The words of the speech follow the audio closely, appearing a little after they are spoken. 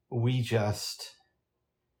we just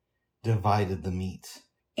divided the meat.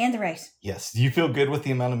 And the rice. Yes. Do you feel good with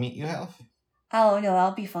the amount of meat you have? Oh, no,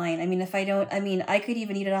 I'll be fine. I mean, if I don't... I mean, I could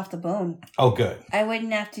even eat it off the bone. Oh, good. I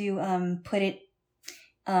wouldn't have to put it...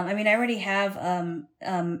 I mean, I already have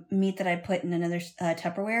meat that I put in another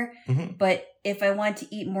Tupperware. Mm-hmm. But if I want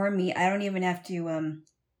to eat more meat, I don't even have to...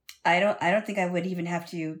 I don't think I would even have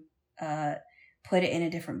to put it in a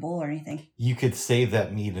different bowl or anything. You could save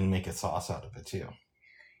that meat and make a sauce out of it, too.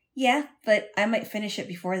 Yeah, but I might finish it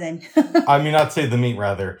before then. I mean, not save the meat,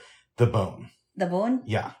 rather, the bone. The bone?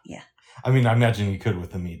 Yeah. Yeah. I mean, I imagine you could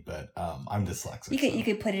with the meat, but I'm dyslexic. You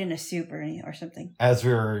could put it in a soup or something. As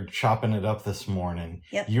we were chopping it up this morning,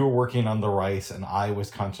 yep. You were working on the rice and I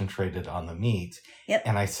was concentrated on the meat. Yep.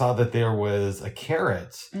 And I saw that there was a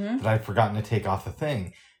carrot that I'd forgotten to take off the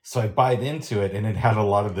thing. So I bite into it and it had a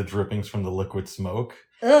lot of the drippings from the liquid smoke.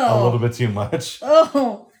 Oh. A little bit too much.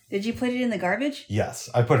 Oh. Did you put it in the garbage? Yes.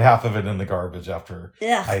 I put half of it in the garbage after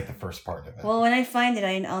Ugh. I ate the first part of it. Well, when I find it,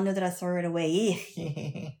 I'll know that I'll throw it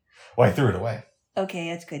away. Well, I threw it away. Okay,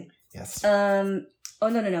 that's good. Yes. Oh,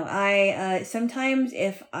 no. I sometimes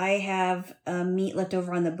if I have meat left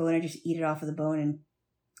over on the bone, I just eat it off of the bone and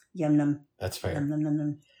yum num. That's fair. Num, num, num,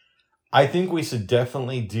 num. I think we should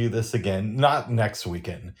definitely do this again. Not next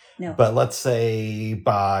weekend. No. But let's say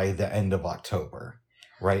by the end of October,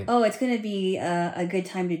 right? Oh, it's going to be a good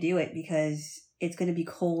time to do it because it's going to be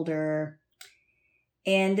colder.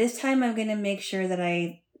 And this time I'm going to make sure that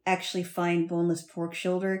I actually find boneless pork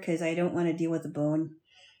shoulder because I don't want to deal with the bone.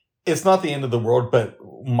 It's not the end of the world, but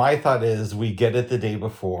my thought is we get it the day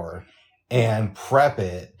before and prep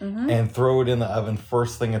it and throw it in the oven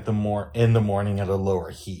first thing in the morning at a lower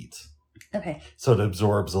heat. Okay. So it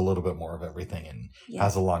absorbs a little bit more of everything and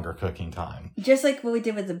has a longer cooking time. Just like what we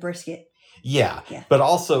did with the brisket. Yeah. But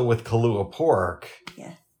also with Kahlua pork.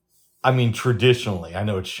 Yeah. I mean, traditionally, I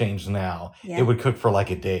know it's changed now. Yeah. It would cook for like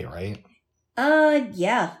a day, right?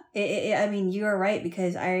 Yeah. I mean, you are right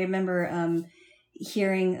because I remember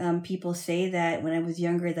hearing people say that when I was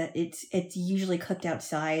younger that it's usually cooked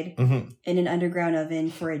outside in an underground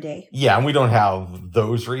oven for a day. Yeah, and we don't have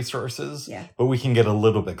those resources. Yeah. But we can get a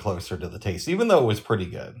little bit closer to the taste, even though it was pretty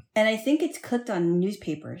good. And I think it's cooked on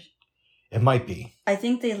newspapers. It might be. I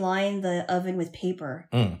think they line the oven with paper,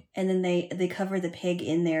 and then they cover the pig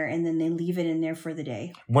in there, and then they leave it in there for the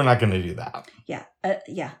day. We're not going to do that. Yeah,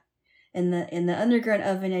 yeah. And the underground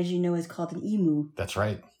oven, as you know, is called an emu. That's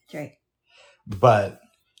right. That's right. But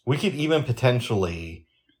we could even potentially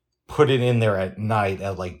put it in there at night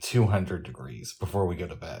at like 200 degrees before we go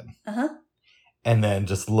to bed. And then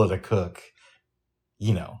just let it cook,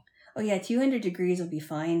 you know. Oh, yeah, 200 degrees will be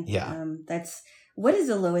fine. Yeah. What is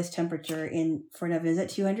the lowest temperature for an oven? Is that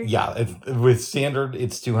 200? Yeah, with standard,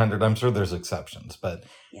 it's 200. I'm sure there's exceptions, but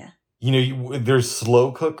yeah, you know, there's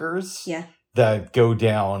slow cookers. Yeah. That go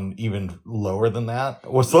down even lower than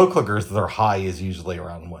that. Well, slow cookers, their high is usually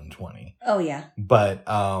around 120. Oh, yeah. But,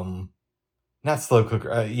 not slow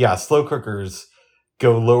cooker. Slow cookers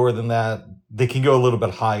go lower than that. They can go a little bit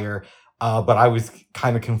higher. But I was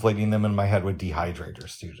kind of conflating them in my head with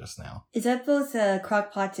dehydrators too just now. Is that both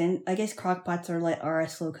crock pots and I guess crock pots are a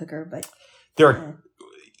slow cooker, but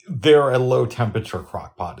they're a low temperature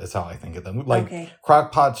crock pot is how I think of them. Like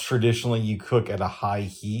crock pots traditionally you cook at a high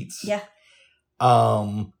heat. Yeah.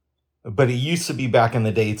 But it used to be back in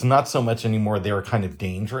the day. It's not so much anymore. They were kind of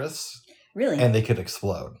dangerous. Really? And they could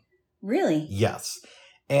explode. Really? Yes.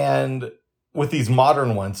 And with these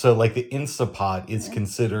modern ones, so like the Instapot is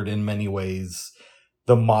considered in many ways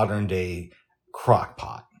the modern day crock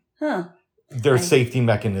pot. Huh. There's safety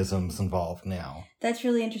mechanisms involved now. That's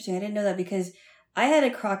really interesting. I didn't know that because I had a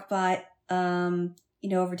crock pot,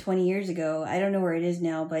 over 20 years ago. I don't know where it is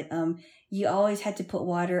now, but you always had to put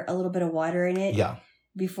a little bit of water in it. Yeah.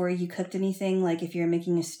 Before you cooked anything, like if you're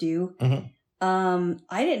making a stew. I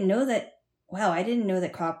didn't know that. Wow, I didn't know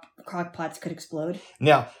that crock pots could explode.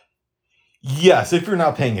 Now, yes, if you're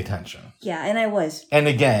not paying attention. Yeah, and I was. And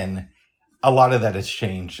again, a lot of that has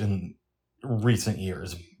changed in recent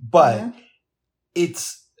years. But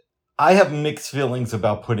I have mixed feelings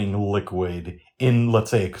about putting liquid in, let's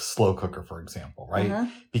say, a slow cooker, for example, right?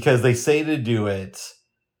 Because they say to do it,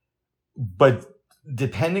 but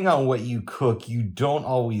depending on what you cook, you don't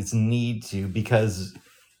always need to because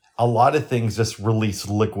a lot of things just release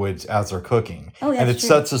liquids as they're cooking. Oh, and it's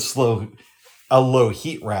such a low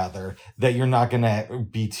heat rather, that you're not going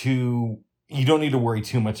to you don't need to worry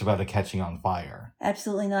too much about it catching on fire.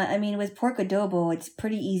 Absolutely not. I mean, with pork adobo, it's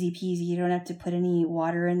pretty easy peasy. You don't have to put any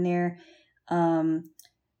water in there.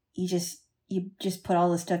 You just put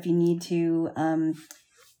all the stuff you need to.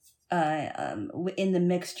 in the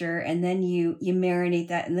mixture, and then you marinate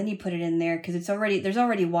that, and then you put it in there because there's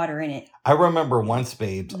already water in it. I remember once,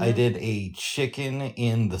 babes, I did a chicken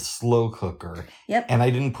in the slow cooker. Yep. And I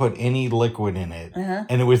didn't put any liquid in it. Uh-huh.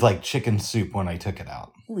 And it was like chicken soup when I took it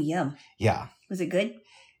out. Ooh, yum. Yeah. Was it good?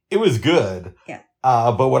 It was good. Yeah.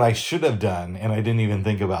 But what I should have done, and I didn't even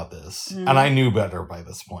think about this, and I knew better by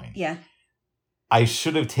this point. Yeah. I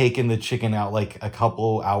should have taken the chicken out like a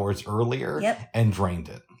couple hours earlier and drained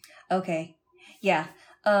it. Okay. Yeah.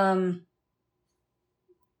 The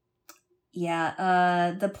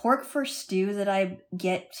pork for stew that I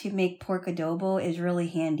get to make pork adobo is really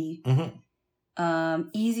handy. Mm-hmm.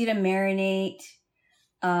 Easy to marinate.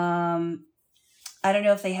 I don't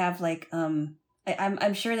know if they have like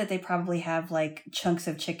I'm sure that they probably have like chunks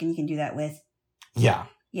of chicken you can do that with. Yeah.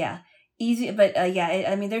 Yeah. Easy, but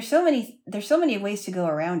I mean, there's so many ways to go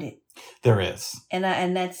around it. There is. And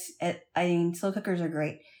that's I mean, slow cookers are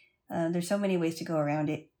great. There's so many ways to go around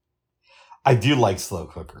it. I do like slow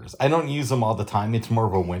cookers. I don't use them all the time. It's more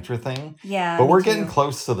of a winter thing. Yeah. But we're getting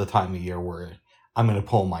close to the time of year where I'm going to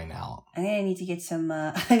pull mine out. I'm going to need to get some,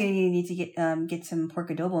 get some pork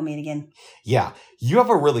adobo made again. Yeah. You have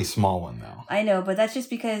a really small one though. I know, but that's just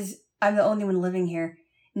because I'm the only one living here.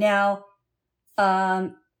 Now,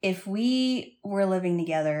 if we were living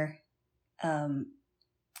together,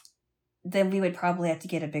 then we would probably have to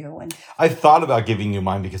get a bigger one. I thought about giving you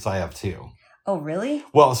mine because I have two. Oh, really?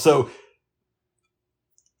 Well, so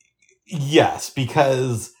yes,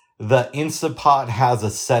 because the Instapot has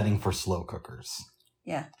a setting for slow cookers.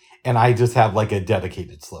 Yeah. And I just have like a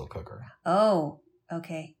dedicated slow cooker. Oh,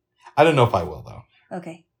 okay. I don't know if I will though.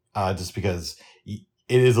 Okay. Just because it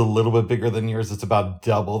is a little bit bigger than yours. It's about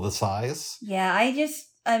double the size. Yeah,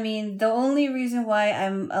 I mean, the only reason why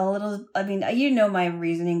I'm a little, I mean, you know my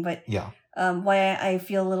reasoning, but yeah, why I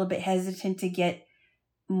feel a little bit hesitant to get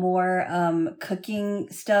more cooking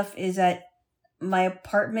stuff is that my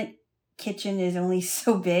apartment kitchen is only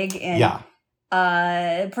so big, and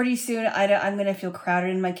pretty soon I'm going to feel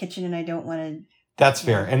crowded in my kitchen, and I don't want to. That's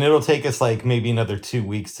fair. And it'll take us like maybe another 2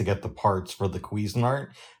 weeks to get the parts for the Cuisinart.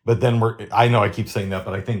 But then I know I keep saying that,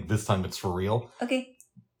 but I think this time it's for real. Okay.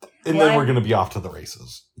 And then we're going to be off to the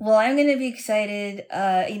races. Well, I'm going to be excited,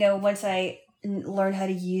 once I learn how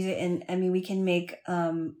to use it. And I mean, we can make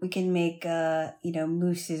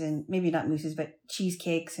mousses, and maybe not mousses, but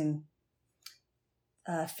cheesecakes and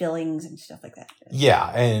fillings and stuff like that.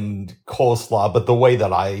 Yeah. And coleslaw. But the way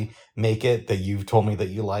that I make it, that you've told me that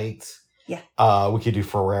you liked. Yeah. We could do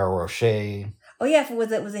Ferrero Rocher. Oh, yeah.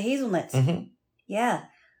 Was it hazelnuts? Mm-hmm. Yeah.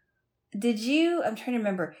 I'm trying to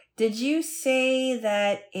remember. Did you say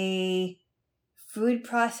that a food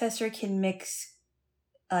processor can mix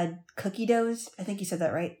cookie doughs? I think you said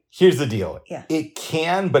that, right? Here's the deal. Yeah. It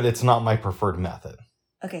can, but it's not my preferred method.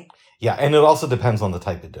 Okay. Yeah. And it also depends on the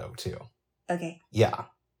type of dough, too. Okay. Yeah.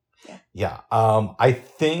 Yeah. Yeah. I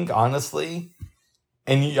think, honestly,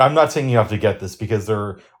 and I'm not saying you have to get this because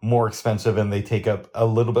they're more expensive and they take up a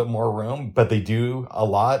little bit more room, but they do a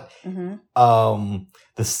lot. Mm-hmm.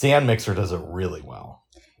 The stand mixer does it really well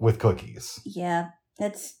with cookies. Yeah.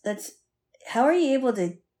 That's how are you able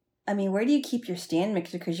to, I mean, where do you keep your stand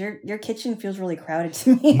mixer? Because your kitchen feels really crowded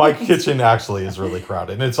to me. My kitchen actually is really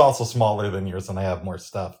crowded. And it's also smaller than yours and I have more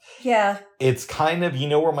stuff. Yeah. It's kind of,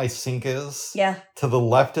 where my sink is? Yeah. To the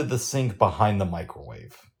left of the sink behind the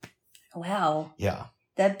microwave. Wow. Yeah.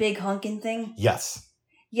 That big honking thing? Yes.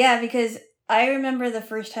 Yeah, because I remember the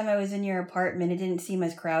first time I was in your apartment, it didn't seem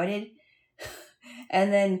as crowded.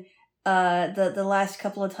 And then the last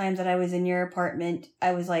couple of times that I was in your apartment,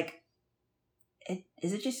 I was like,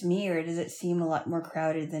 is it just me, or does it seem a lot more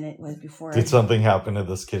crowded than it was before? Did something happen to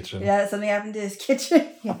this kitchen? Yeah, something happened to this kitchen.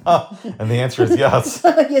 And the answer is yes.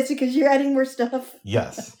 Yes, because you're adding more stuff.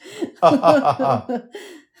 Yes.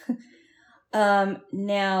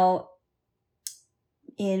 Now,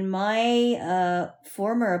 in my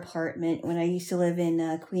former apartment, when I used to live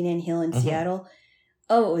in Queen Anne Hill in Seattle,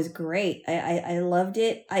 it was great. I loved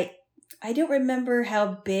it. I don't remember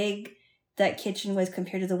how big that kitchen was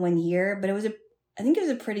compared to the one here, but I think it was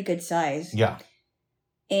a pretty good size. Yeah.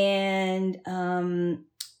 And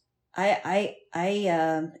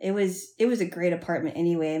it was a great apartment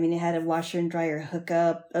anyway. I mean, it had a washer and dryer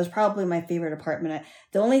hookup. That was probably my favorite apartment.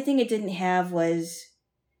 The only thing it didn't have was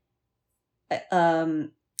it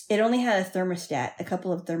only had a thermostat, a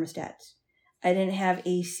couple of thermostats. I didn't have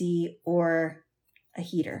AC or a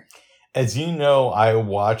heater. As you know, I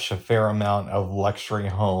watch a fair amount of luxury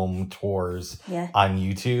home tours on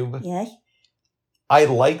YouTube. Yeah. I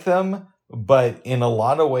like them, but in a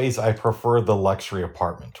lot of ways, I prefer the luxury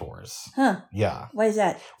apartment tours. Huh. Yeah. Why is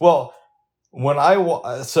that? Well, When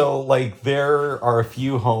there are a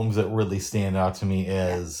few homes that really stand out to me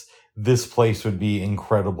as this place would be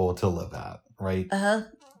incredible to live at, right?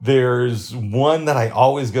 There's one that I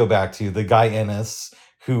always go back to, the guy Ennis,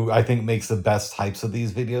 who I think makes the best types of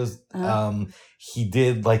these videos. He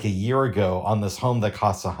did like a year ago on this home that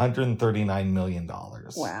cost $139 million.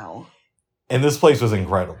 Wow. And this place was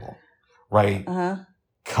incredible, right?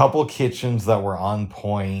 Couple kitchens that were on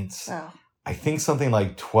point. Wow. I think something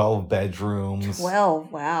like 12 bedrooms.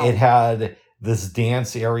 12, wow. It had this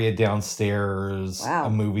dance area downstairs, wow. a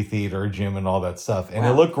movie theater, a gym, and all that stuff. And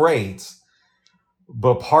it looked great.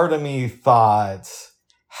 But part of me thought,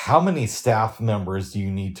 how many staff members do you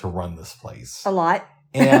need to run this place? A lot.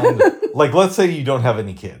 And let's say you don't have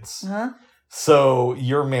any kids. So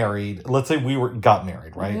you're married. Let's say got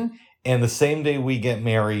married, right? And the same day we get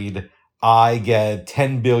married, I get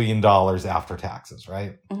 $10 billion after taxes,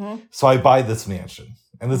 right? So I buy this mansion.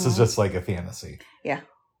 And this is just like a fantasy. Yeah.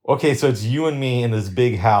 Okay, so it's you and me in this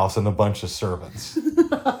big house and a bunch of servants.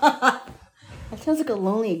 That sounds like a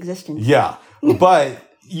lonely existence. Yeah. But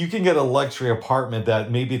you can get a luxury apartment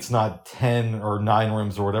that maybe it's not 10 or 9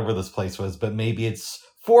 rooms or whatever this place was, but maybe it's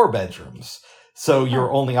 4 bedrooms. So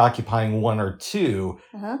you're only occupying 1 or 2.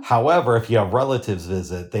 However, if you have relatives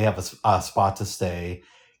visit, they have a spot to stay.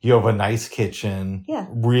 You have a nice kitchen. Yeah.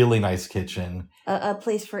 Really nice kitchen. A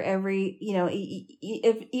place for every,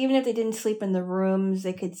 even if they didn't sleep in the rooms,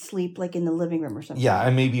 they could sleep like in the living room or something. Yeah.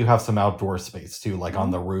 And maybe you have some outdoor space too, like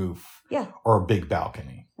on the roof. Yeah. Or a big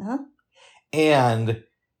balcony. And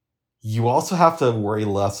you also have to worry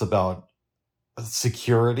less about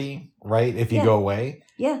security, right? If you go away.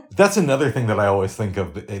 Yeah. That's another thing that I always think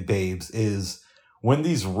of, babes, is when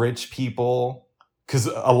these rich people, because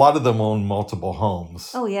a lot of them own multiple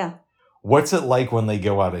homes. Oh, yeah. What's it like when they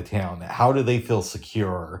go out of town? How do they feel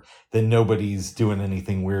secure that nobody's doing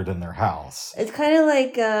anything weird in their house? It's kind of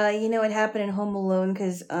like, what happened in Home Alone,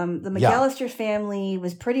 because the McAllister family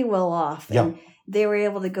was pretty well off. And they were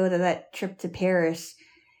able to go to that trip to Paris.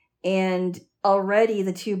 And already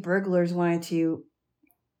the 2 burglars wanted to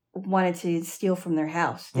steal from their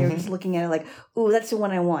house. They were just looking at it like, ooh, that's the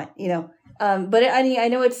one I want, But I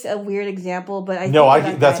know it's a weird example, but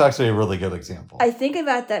that's actually a really good example. I think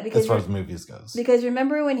about that because as far as movies goes, because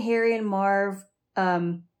remember when Harry and Marv,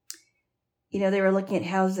 they were looking at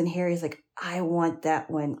houses and Harry's like, I want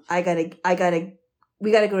that one.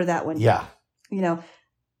 we gotta go to that one. Yeah.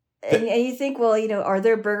 And you think, well, are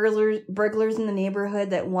there burglars in the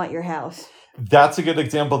neighborhood that want your house? That's a good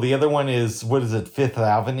example. The other one is, what is it, Fifth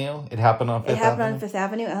Avenue? It happened on Fifth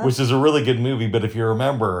Avenue. Which is a really good movie, but if you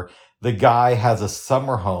remember, the guy has a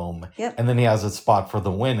summer home, and then he has a spot for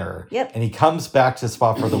the winter. And he comes back to a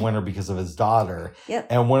spot for the winter because of his daughter.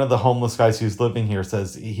 And one of the homeless guys who's living here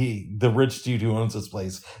says, the rich dude who owns this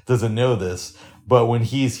place doesn't know this, but when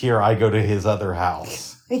he's here, I go to his other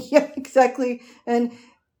house. Yeah, exactly. And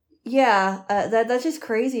that's just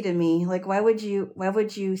crazy to me. Like, why would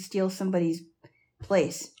you steal somebody's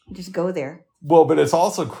place? Just go there. Well, but it's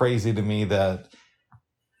also crazy to me that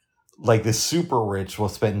like the super rich will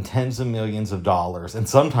spend tens of millions of dollars, and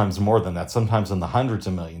sometimes more than that, sometimes in the hundreds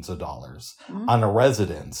of millions of dollars on a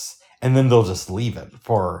residence, and then they'll just leave it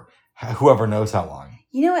for whoever knows how long.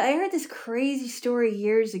 I heard this crazy story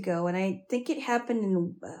years ago, and I think it happened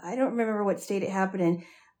in, I don't remember what state it happened in,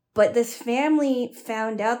 but this family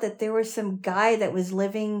found out that there was some guy that was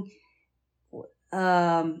living,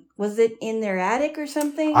 was it in their attic or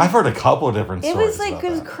something? I've heard a couple of different stories. It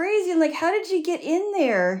was crazy. I'm like, how did you get in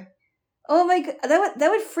there? Oh my God, that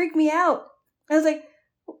would freak me out. I was like,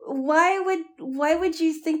 why would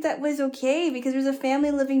you think that was okay? Because there's a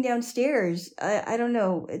family living downstairs. I don't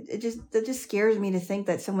know. It just scares me to think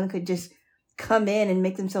that someone could just come in and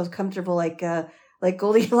make themselves comfortable like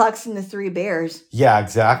Goldilocks and the 3 Bears. Yeah,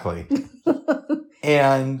 exactly.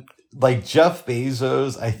 And like Jeff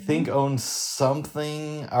Bezos, I think owns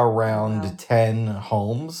something around 10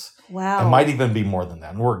 homes. Wow. It might even be more than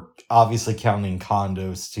that. And we're obviously counting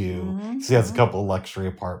condos too. Because he has a couple of luxury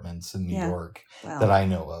apartments in New York that I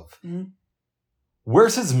know of.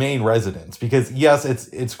 Where's his main residence? Because yes,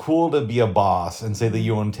 it's cool to be a boss and say that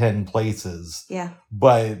you own 10 places. Yeah.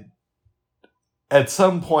 But at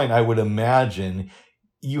some point, I would imagine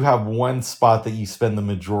you have one spot that you spend the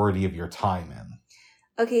majority of your time in.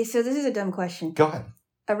 Okay, so this is a dumb question. Go ahead.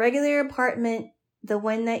 A regular apartment, the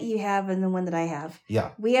one that you have and the one that I have.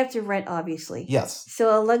 Yeah. We have to rent, obviously. Yes.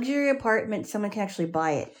 So a luxury apartment, someone can actually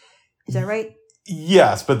buy it. Is that right?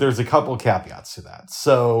 Yes, but there's a couple caveats to that.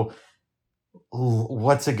 So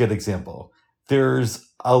what's a good example? There's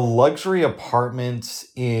a luxury apartment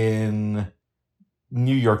in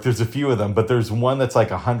New York, there's a few of them, but there's one that's like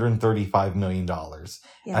 $135 million.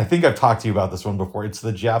 Yeah. I think I've talked to you about this one before. It's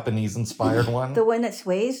the Japanese-inspired one. The one that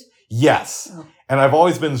sways? Yes. Oh. And I've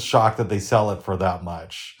always been shocked that they sell it for that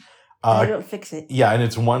much. They don't fix it. Yeah, and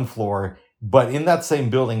it's one floor. But in that same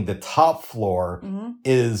building, the top floor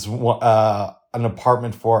is an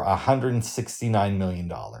apartment for $169 million.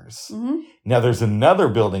 Now, there's another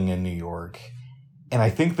building in New York, and I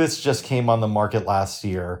think this just came on the market last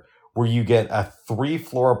year, where you get a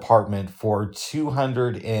 3-floor apartment for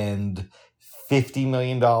 $250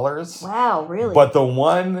 million. Wow, really? But the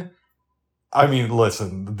one, I mean,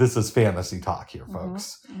 listen, this is fantasy talk here,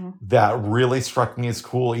 folks. That really struck me as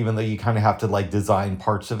cool, even though you kind of have to like design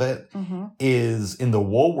parts of it, is in the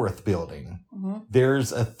Woolworth building.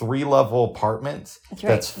 There's a 3-level apartment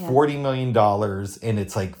that's $40 million, and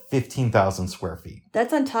it's like 15,000 square feet.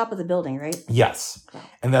 That's on top of the building, right? Yes. Wow.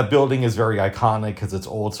 And that building is very iconic because it's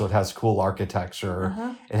old, so it has cool architecture.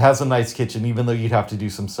 It has a nice kitchen, even though you'd have to do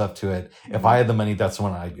some stuff to it. If I had the money, that's the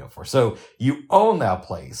one I'd go for. So you own that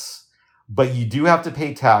place, but you do have to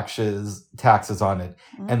pay taxes on it,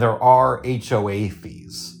 and there are HOA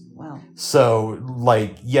fees. Wow. So,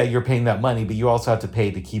 like, yeah, you're paying that money, but you also have to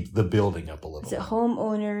pay to keep the building up a little bit. Is it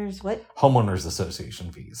homeowners, what? Homeowners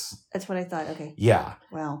association fees. That's what I thought, okay. Yeah.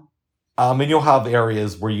 Wow. And you'll have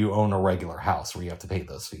areas where you own a regular house where you have to pay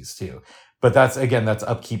those fees too. But that's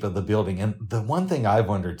upkeep of the building. And the one thing I've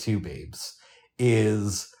wondered too, babes,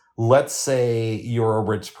 is let's say you're a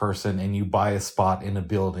rich person and you buy a spot in a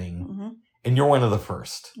building and you're one of the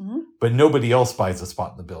first, but nobody else buys a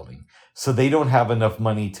spot in the building. So they don't have enough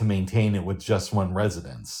money to maintain it with just one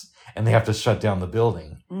residence, and they have to shut down the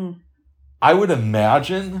building. I would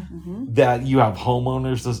imagine that you have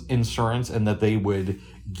homeowners insurance and that they would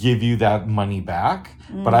give you that money back,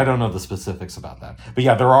 but I don't know the specifics about that. But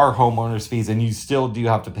yeah, there are homeowners fees, and you still do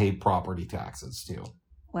have to pay property taxes too.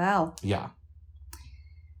 Wow. Yeah.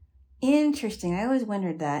 Interesting. I always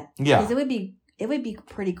wondered that. Yeah. Because it would be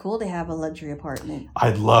pretty cool to have a luxury apartment.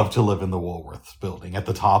 I'd love to live in the Woolworth building at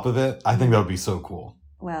the top of it. I think that would be so cool.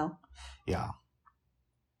 Wow. Yeah.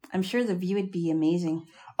 I'm sure the view would be amazing.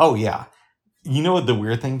 Oh, yeah. You know what the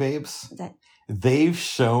weird thing, babes? What's that? They've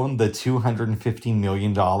shown the $250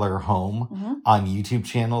 million home on YouTube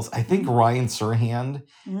channels. I think Ryan Serhant,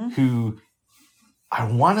 who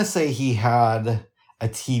I want to say he had a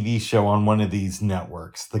TV show on one of these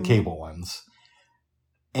networks, the cable ones.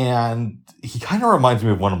 And he kind of reminds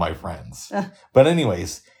me of one of my friends. But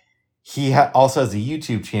anyways, he also has a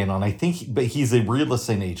YouTube channel, and but he's a real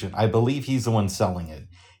estate agent. I believe he's the one selling it.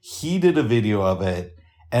 He did a video of it,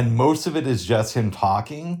 and most of it is just him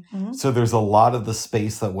talking. So there's a lot of the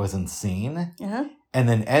space that wasn't seen. And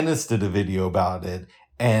then Ennis did a video about it,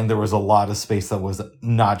 and there was a lot of space that was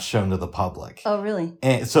not shown to the public. Oh, really?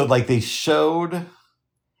 And so like they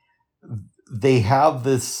have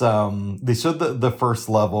this, they showed the first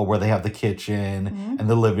level where they have the kitchen and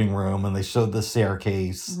the living room, and they showed the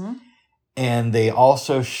staircase. And they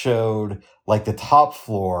also showed like the top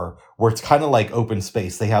floor where it's kind of like open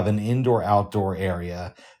space. They have an indoor-outdoor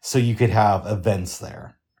area, so you could have events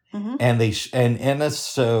there. And and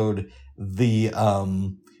Ennis showed the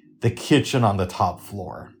kitchen on the top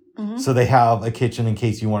floor. So they have a kitchen in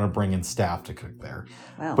case you want to bring in staff to cook there.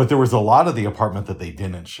 Wow. But there was a lot of the apartment that they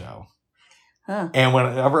didn't show. And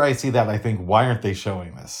whenever I see that, I think, why aren't they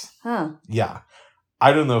showing this? Yeah.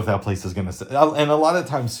 I don't know if that place is going to sell. And a lot of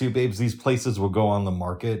times too, babes, these places will go on the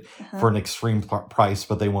market for an extreme price,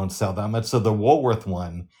 but they won't sell that much. So the Woolworth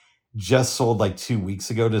one just sold like 2 weeks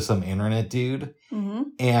ago to some internet dude.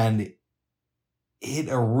 And it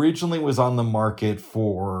originally was on the market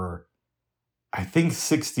for, I think,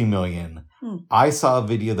 60 million. I saw a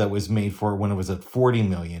video that was made for when it was at 40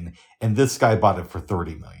 million, and this guy bought it for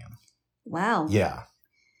 30 million. Wow. Yeah.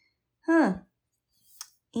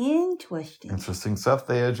 Interesting stuff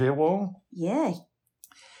there, J-Wall. Yeah.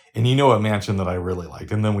 And you know a mansion that I really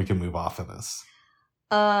like, and then we can move off of this.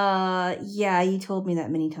 Yeah, you told me that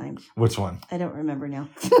many times. Which one? I don't remember now.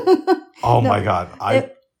 Oh my God.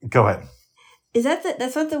 Go ahead. Is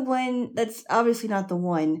that's not the one, that's obviously not the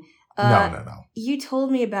one. No. You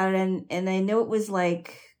told me about it, and I know it was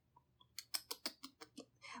like,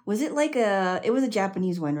 was it like it was a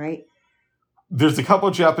Japanese one, right? There's a couple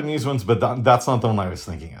of Japanese ones, but that's not the one I was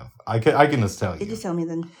thinking of. I can just tell you. Just tell me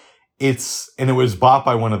then. And it was bought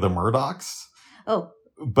by one of the Murdochs. Oh.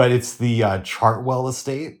 But it's the Chartwell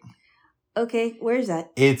estate. Okay, where is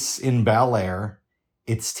that? It's in Bel Air.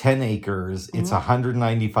 It's 10 acres. It's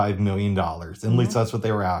 $195 million. At least that's what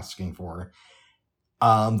they were asking for.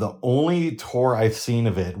 The only tour I've seen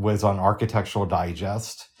of it was on Architectural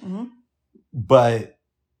Digest. But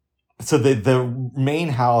So the main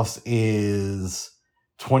house is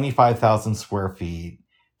 25,000 square feet.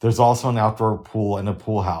 There's also an outdoor pool and a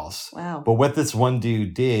pool house. Wow. But what this one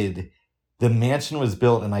dude did, the mansion was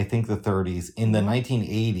built in, I think, the 30s. In the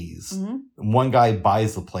 1980s, one guy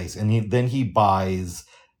buys the place, and then he buys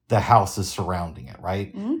the houses surrounding it,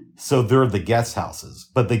 right? So they're the guest houses.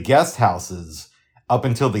 But the guest houses, up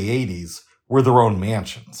until the 80s, were their own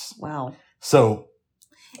mansions. Wow. So...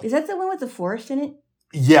 Is that the one with the forest in it?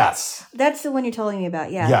 Yes. That's the one you're telling me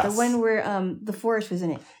about, yeah. Yes. The one where the forest was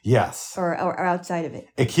in it. Yes. Or outside of it.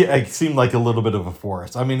 It seemed like a little bit of a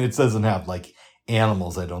forest. I mean, it doesn't have, like,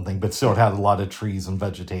 animals, I don't think, but still it had a lot of trees and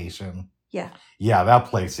vegetation. Yeah. Yeah, that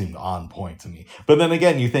place seemed on point to me. But then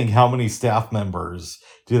again, you think, how many staff members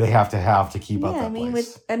do they have to keep up that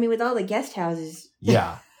place? With all the guest houses.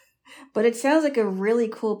 Yeah. But it sounds like a really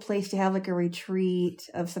cool place to have, like, a retreat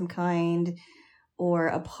of some kind or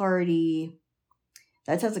a party.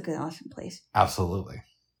 That sounds like an awesome place. Absolutely.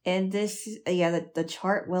 And this, the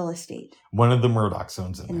Chartwell Estate. One of the Murdoch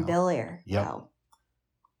zones in Bel Air. Yep. Wow.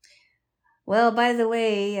 Well, by the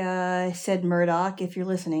way, said Murdoch, if you're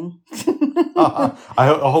listening. I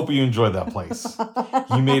hope you enjoyed that place.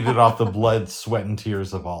 You made it off the blood, sweat, and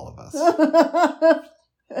tears of all of us.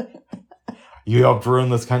 You helped ruin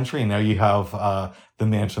this country, and now you have the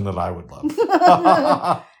mansion that I would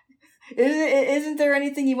love. Isn't there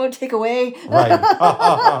anything you won't take away? Right.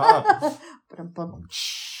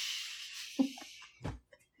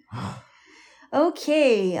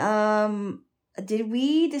 Okay. Did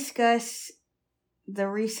we discuss the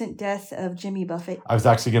recent death of Jimmy Buffett? I was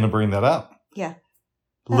actually going to bring that up. Yeah.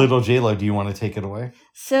 Little J-Lo, do you want to take it away?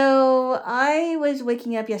 So I was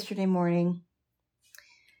waking up yesterday morning,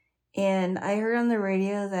 and I heard on the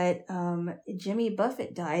radio that Jimmy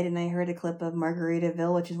Buffett died, and I heard a clip of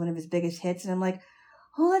Margaritaville, which is one of his biggest hits, and I'm like,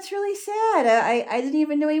 oh, that's really sad. I didn't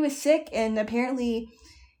even know he was sick, and apparently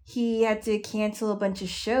he had to cancel a bunch of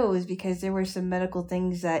shows because there were some medical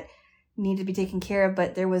things that needed to be taken care of,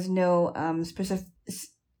 but there was no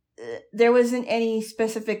there wasn't any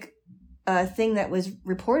specific thing that was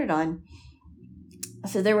reported on.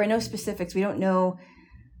 So there were no specifics. We don't know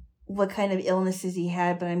what kind of illnesses he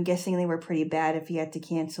had, but I'm guessing they were pretty bad if he had to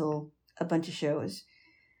cancel a bunch of shows.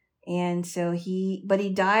 And so he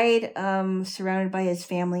died surrounded by his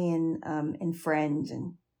family and friends,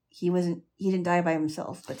 and he didn't die by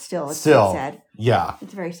himself, but still it's sad. Yeah.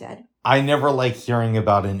 It's very sad. I never like hearing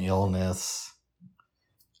about an illness.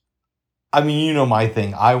 I mean, you know my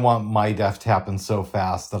thing. I want my death to happen so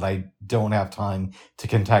fast that I don't have time to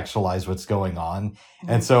contextualize what's going on. Mm-hmm.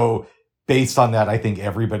 And so based on that, I think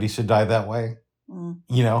everybody should die that way. Mm.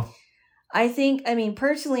 You know? I mean,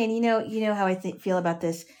 personally, and you know how I feel about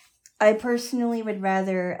this. I personally would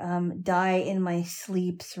rather die in my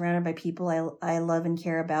sleep surrounded by people I love and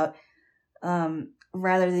care about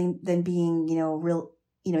rather than being,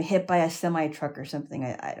 hit by a semi-truck or something.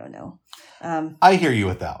 I don't know. I hear you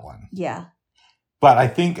with that one. Yeah. But I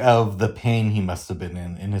think of the pain he must have been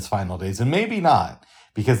in his final days. And maybe not,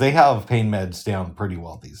 because they have pain meds down pretty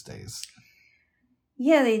well these days.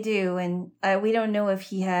 Yeah, they do. And we don't know if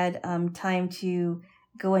he had time to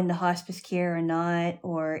go into hospice care or not,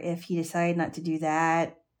 or if he decided not to do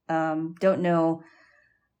that. Don't know.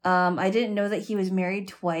 I didn't know that he was married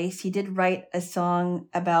twice. He did write a song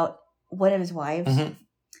about one of his wives. Mm-hmm.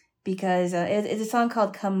 Because it's a song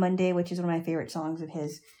called Come Monday, which is one of my favorite songs of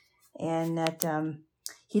his. And that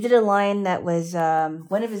he did a line that was,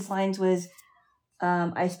 one of his lines was,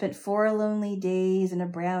 I spent 4 lonely days in a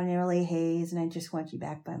brown LA haze, and I just want you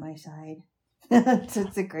back by my side. So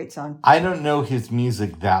it's a great song. I don't know his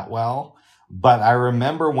music that well, but I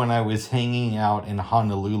remember when I was hanging out in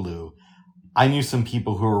Honolulu, I knew some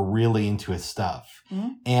people who were really into his stuff. Mm-hmm.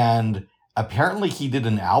 And apparently he did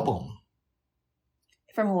an album.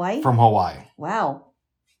 From Hawaii? From Hawaii. Wow.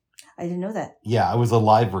 I didn't know that. Yeah, it was a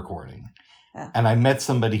live recording. Oh. And I met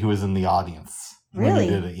somebody who was in the audience. Really? When he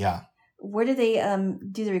did it, yeah. Where did they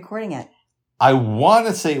do the recording at? I want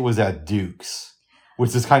to say it was at Duke's,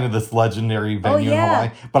 which is kind of this legendary venue in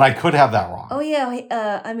Hawaii. But I could have that wrong. Oh, yeah.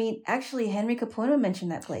 Actually, Henry Capuano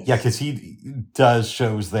mentioned that place. Yeah, because he does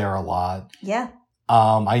shows there a lot. Yeah.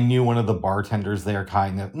 I knew one of the bartenders there,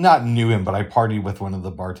 kind of. Not knew him, but I partied with one of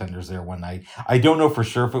the bartenders there one night. I don't know for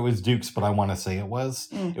sure if it was Duke's, but I want to say it was.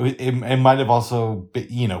 Mm. It might have also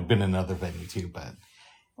been another venue too, but.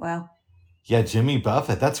 Wow. Yeah, Jimmy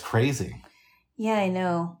Buffett. That's crazy. Yeah, I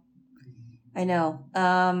know.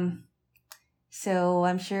 So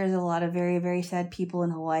I'm sure there's a lot of very, very sad people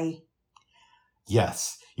in Hawaii.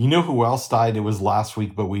 Yes. You know who else died? It was last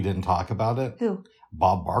week, but we didn't talk about it. Who?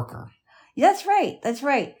 Bob Barker. That's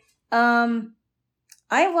right.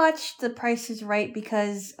 I watched The Price is Right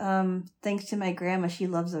because, thanks to my grandma, she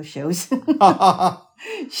loves those shows.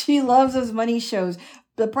 She loves those money shows.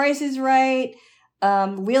 The Price is Right,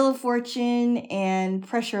 Wheel of Fortune, and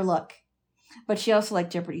Pressure Luck. But she also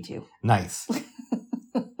liked Jeopardy too. Nice.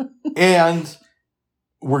 And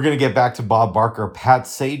we're going to get back to Bob Barker. Pat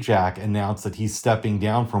Sajak announced that he's stepping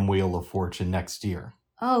down from Wheel of Fortune next year.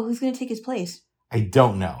 Oh, who's going to take his place? I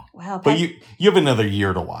don't know. Wow. But you have another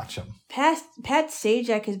year to watch him. Pat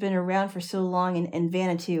Sajak has been around for so long, and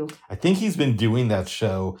Vanna too. I think he's been doing that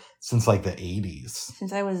show since like the 80s.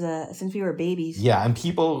 Since we were babies. Yeah, and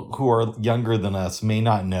people who are younger than us may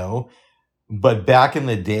not know, but back in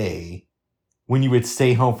the day, when you would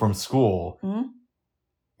stay home from school,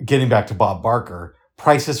 getting back to Bob Barker,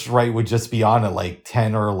 Price is Right would just be on at like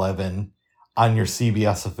 10 or 11 on your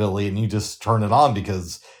CBS affiliate, and you just turn it on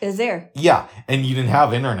because it's there. Yeah, and you didn't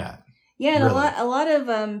have internet. Yeah, and really. a lot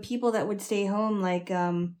of people that would stay home, like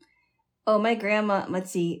my grandma.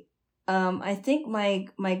 Let's see, I think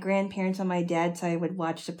my grandparents on my dad's side would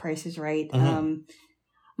watch The Price is Right.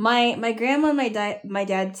 My grandma on my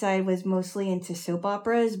dad's side was mostly into soap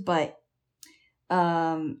operas, but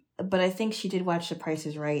I think she did watch The Price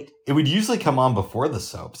is Right. It would usually come on before the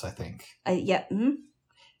soaps, I think. Yeah. Mm-hmm.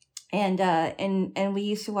 And we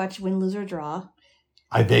used to watch Win, Lose, or Draw.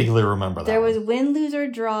 I vaguely remember that. There was Win, Lose, or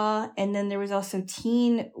Draw, and then there was also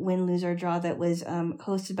Teen Win, Lose, or Draw that was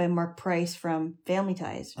hosted by Mark Price from Family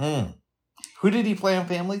Ties. Who did he play on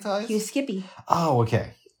Family Ties? He was Skippy. Oh,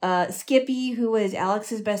 okay. Skippy, who was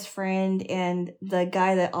Alex's best friend, and the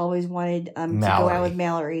guy that always wanted to go out with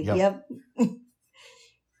Mallory. Yep.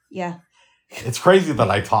 Yeah. It's crazy that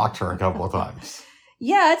I talked to her a couple of times.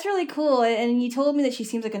 Yeah, it's really cool. And you told me that she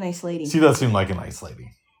seems like a nice lady. She does seem like a nice lady.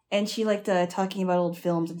 And she liked talking about old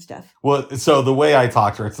films and stuff. Well, so the way I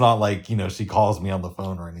talk to her, it's not like, she calls me on the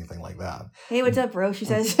phone or anything like that. Hey, what's up, bro? She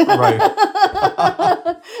says. Right.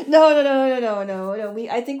 No.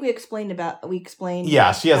 I think we explained.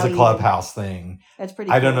 Yeah, she has a Clubhouse thing. That's pretty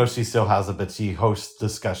cool. I don't know if she still has it, but she hosts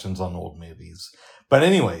discussions on old movies. But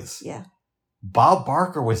anyways. Yeah. Bob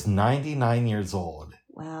Barker was 99 years old.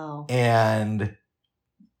 Wow. And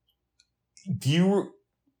do you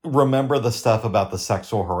remember the stuff about the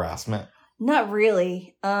sexual harassment? Not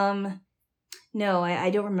really. No, I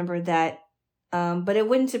don't remember that. But it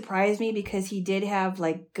wouldn't surprise me because he did have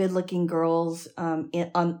like good-looking girls in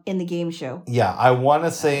the game show. Yeah, I want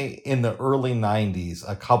to say in the early 90s,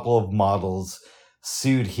 a couple of models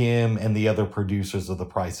sued him and the other producers of The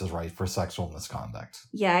Price is Right for sexual misconduct.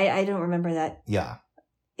 Yeah, I don't remember that. Yeah.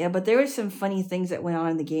 Yeah, but there were some funny things that went on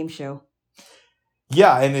in the game show.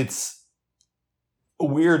 Yeah, and it's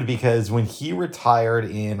weird because when he retired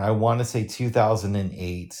in, I want to say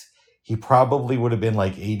 2008, he probably would have been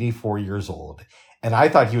like 84 years old. And I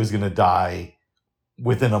thought he was going to die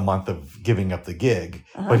within a month of giving up the gig.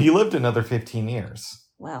 But he lived another 15 years.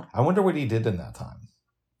 Wow. I wonder what he did in that time.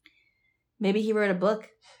 Maybe he wrote a book.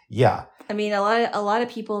 Yeah. I mean, a lot of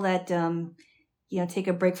people that, take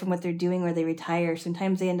a break from what they're doing or they retire,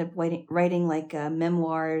 sometimes they end up writing like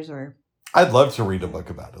memoirs or... I'd love to read a book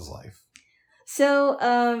about his life.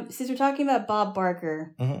 So, since we're talking about Bob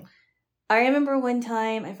Barker, I remember one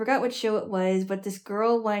time, I forgot what show it was, but this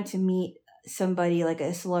girl wanted to meet somebody, like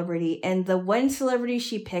a celebrity, and the one celebrity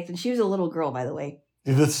she picked, and she was a little girl, by the way.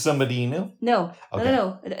 Is this somebody you knew? No. Okay.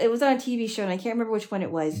 No. It was on a TV show, and I can't remember which one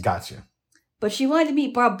it was. Gotcha. But she wanted to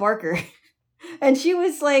meet Bob Barker. And she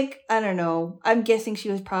was like, I don't know, I'm guessing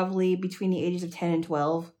she was probably between the ages of 10 and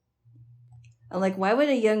 12. I'm like, why would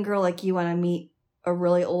a young girl like you want to meet a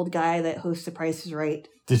really old guy that hosts The Price is Right?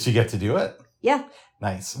 Did she get to do it? Yeah.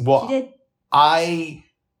 Nice. Well, she did.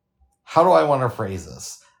 How do I want to phrase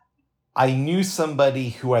this? I knew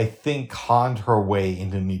somebody who I think conned her way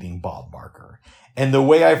into meeting Bob Barker. And the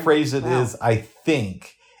way I phrase it is, I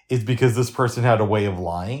think, is because this person had a way of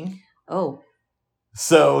lying. Oh.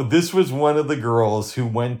 So this was one of the girls who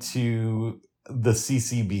went to the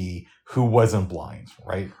CCB who wasn't blind,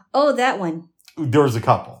 right? Oh, that one. There was a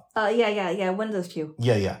couple. Yeah. One of those two.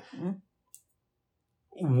 Yeah.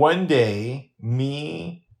 Mm-hmm. One day,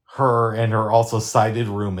 me, her, and her also sighted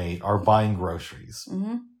roommate are buying groceries.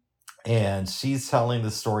 Mm-hmm. And she's telling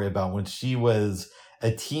the story about when she was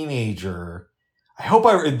a teenager.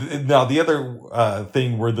 Now, the other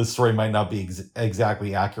thing where this story might not be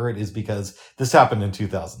exactly accurate is because this happened in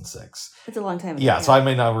 2006. It's a long time ago. Yeah, so I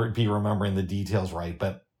may not be remembering the details right,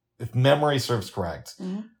 but if memory serves correct,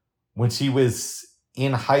 when she was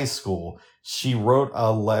in high school, she wrote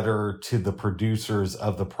a letter to the producers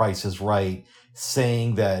of The Price is Right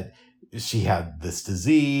saying that she had this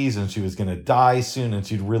disease and she was going to die soon and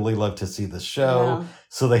she'd really love to see the show. Wow.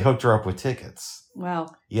 So they hooked her up with tickets. Wow.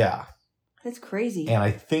 Yeah. That's crazy. And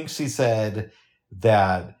I think she said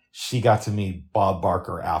that she got to meet Bob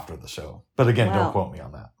Barker after the show. But again, don't quote me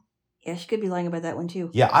on that. Yeah, she could be lying about that one too.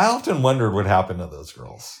 Yeah, I often wondered what happened to those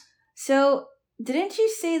girls. So, didn't you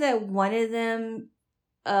say that one of them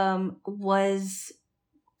was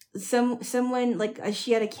someone, like,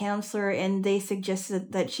 she had a counselor and they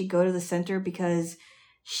suggested that she go to the center because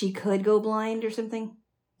she could go blind or something?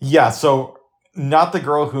 Yeah, so not the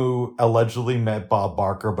girl who allegedly met Bob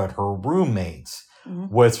Barker, but her roommates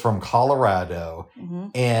was from Colorado,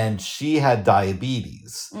 and she had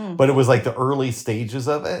diabetes, but it was like the early stages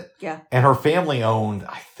of it. Yeah. And her family owned,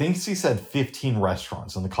 I think she said 15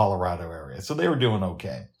 restaurants in the Colorado area. So they were doing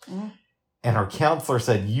okay. And her counselor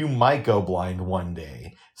said, you might go blind one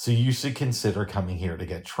day, so you should consider coming here to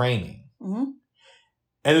get training. And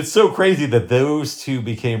it's so crazy that those two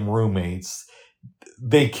became roommates.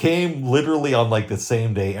 They came literally on like the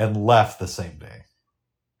same day and left the same day.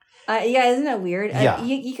 Yeah, isn't that weird? Yeah.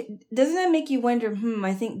 Doesn't that make you wonder,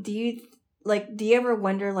 I think, do you ever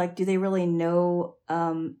wonder, like, do they really know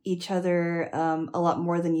each other a lot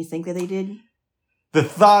more than you think that they did? The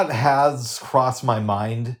thought has crossed my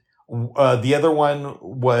mind. The other one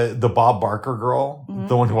was the Bob Barker girl,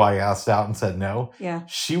 the one who I asked out and said no. Yeah.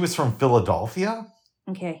 She was from Philadelphia.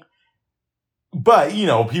 Okay. But,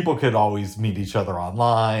 people could always meet each other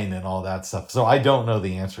online and all that stuff. So I don't know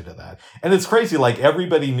the answer to that. And it's crazy. Like,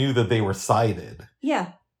 everybody knew that they were sighted.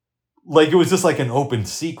 Yeah. Like, it was just like an open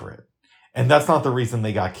secret. And that's not the reason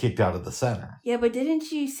they got kicked out of the center. Yeah, but didn't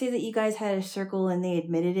you say that you guys had a circle and they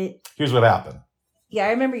admitted it? Here's what happened. Yeah,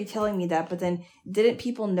 I remember you telling me that. But then, didn't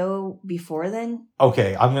people know before then?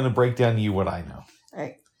 Okay, I'm going to break down to you what I know. All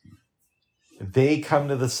right. They come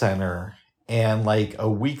to the center... And like a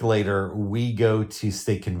week later, we go to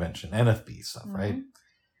state convention, NFB stuff, right?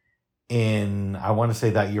 I want to say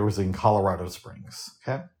that year was in Colorado Springs.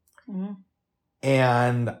 Okay.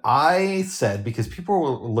 And I said, because people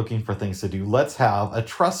were looking for things to do, let's have a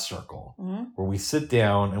trust circle where we sit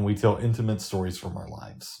down and we tell intimate stories from our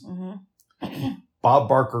lives. Bob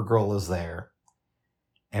Barker girl is there.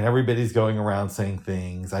 And everybody's going around saying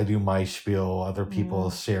things. I do my spiel. Other people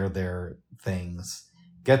share their things.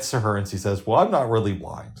 Gets to her and she says, well, I'm not really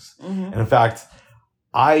blind. And in fact,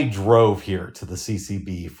 I drove here to the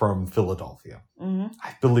CCB from Philadelphia.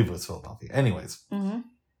 I believe it was Philadelphia. Anyways.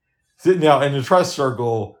 So now, in a trust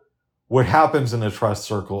circle, what happens in a trust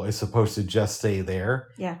circle is supposed to just stay there.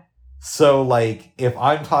 Yeah. So, like, if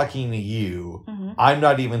I'm talking to you, I'm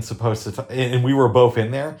not even supposed to, and we were both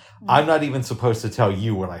in there, I'm not even supposed to tell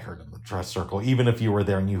you what I heard in the trust circle, even if you were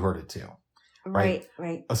there and you heard it too. Right.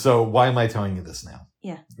 So why am I telling you this now?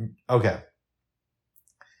 Yeah. Okay.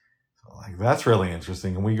 So, like, that's really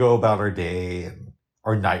interesting. And we go about our day,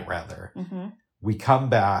 or night rather. We come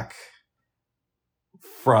back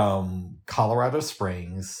from Colorado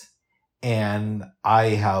Springs, and I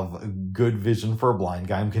have a good vision for a blind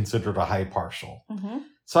guy. I'm considered a high partial.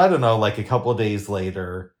 So I don't know, like a couple of days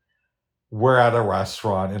later, we're at a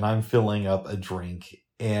restaurant and I'm filling up a drink,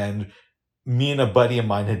 and me and a buddy of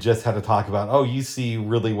mine had just had to talk about, oh, you see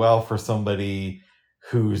really well for somebody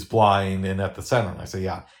who's blind and at the center. And I say,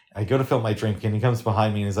 yeah. I go to fill my drink and he comes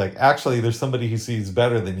behind me and he's like, actually, there's somebody who sees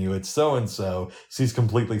better than you. It's so-and-so. She's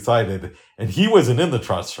completely sighted. And he wasn't in the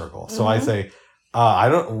trust circle. So I say, I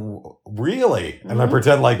don't really. And I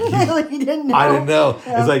pretend like you didn't know. I didn't know.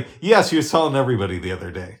 Yeah. It's like, yeah, she was telling everybody the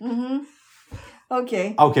other day.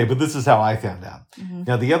 Okay. Okay, but this is how I found out.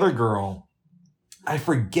 Now, the other girl, I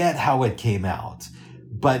forget how it came out,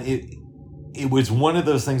 but it was one of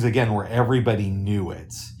those things, again, where everybody knew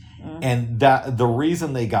it. And that the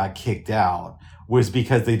reason they got kicked out was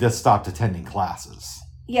because they just stopped attending classes.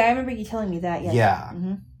 Yeah, I remember you telling me that. Yes. Yeah.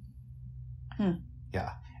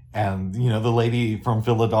 Yeah. And, the lady from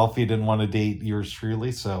Philadelphia didn't want to date yours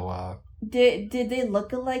truly, so... Did they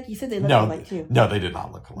look alike? You said they looked alike, too. No, they did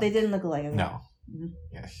not look alike. They didn't look alike. Okay. No.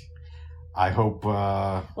 Yes. I hope...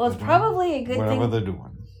 well, it's probably a good thing... Whatever they're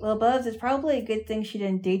doing. Well, Bubs, it's probably a good thing she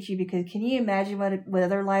didn't date you, because can you imagine what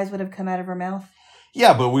other lies would have come out of her mouth?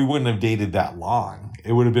 Yeah, but we wouldn't have dated that long.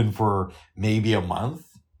 It would have been for maybe a month.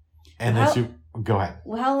 And then she... Go ahead.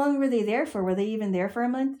 Well, how long were they there for? Were they even there for a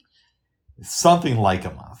month? Something like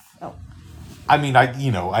a month. Oh. I mean, I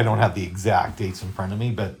don't have the exact dates in front of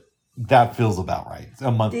me, but that feels about right. A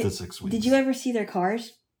month to 6 weeks. Did you ever see their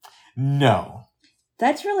cars? No.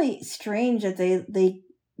 That's really strange that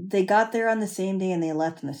they got there on the same day and they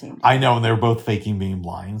left on the same day. I know, and they were both faking being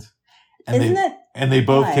blind. And Isn't that... And they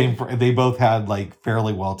both they both had like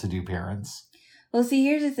fairly well-to-do parents. Well, see,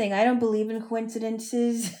 here's the thing. I don't believe in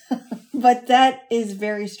coincidences, but that is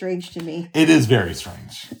very strange to me. It is very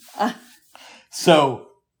strange. So,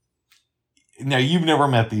 now you've never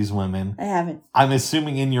met these women. I haven't. I'm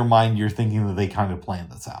assuming in your mind you're thinking that they kind of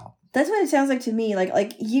planned this out. That's what it sounds like to me.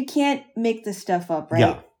 Like you can't make this stuff up, right?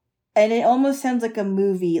 Yeah. And it almost sounds like a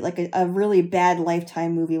movie, like a really bad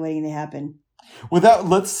Lifetime movie waiting to happen.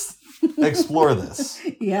 Let's explore this.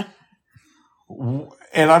 Yeah.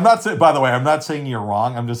 And I'm not saying, by the way, I'm not saying you're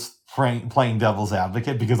wrong. I'm just playing devil's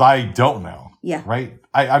advocate because I don't know. Yeah. Right?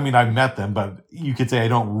 I mean, I've met them, but you could say I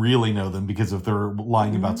don't really know them because if they're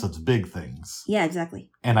lying about such big things. Yeah,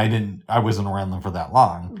 exactly. And I wasn't around them for that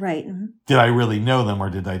long. Right. Mm-hmm. Did I really know them or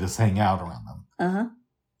did I just hang out around them? Uh-huh.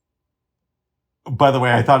 By the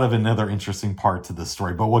way, I thought of another interesting part to this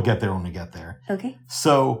story, but we'll get there when we get there. Okay.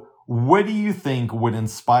 So, what do you think would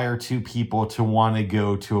inspire two people to want to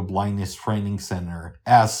go to a blindness training center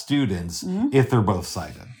as students if they're both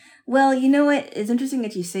sighted? Well, you know what? It's interesting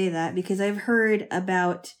that you say that because I've heard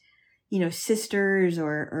about, sisters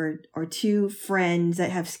or two friends that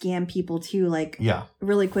have scammed people too. Like,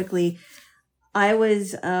 really quickly, I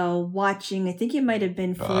was watching, I think it might have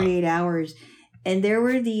been 48 Hours, and there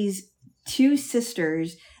were these two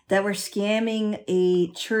sisters that were scamming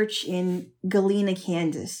a church in Galena,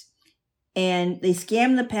 Kansas. And they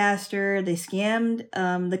scammed the pastor. They scammed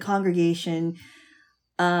the congregation.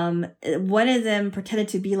 One of them pretended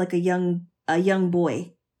to be like a young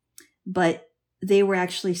boy, but they were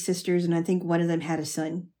actually sisters, and I think one of them had a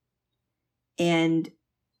son. And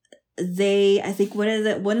I think one of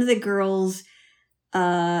the girls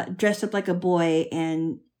dressed up like a boy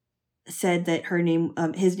and said that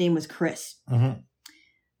his name was Chris. Mm-hmm.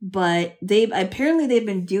 But they've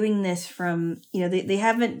been doing this from, they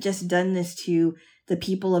haven't just done this to the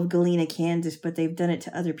people of Galena, Kansas, but they've done it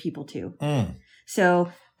to other people too.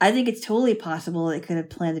 So I think it's totally possible they could have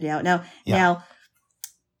planned it out. Now,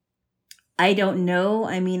 I don't know.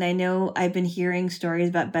 I mean, I know I've been hearing stories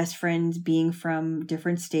about best friends being from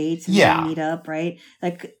different states and they meet up, right?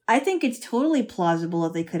 Like, I think it's totally plausible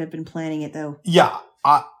that they could have been planning it though. Yeah.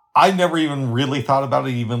 I never even really thought about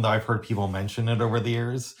it, even though I've heard people mention it over the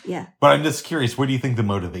years. Yeah. But I'm just curious, what do you think the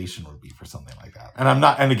motivation would be for something like that? And I'm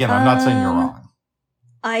not saying you're wrong.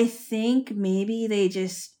 I think maybe they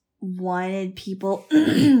just wanted people,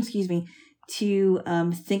 excuse me, to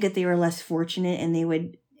think that they were less fortunate and they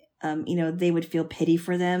would, they would feel pity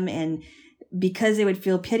for them. And because they would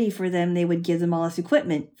feel pity for them, they would give them all this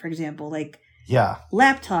equipment, for example, like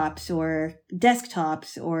laptops or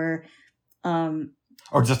desktops or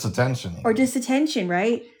just attention. Or just attention,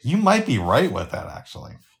 right? You might be right with that,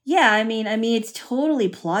 actually. Yeah, I mean, it's totally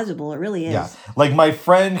plausible. It really is. Yeah. Like my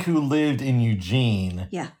friend who lived in Eugene,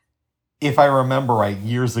 if I remember right,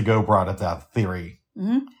 years ago brought up that theory.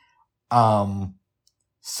 Mm-hmm.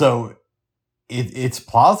 So it's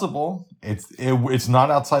plausible. It's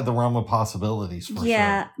not outside the realm of possibilities for sure.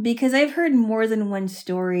 Yeah, because I've heard more than one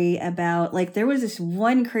story about, like, there was this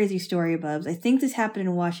one crazy story, Bubs. I think this happened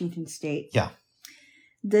in Washington State. Yeah.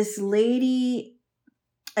 This lady,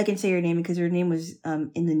 I can say her name because her name was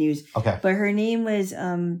in the news. Okay. But her name was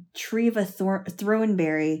Treva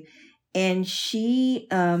Throneberry, and she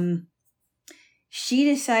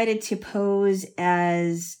decided to pose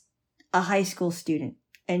as a high school student,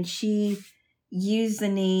 and she used the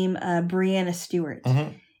name Brianna Stewart.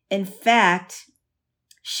 Mm-hmm. In fact,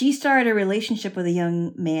 she started a relationship with a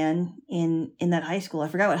young man in that high school. I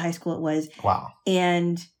forgot what high school it was. Wow.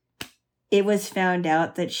 And it was found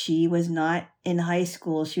out that she was not in high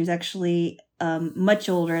school. She was actually much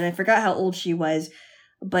older, and I forgot how old she was.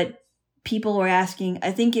 But people were asking,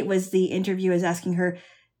 I think it was the interview was asking her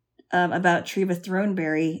about Treva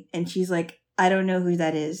Throneberry, and she's like, I don't know who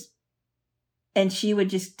that is. And she would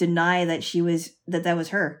just deny that that was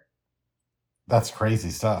her. That's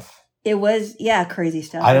crazy stuff. It was, crazy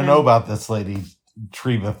stuff. I don't know about this lady,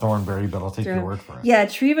 Treva Throneberry, but I'll take your word for it. Yeah,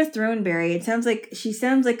 Treva Throneberry. She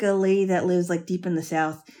sounds like a lady that lives like deep in the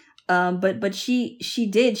South. But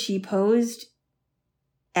she posed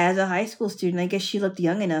as a high school student. I guess she looked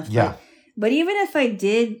young enough. Yeah. But even if I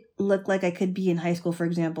did look like I could be in high school, for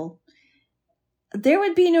example, there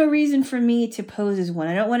would be no reason for me to pose as one.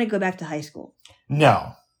 I don't want to go back to high school.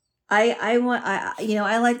 No. I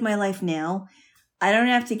like my life now. I don't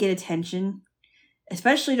have to get attention.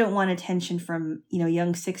 Especially don't want attention from,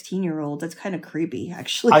 young 16-year-olds. That's kind of creepy,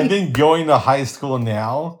 actually. I think going to high school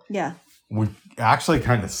now would actually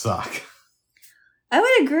kind of suck. I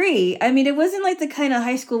would agree. I mean, it wasn't like the kind of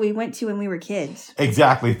high school we went to when we were kids.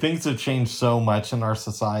 Exactly. Things have changed so much in our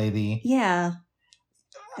society. Yeah.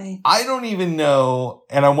 I don't even know.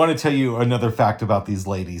 And I want to tell you another fact about these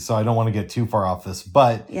ladies, so I don't want to get too far off this.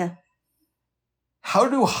 But yeah. How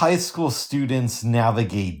do high school students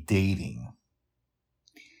navigate dating?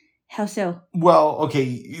 How so? Well, okay,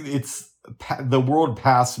 it's the world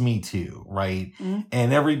past Me Too, right? Mm-hmm.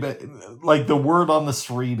 And everybody, like the word on the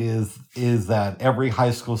street is that every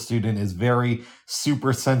high school student is very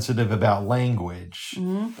super sensitive about language.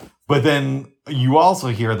 Mm-hmm. But then you also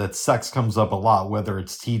hear that sex comes up a lot, whether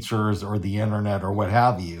it's teachers or the internet or what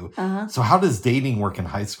have you. Uh-huh. So how does dating work in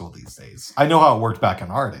high school these days? I know how it worked back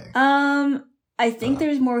in our day. I think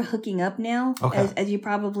there's more hooking up now, as you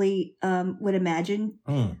probably would imagine.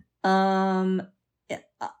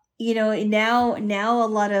 You know, now a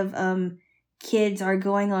lot of kids are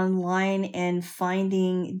going online and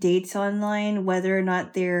finding dates online, whether or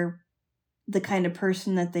not they're the kind of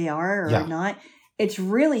person that they are or not. It's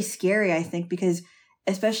really scary, I think, because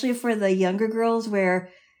especially for the younger girls where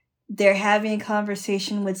they're having a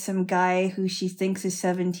conversation with some guy who she thinks is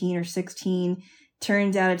 17 or 16.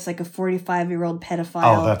 Turns out it's like a 45-year-old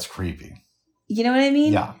pedophile. Oh, that's creepy. You know what I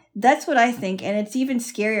mean? Yeah. That's what I think. And it's even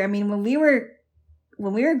scarier. I mean, when we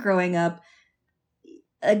were growing up,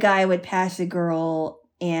 a guy would pass a girl,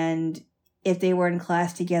 and if they were in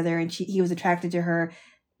class together and he was attracted to her,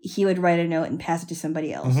 he would write a note and pass it to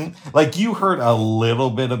somebody else. Mm-hmm. Like, you heard a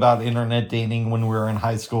little bit about internet dating when we were in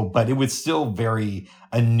high school, but it was still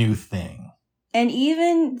a new thing. And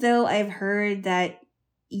even though I've heard that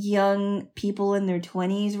young people in their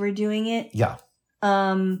 20s were doing it. Yeah.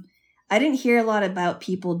 I didn't hear a lot about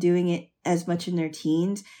people doing it as much in their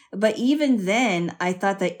teens. But even then, I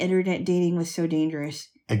thought that internet dating was so dangerous.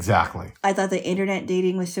 Exactly. I thought that internet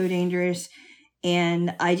dating was so dangerous.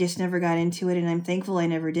 And I just never got into it. And I'm thankful I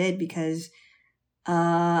never did because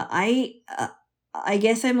I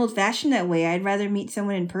guess I'm old fashioned that way. I'd rather meet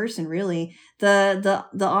someone in person, really. The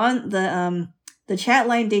chat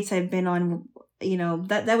line dates I've been on, you know,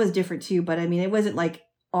 that was different too. But I mean, it wasn't like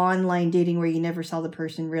online dating where you never saw the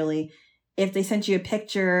person really. If they sent you a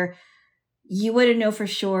picture, you wouldn't know for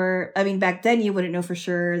sure. I mean, back then you wouldn't know for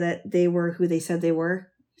sure that they were who they said they were.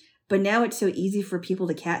 But now it's so easy for people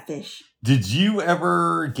to catfish. Did you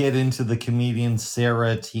ever get into the comedian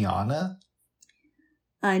Sarah Tiana?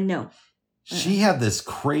 No. She had this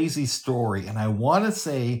crazy story, and I want to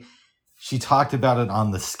say she talked about it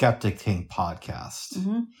on the Skeptic Tank podcast.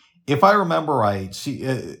 Mm-hmm. If I remember right, she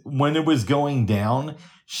when it was going down,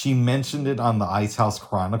 she mentioned it on the Ice House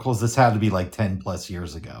Chronicles. This had to be like 10 plus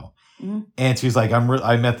years ago. Mm-hmm. And she was like,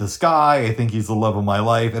 I met this guy. I think he's the love of my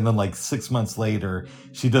life. And then like 6 months later,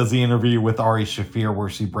 she does the interview with Ari Shaffir where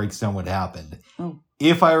she breaks down what happened. Oh.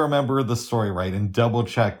 If I remember the story right, and double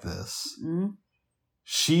check this, mm-hmm.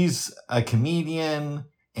 She's a comedian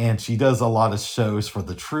and she does a lot of shows for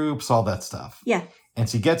the troops, all that stuff. Yeah. And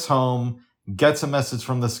she gets home, gets a message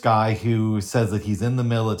from this guy who says that he's in the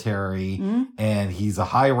military mm-hmm. and he's a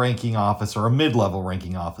high-ranking officer, a mid-level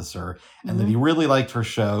ranking officer, and mm-hmm. that he really liked her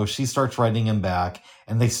show. She starts writing him back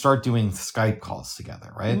and they start doing Skype calls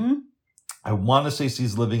together, right? Mm-hmm. I want to say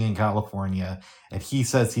she's living in California and he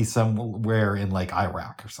says he's somewhere in like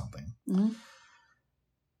Iraq or something. Mm-hmm.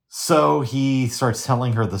 So he starts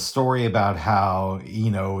telling her the story about how,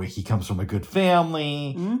 you know, he comes from a good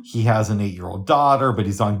family. Mm-hmm. He has an 8-year-old daughter, but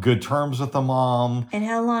he's on good terms with the mom. And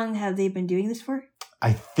how long have they been doing this for?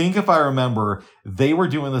 I think if I remember, they were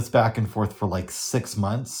doing this back and forth for like 6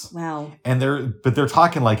 months. Wow. And they're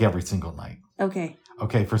talking like every single night. Okay.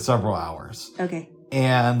 Okay, for several hours. Okay.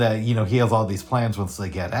 And, you know, he has all these plans once they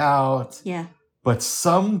get out. Yeah. But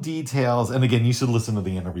some details, and again, you should listen to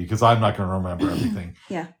the interview because I'm not going to remember everything.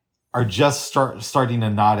 Yeah. Are just starting to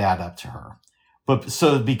not add up to her. But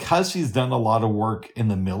so because she's done a lot of work in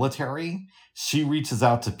the military, she reaches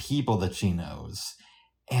out to people that she knows.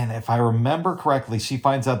 And if I remember correctly, she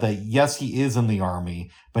finds out that yes, he is in the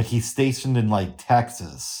army, but he's stationed in like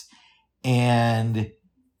Texas. And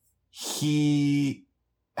he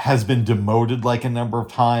has been demoted like a number of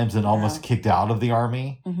times and almost kicked out of the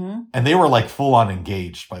army. Mm-hmm. And they were like full on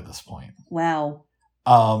engaged by this point. Wow.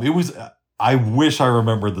 It was... I wish I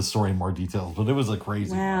remembered the story in more details, but it was a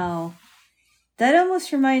crazy one. That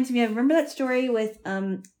almost reminds me of, remember that story with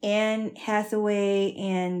Anne Hathaway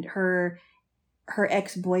and her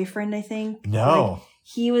ex-boyfriend, I think? No. Like,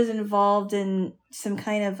 he was involved in some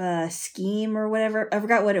kind of a scheme or whatever. I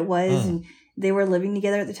forgot what it was. And they were living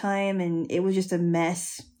together at the time, and it was just a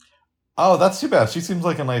mess. Oh, that's too bad. She seems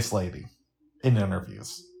like a nice lady in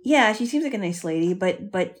interviews. Yeah, she seems like a nice lady, but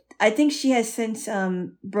I think she has since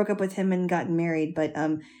broke up with him and gotten married. But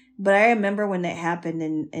I remember when that happened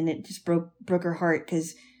and it just broke her heart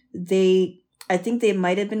because I think they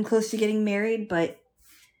might have been close to getting married, but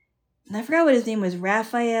I forgot what his name was.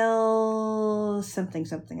 Raphael something.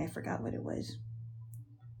 I forgot what it was.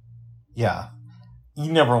 Yeah.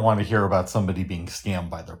 You never want to hear about somebody being scammed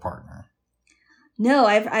by their partner. No,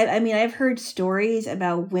 I've heard stories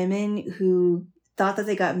about women who thought that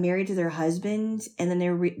they got married to their husbands, and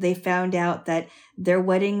then they found out that their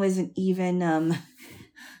wedding wasn't even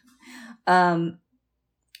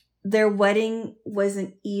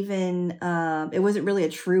it wasn't really a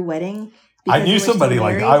true wedding. I knew somebody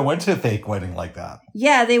I went to a fake wedding like that.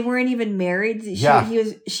 Yeah, they weren't even married.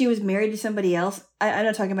 She was married to somebody else. I'm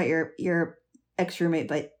not talking about your ex-roommate,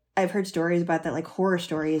 but I've heard stories about that, like horror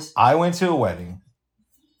stories. I went to a wedding.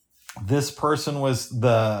 This person was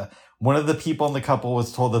one of the people in the couple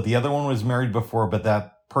was told that the other one was married before, but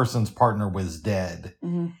that person's partner was dead.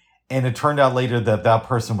 Mm-hmm. And it turned out later that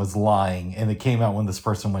person was lying, and it came out when this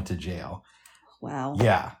person went to jail. Wow.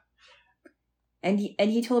 Yeah. And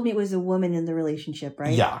he told me it was a woman in the relationship,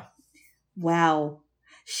 right? Yeah. Wow.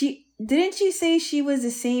 Didn't you say she was the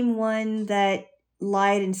same one that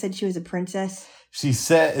lied and said she was a princess? She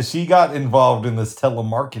said she got involved in this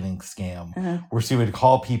telemarketing scam where she would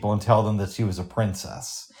call people and tell them that she was a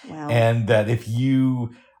princess. Wow. And that if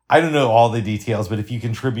I don't know all the details, but if you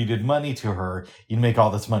contributed money to her, you'd make all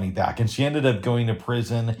this money back. And she ended up going to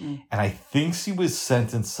prison. And I think she was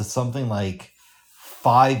sentenced to something like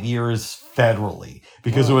 5 years federally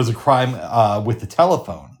because it was a crime with the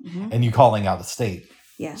telephone and you calling out of state.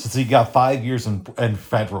 Yeah. So you got 5 years in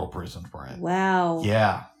federal prison for it. Wow.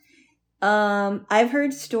 Yeah. I've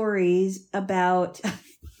heard stories about,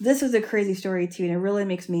 this was a crazy story too, and it really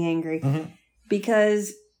makes me angry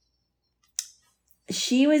because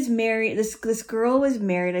she was married. This girl was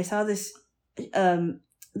married. I saw this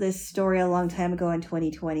story a long time ago in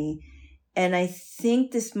 2020, and I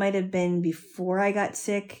think this might have been before I got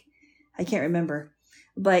sick. I can't remember,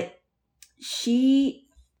 but she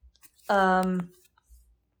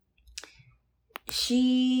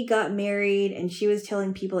got married and she was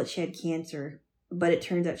telling people that she had cancer, but it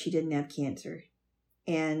turns out she didn't have cancer.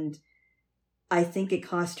 And I think it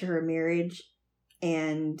cost her a marriage,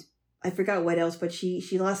 and I forgot what else, but she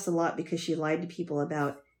lost a lot because she lied to people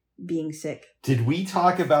about being sick. Did we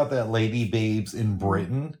talk about that lady babes in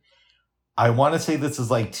Britain? I want to say this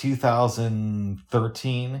is like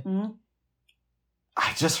 2013. Mm-hmm.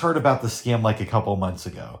 I just heard about the scam like a couple months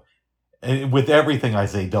ago. And with everything I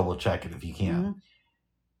say, double check it if you can. Mm-hmm.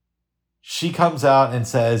 She comes out and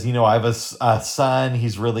says, I have a son,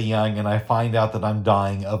 he's really young, and I find out that I'm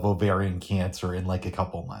dying of ovarian cancer in like a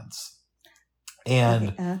couple months.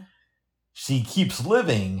 And she keeps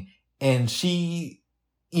living, and she,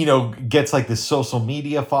 gets like this social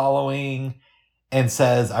media following and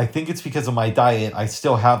says, I think it's because of my diet. I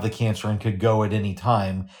still have the cancer and could go at any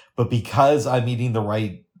time. But because I'm eating the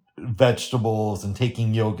right vegetables and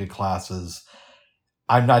taking yoga classes,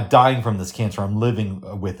 I'm not dying from this cancer. I'm living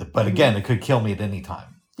with it. But again, it could kill me at any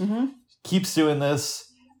time. Mm-hmm. Keeps doing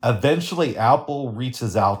this. Eventually, Apple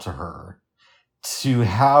reaches out to her to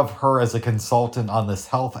have her as a consultant on this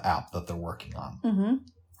health app that they're working on. Mm-hmm.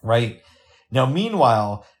 Right? Now,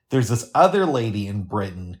 meanwhile, there's this other lady in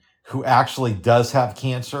Britain who actually does have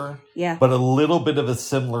cancer. Yeah. But a little bit of a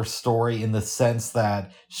similar story in the sense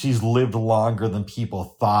that she's lived longer than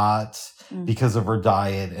people thought because of her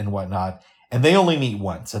diet and whatnot. And they only meet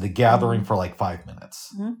once at a gathering for like 5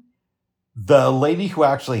 minutes. Mm-hmm. The lady who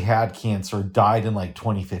actually had cancer died in like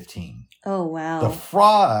 2015. Oh, wow. The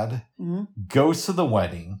fraud goes to the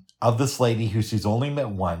wedding of this lady who she's only met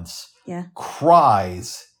once,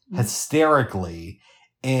 cries hysterically,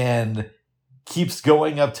 and keeps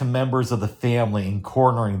going up to members of the family and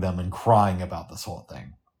cornering them and crying about this whole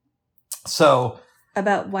thing. So...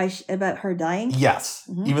 About her dying? Yes.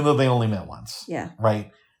 Mm-hmm. Even though they only met once. Yeah.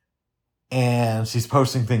 Right? And she's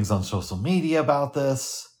posting things on social media about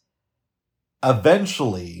this.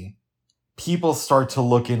 Eventually, people start to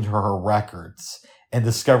look into her records and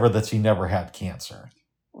discover that she never had cancer.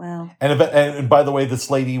 Wow. And by the way, this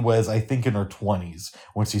lady was, I think, in her 20s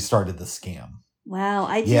when she started the scam. Wow.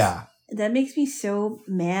 That makes me so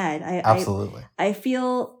mad. Absolutely. I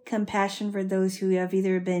feel compassion for those who have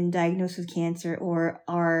either been diagnosed with cancer or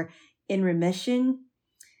are in remission.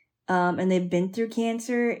 And they've been through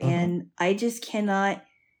cancer, and I just cannot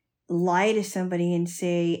lie to somebody and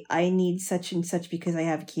say I need such and such because I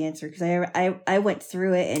have cancer, because I went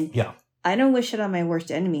through it, and I don't wish it on my worst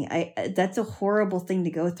enemy. That's a horrible thing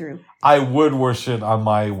to go through. I would wish it on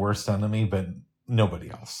my worst enemy, but nobody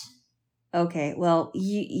else. Okay, well,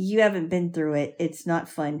 you haven't been through it. It's not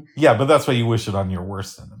fun. Yeah, but that's why you wish it on your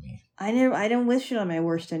worst enemy. I don't wish it on my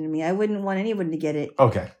worst enemy. I wouldn't want anyone to get it.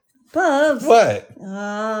 Okay. Bubs. What?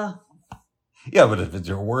 Yeah, but if it's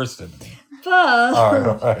your worst enemy. But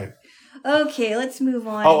All right. Okay, let's move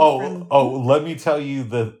on. Let me tell you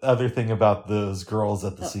the other thing about those girls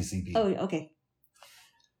at the CCB. Oh, okay.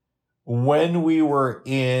 When we were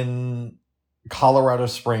in Colorado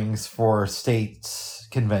Springs for state's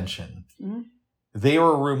convention, mm-hmm. they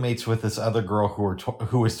were roommates with this other girl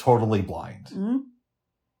who was totally blind. Mm-hmm.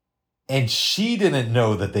 And she didn't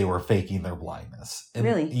know that they were faking their blindness. And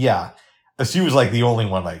really? Yeah. She was like the only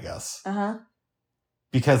one, I guess. Uh-huh.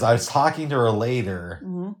 Because I was talking to her later,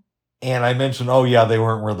 mm-hmm. and I mentioned, oh yeah, they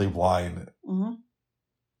weren't really blind. Mm-hmm.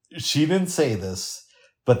 She didn't say this,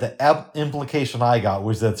 but the implication I got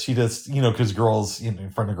was that she just, because girls, in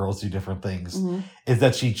front of girls do different things, mm-hmm. is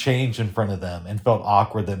that she changed in front of them and felt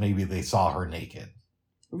awkward that maybe they saw her naked.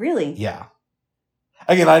 Really? Yeah.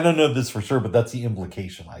 Again, I don't know this for sure, but that's the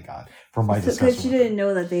implication I got from my discussion. Because she didn't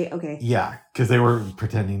know that okay. Yeah, because they were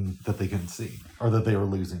pretending that they couldn't see or that they were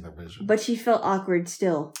losing their vision. But she felt awkward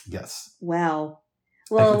still. Yes. Wow.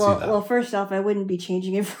 Well, first off, I wouldn't be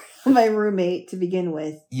changing it for my roommate to begin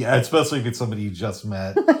with. Yeah, especially if it's somebody you just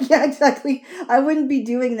met. Yeah, exactly. I wouldn't be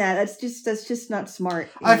doing that. That's just not smart.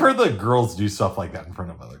 I've heard that girls do stuff like that in front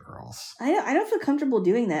of other girls. I don't feel comfortable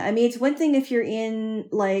doing that. I mean, it's one thing if you're in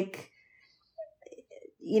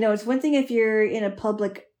it's one thing if you're in a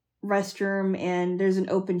public restroom and there's an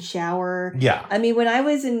open shower. Yeah. I mean, when I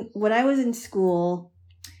was in school,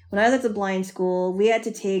 when I was at the blind school, we had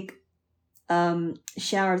to take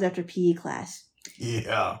showers after PE class.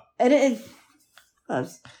 Yeah. And it's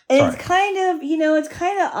kind of, it's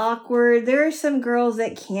kind of awkward. There are some girls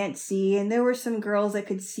that can't see, and there were some girls that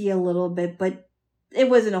could see a little bit, but it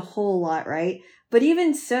wasn't a whole lot, right? But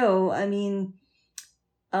even so, I mean,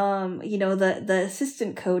 the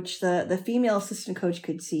assistant coach, the female assistant coach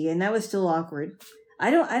could see, and that was still awkward.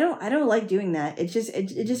 I don't like doing that. It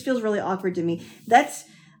just feels really awkward to me.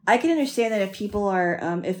 I can understand that if people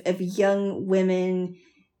are, if young women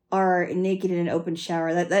are naked in an open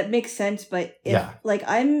shower, that makes sense. But if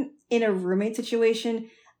I'm in a roommate situation,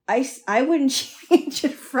 I wouldn't change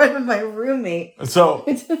in front of my roommate. So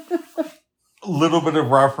a little bit of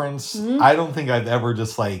reference. Mm-hmm. I don't think I've ever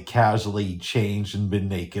just casually changed and been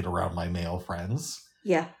naked around my male friends.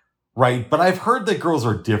 Yeah. Right. But I've heard that girls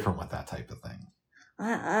are different with that type of thing.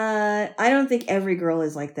 I don't think every girl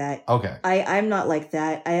is like that. Okay. I'm not like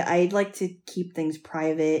that. I'd like to keep things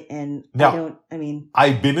private, and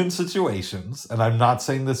I've been in situations, and I'm not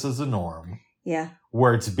saying this is a norm. Yeah.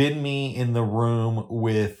 Where it's been me in the room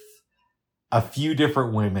with a few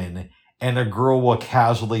different women, and a girl will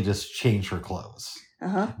casually just change her clothes.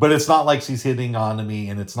 Uh-huh. But it's not like she's hitting on me,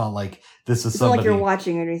 and it's not like this is somebody... It's not like you're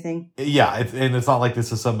watching or anything. Yeah, and it's not like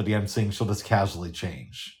this is somebody I'm seeing. She'll just casually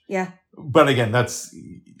change. Yeah. But again,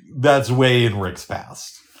 that's way in Rick's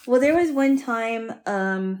past. Well, there was one time,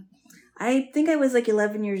 I think I was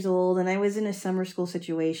 11 years old, and I was in a summer school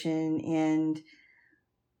situation, and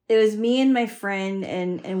it was me and my friend,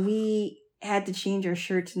 and we had to change our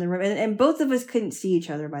shirts in the room, and both of us couldn't see each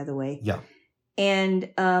other, by the way. Yeah. And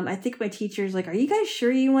I think my teacher's like, are you guys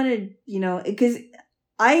sure you want to, because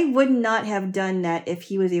I would not have done that if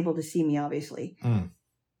he was able to see me, obviously. Mm.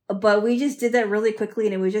 But we just did that really quickly,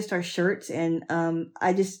 and it was just our shirts, and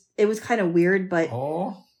it was kind of weird, but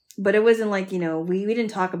it wasn't like, we didn't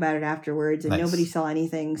talk about it afterwards, and nobody saw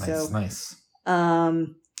anything. Nice.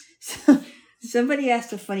 So somebody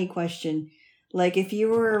asked a funny question. If you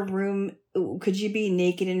were a room, could you be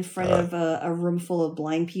naked in front of a room full of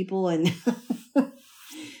blind people? And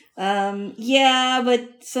yeah,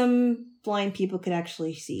 but some blind people could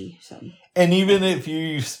actually see some. And even if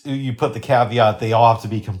you put the caveat, they all have to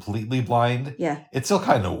be completely blind. Yeah, it's still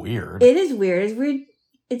kind of weird. It is weird.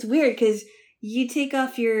 It's weird because you take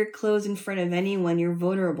off your clothes in front of anyone, you're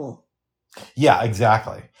vulnerable. Yeah,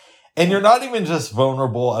 exactly. And you're not even just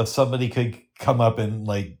vulnerable if somebody could come up and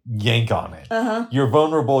yank on it. Uh-huh. You're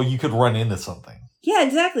vulnerable. You could run into something. Yeah,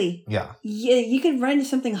 exactly. Yeah. Yeah, you could run into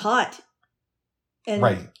something hot. And,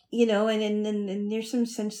 right. And there's some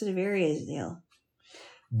sensitive areas,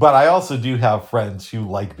 But I also do have friends who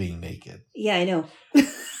like being naked. Yeah, I know.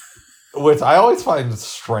 Which I always find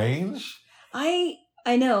strange. I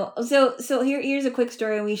know. So here's a quick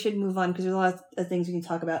story, and we should move on because there's a lot of things we can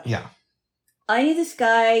talk about. Yeah. I knew this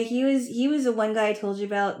guy. He was the one guy I told you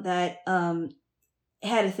about that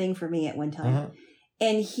had a thing for me at one time. Mm-hmm.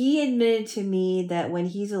 And he admitted to me that when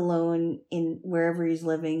he's alone in wherever he's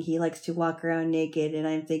living, he likes to walk around naked. And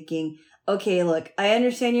I'm thinking, okay, look, I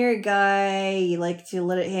understand you're a guy. You like to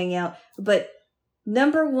let it hang out. But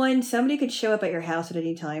number one, somebody could show up at your house at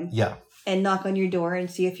any time. Yeah. And knock on your door and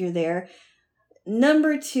see if you're there.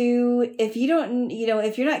 Number two, if you don't,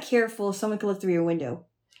 if you're not careful, someone could look through your window.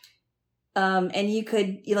 And you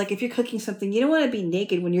could, like, if you're cooking something, you don't want to be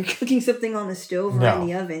naked when you're cooking something on the stove or in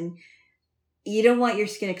the oven. You don't want your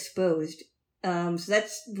skin exposed. So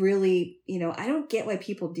that's really, I don't get why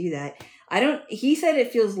people do that. He said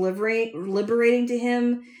it feels liberating to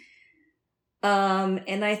him.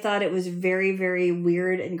 And I thought it was very, very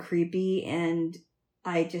weird and creepy, and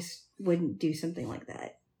I just wouldn't do something like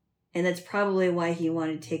that. And that's probably why he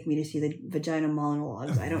wanted to take me to see the vagina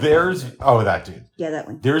monologues. I don't know. That dude. Yeah, that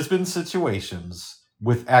one. There's been situations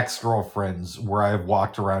with ex-girlfriends where I've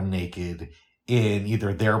walked around naked in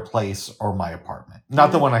either their place or my apartment.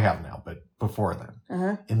 Not the one I have now, but before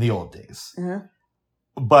then. In the old days.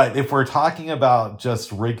 But if we're talking about just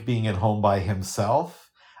Rick being at home by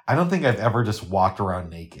himself, I don't think I've ever just walked around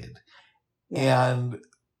naked. Yeah. And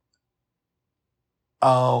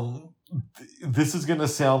this is going to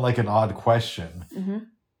sound like an odd question.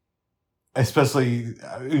 Especially,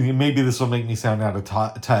 maybe this will make me sound out of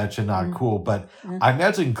touch and not cool, but I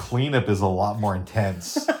imagine cleanup is a lot more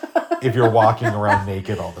intense if you're walking around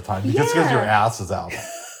naked all the time. Because your ass is out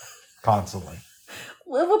constantly.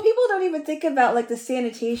 Well, people don't even think about, like, the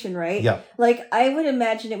sanitation, right? Yeah. Like, I would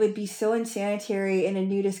imagine it would be so unsanitary in a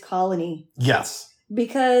nudist colony. Yes.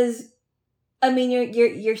 Because, I mean,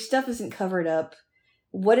 your stuff isn't covered up.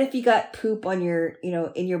 What if you got poop on your,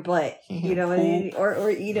 in your butt? You know,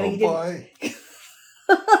 or you didn't. You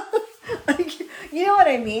know what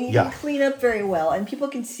I mean? You didn't clean up very well, and people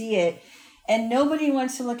can see it. And nobody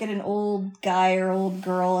wants to look at an old guy or old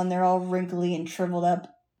girl, and they're all wrinkly and shriveled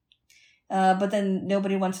up. But then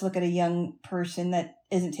nobody wants to look at a young person that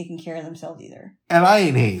isn't taking care of themselves either. And I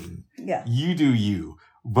ain't hating. Yeah. You do you.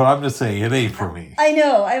 But I'm just saying, it ain't for me. I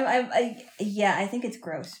know. I think it's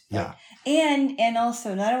gross. Yeah. And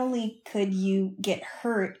also, not only could you get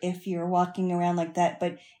hurt if you're walking around like that,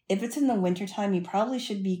 but if it's in the wintertime, you probably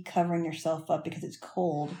should be covering yourself up because it's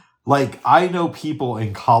cold. Like, I know people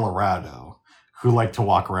in Colorado who like to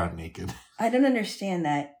walk around naked. I don't understand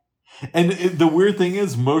that. And the weird thing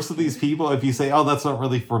is, most of these people, if you say, oh, that's not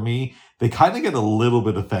really for me, they kind of get a little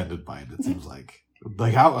bit offended by it seems like.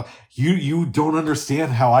 Like, how you don't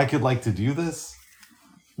understand how I could like to do this?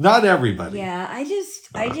 Not everybody. Yeah, I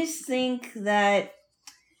just think that,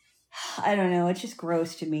 I don't know, it's just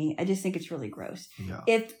gross to me. I just think it's really gross. Yeah.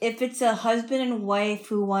 If it's a husband and wife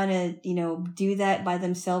who want to, do that by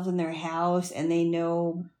themselves in their house and they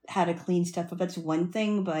know how to clean stuff up, that's one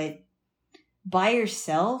thing, but by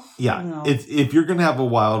yourself? Yeah. No. If you're going to have a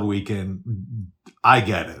wild weekend, I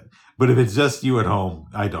get it. But if it's just you at home,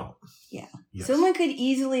 I don't. Yeah. Yes. Someone could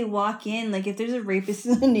easily walk in, like if there's a rapist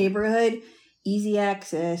in the neighborhood, easy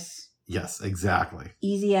access. Yes, exactly.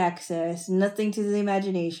 Easy access, nothing to the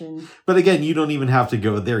imagination. But again, you don't even have to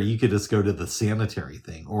go there. You could just go to the sanitary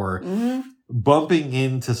thing, or bumping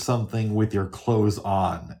into something with your clothes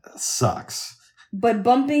on sucks. But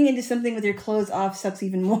bumping into something with your clothes off sucks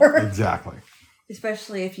even more. Exactly.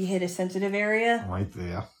 Especially if you hit a sensitive area. Right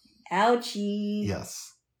there. Ouchie. Yes.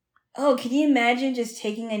 Oh, can you imagine just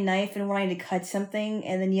taking a knife and wanting to cut something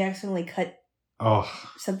and then you accidentally cut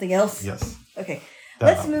something else? Yes. Okay.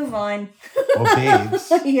 Let's move on. Well,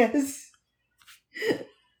 babes. Yes.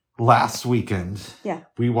 Last weekend,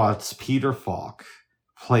 we watched Peter Falk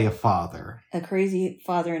play a father. A crazy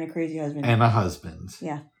father and a crazy husband. And a husband.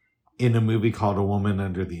 Yeah. In a movie called A Woman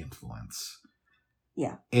Under the Influence.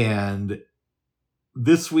 Yeah. And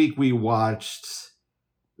this week we watched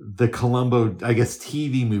the Columbo, I guess,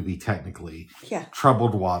 TV movie, technically. Yeah.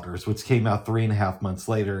 Troubled Waters, which came out 3.5 months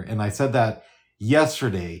later. And I said that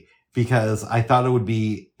yesterday because I thought it would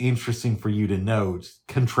be interesting for you to note,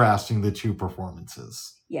 contrasting the two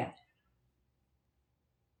performances. Yeah.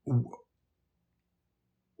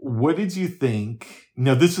 What did you think?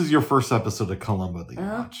 No, this is your first episode of Columbo that you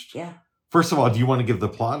watched. Yeah. First of all, do you want to give the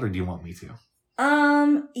plot or do you want me to?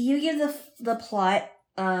 You give the plot.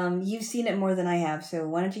 You've seen it more than I have, so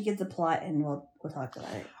why don't you give the plot and we'll talk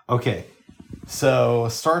about it. Okay. So,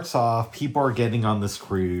 starts off, people are getting on this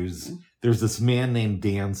cruise. Mm-hmm. There's this man named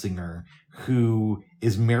Danziger who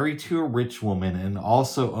is married to a rich woman and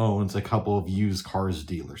also owns a couple of used cars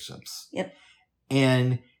dealerships. Yep.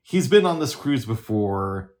 And he's been on this cruise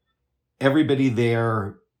before. Everybody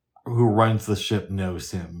there who runs the ship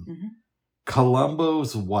knows him. Mm-hmm.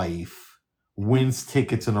 Columbo's wife wins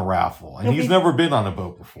tickets in a raffle. And he's never been on a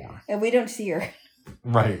boat before. And we don't see her.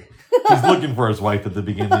 Right. He's looking for his wife at the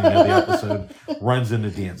beginning of the episode. Runs into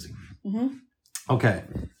Danziger. Mm-hmm. Okay.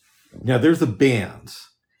 Now, there's a band.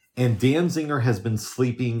 And Danziger has been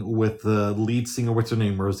sleeping with the lead singer. What's her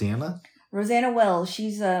name? Rosanna? Rosanna Wells.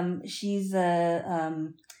 She's the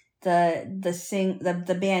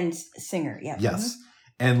band's singer. Yeah. Yes.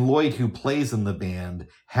 And Lloyd, who plays in the band,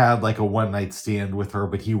 had like a one-night stand with her,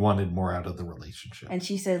 but he wanted more out of the relationship. And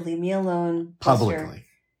she said, "Leave me alone, Buster." Publicly.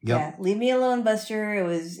 Yep. Yeah, leave me alone, Buster. It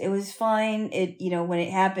was fine. When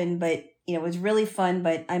it happened, but it was really fun.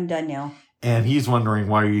 But I'm done now. And he's wondering,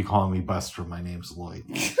 why are you calling me Buster? My name's Lloyd.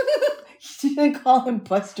 She didn't call him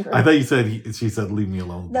Buster. I thought you said she said, "Leave me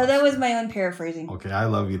alone." No, that was my own paraphrasing. Okay, I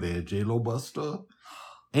love you there, J-Lo Buster.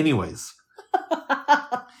 Anyways,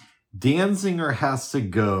 Danziger has to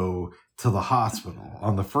go to the hospital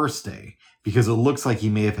on the first day because it looks like he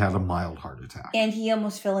may have had a mild heart attack. And he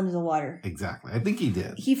almost fell into the water. Exactly. I think he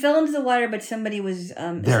did. He fell into the water, but somebody was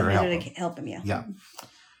there to help him. Yeah. Yeah.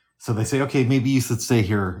 So they say, okay, maybe you should stay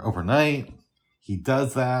here overnight. He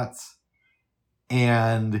does that.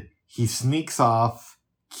 And he sneaks off,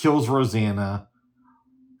 kills Rosanna,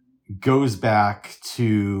 goes back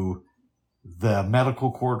to the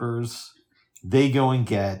medical quarters. They go and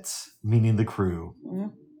get, meaning the crew,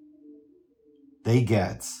 they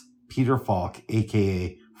get Peter Falk,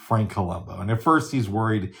 a.k.a. Frank Columbo. And at first he's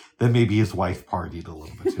worried that maybe his wife partied a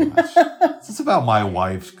little bit too much. It's about my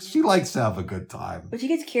wife. She likes to have a good time. But she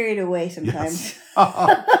gets carried away sometimes.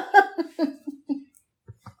 Yes.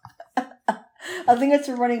 I think that's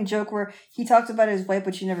a running joke where he talks about his wife,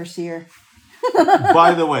 but you never see her.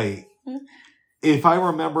 By the way, if I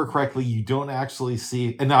remember correctly, you don't actually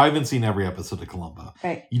see... And now I haven't seen every episode of Columbo.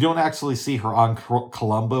 Right. You don't actually see her on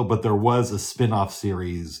Columbo, but there was a spin-off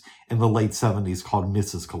series in the late 70s called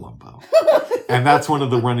Mrs. Columbo. And that's one of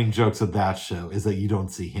the running jokes of that show, is that you don't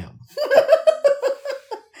see him.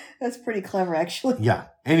 That's pretty clever, actually. Yeah.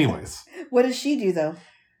 Anyways. What does she do, though?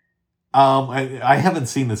 I haven't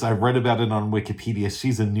seen this. I've read about it on Wikipedia.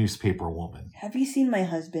 She's a newspaper woman. Have you seen My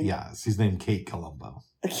Husband? Yeah. She's named Kate Columbo.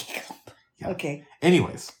 Yeah. Okay.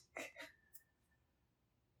 Anyways.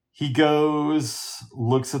 He goes,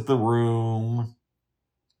 looks at the room,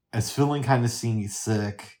 is feeling kind of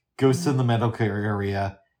sick, goes to the medical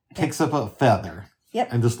area, picks up a feather. Yep.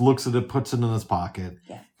 And just looks at it, puts it in his pocket.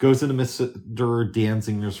 Yeah. Goes into Mr.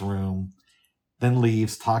 Danziger's room, then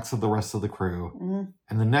leaves, talks to the rest of the crew. Mm-hmm.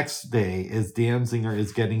 And the next day, as Danziger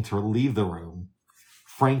is getting to leave the room,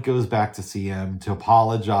 Frank goes back to see him to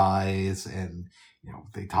apologize. And,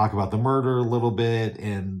 they talk about the murder a little bit.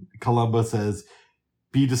 And Columbo says,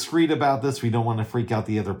 be discreet about this. We don't want to freak out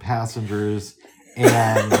the other passengers.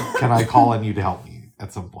 And can I call on you to help me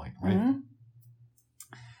at some point, right? Mm-hmm.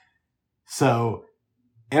 So...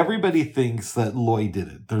 everybody thinks that Lloyd did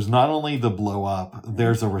it. There's not only the blow up,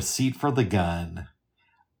 there's a receipt for the gun,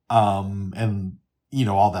 and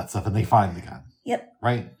all that stuff, and they find the gun. Yep.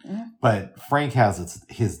 Right? Mm-hmm. But Frank has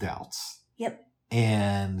his doubts. Yep.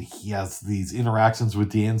 And he has these interactions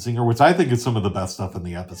with Danziger, which I think is some of the best stuff in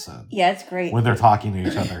the episode. Yeah, it's great. When they're talking to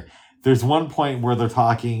each other. There's one point where they're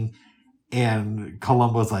talking, and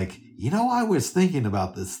Columbo's like, I was thinking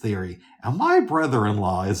about this theory, and my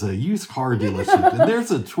brother-in-law is a used car dealership, and there's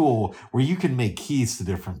a tool where you can make keys to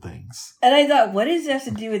different things. And I thought, what does this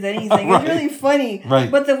have to do with anything? Right. It's really funny. Right.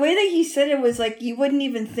 But the way that he said it was like, you wouldn't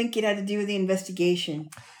even think it had to do with the investigation.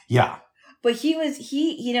 Yeah. But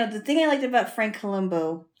the thing I liked about Frank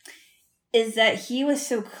Columbo is that he was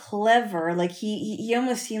so clever. Like, he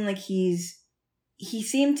almost seemed like he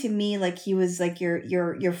seemed to me like he was like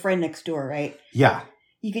your friend next door, right? Yeah.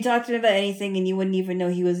 You could talk to him about anything and you wouldn't even know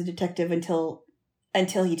he was a detective until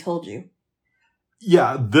he told you.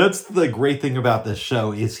 Yeah, that's the great thing about this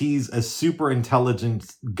show is he's a super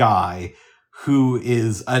intelligent guy who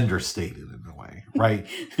is understated in a way, right?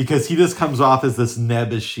 Because he just comes off as this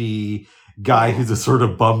nebbishy guy who's just sort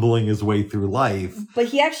of bumbling his way through life. But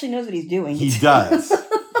he actually knows what he's doing. He does.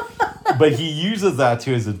 But he uses that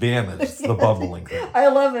to his advantage, the bumbling thing. I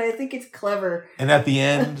love it. I think it's clever. And at the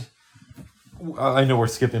end... I know we're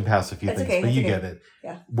skipping past a few things, but you get it.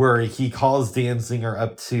 Yeah. Where he calls Danziger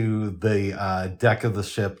up to the deck of the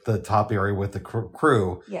ship, the top area with the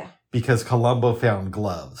crew. Yeah. Because Columbo found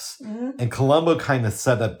gloves. Mm-hmm. And Columbo kind of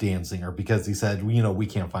set up Danziger because he said, we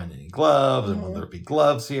can't find any gloves, and will there be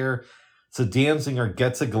gloves here? So Danziger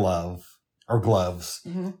gets a glove, or gloves,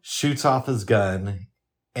 shoots off his gun,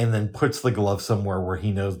 and then puts the glove somewhere where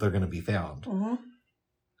he knows they're going to be found. Mm-hmm.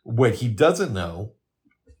 What he doesn't know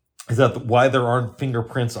is that why there aren't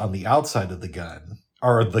fingerprints on the outside of the gun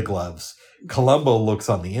or the gloves. Columbo looks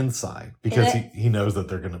on the inside because he knows that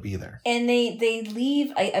they're going to be there. And they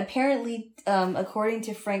leave, apparently, according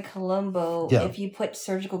to Frank Columbo, if you put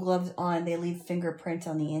surgical gloves on, they leave fingerprints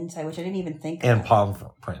on the inside, which I didn't even think about.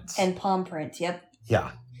 And palm prints, yep.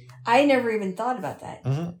 Yeah. I never even thought about that.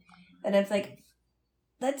 Mm-hmm. And it's like,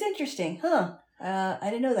 that's interesting, huh? I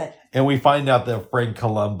didn't know that. And we find out that Frank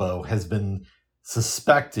Columbo has been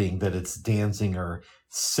suspecting that it's Danziger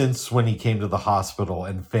since when he came to the hospital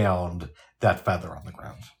and found that feather on the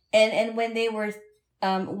ground. And when they were,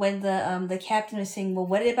 when the captain was saying, well,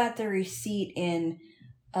 what about the receipt in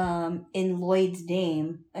Lloyd's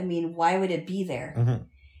name? I mean, why would it be there? Mm-hmm.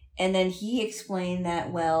 And then he explained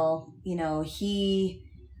that, well, he,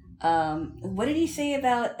 what did he say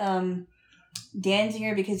about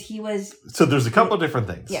Danziger? Because he was... So there's a couple different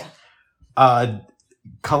things. Yeah.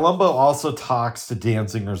 Columbo also talks to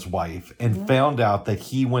Danziger's wife and found out that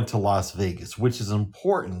he went to Las Vegas, which is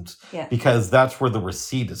important because that's where the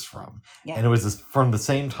receipt is from. Yeah. And it was from the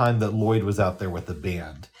same time that Lloyd was out there with the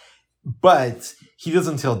band. But he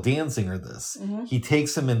doesn't tell Danziger this. Mm-hmm. He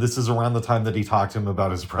takes him in. This is around the time that he talked to him about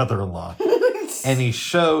his brother-in-law. And he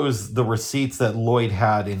shows the receipts that Lloyd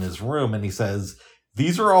had in his room. And he says,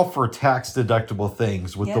 these are all for tax-deductible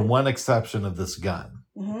things with the one exception of this gun.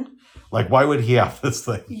 Mm-hmm. Like, why would he have this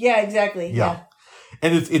thing? Yeah, exactly. Yeah.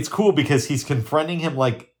 And it's cool because he's confronting him,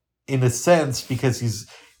 like, in a sense, because he's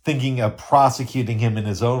thinking of prosecuting him in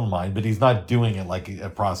his own mind, but he's not doing it like a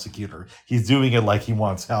prosecutor. He's doing it like he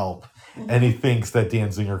wants help. Mm-hmm. And he thinks that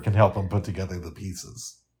Danziger can help him put together the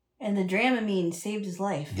pieces. And the Dramamine saved his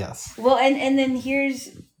life. Yes. Well, and then here's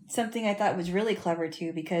something I thought was really clever,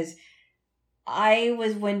 too, because I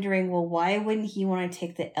was wondering, well, why wouldn't he want to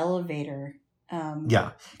take the elevator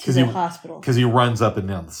to the hospital? Because he runs up and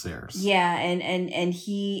down the stairs. Yeah, and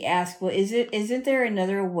he asked, well, isn't there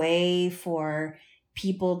another way for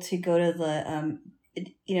people to go to the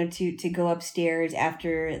to go upstairs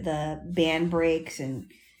after the band breaks, and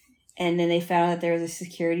then they found out there was a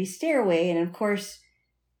security stairway, and of course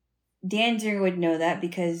Danziger would know that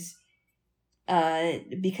because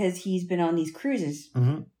he's been on these cruises.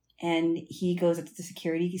 Mm-hmm. And he goes up to the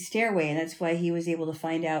security stairway, and that's why he was able to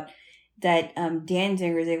find out that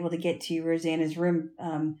Danziger was able to get to Rosanna's room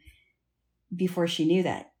before she knew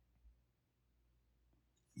that.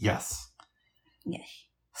 Yes. Yes.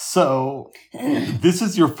 So, this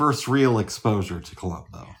is your first real exposure to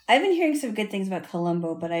Columbo. I've been hearing some good things about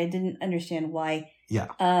Columbo, but I didn't understand why. Yeah.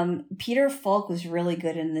 Peter Falk was really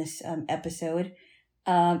good in this episode.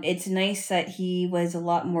 It's nice that he was a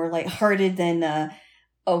lot more lighthearted than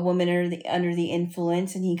a woman under the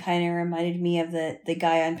influence, and he kind of reminded me of the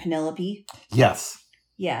guy on Penelope. Yes.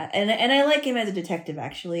 Yeah, and I like him as a detective,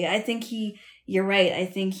 actually. I think you're right. I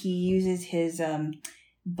think he uses his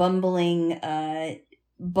bumbling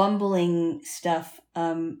stuff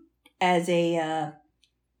as a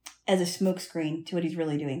smokescreen to what he's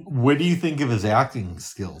really doing. What do you think of his acting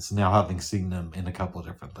skills now, having seen him in a couple of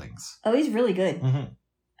different things? Oh, he's really good. Mm-hmm.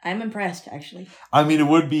 I'm impressed, actually. I mean, it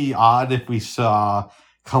would be odd if we saw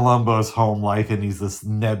Columbo's home life and he's this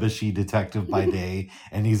nebbishy detective by day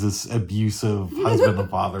and he's this abusive husband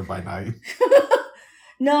and father by night.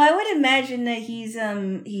 No, I would imagine that he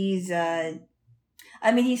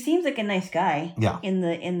seems like a nice guy. Yeah. In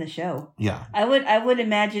the show. Yeah. I would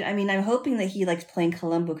imagine. I mean, I'm hoping that he likes playing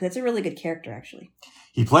Columbo because that's a really good character, actually.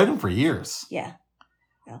 He played him for years. Yeah.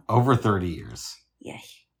 Over 30 years. Yeah.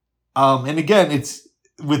 And again,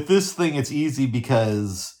 with this thing, it's easy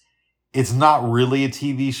because it's not really a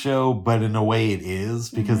TV show, but in a way it is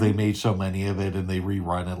because they made so many of it and they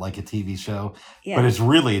rerun it like a TV show. Yeah. But it's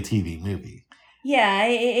really a TV movie. Yeah,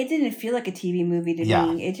 it didn't feel like a TV movie to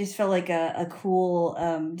me. It just felt like a cool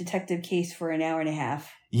detective case for an hour and a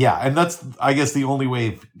half. Yeah, and that's, I guess, the only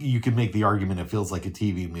way you can make the argument it feels like a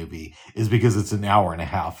TV movie is because it's an hour and a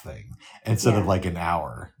half thing instead of like an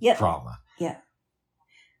hour drama. Yeah.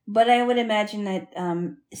 But I would imagine that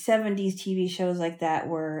 70s TV shows like that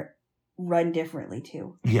were run differently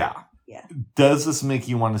too. Yeah. Yeah. Does this make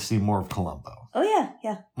you want to see more of Columbo? Oh,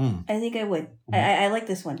 yeah. I think I would. I like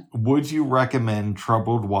this one. Would you recommend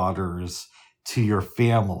Troubled Waters to your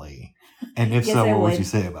family? And if so, what would you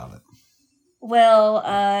say about it?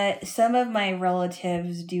 Well, some of my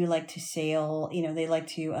relatives do like to sail. They like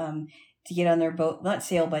to get on their boat. Not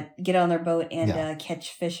sail, but get on their boat and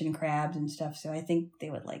catch fish and crabs and stuff. So I think they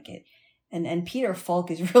would like it. And Peter Falk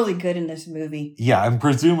is really good in this movie. Yeah, and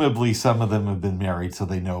presumably some of them have been married, so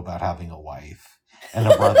they know about having a wife and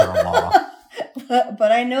a brother-in-law.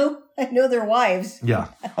 but I know their wives. Yeah.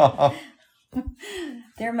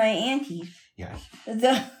 They're my aunties. Yeah.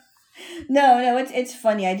 No, it's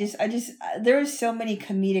funny. I just there are so many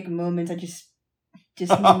comedic moments.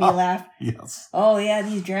 Just made me laugh. Yes. Oh yeah,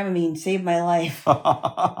 these Dramamine saved my life.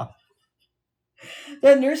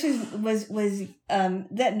 The nurse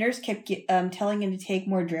that nurse kept telling him to take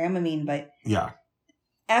more Dramamine, but yeah,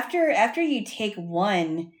 after you take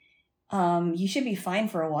one, You should be fine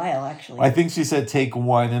for a while, actually. I think she said take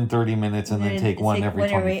one in 30 minutes and then take one every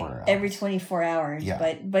 24 hours. Every 24 hours.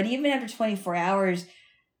 Yeah. But even after 24 hours,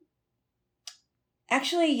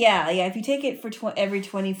 actually, yeah. If you take it for every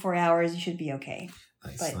 24 hours, you should be okay.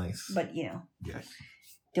 Nice. But, you know. Yes.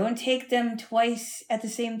 Don't take them twice at the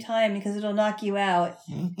same time because it'll knock you out.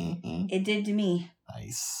 It did to me.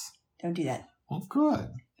 Nice. Don't do that. Well, good.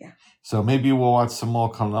 Yeah. So maybe we'll watch some more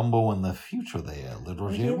Columbo in the future there.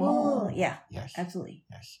 Yeah. Yes. Absolutely.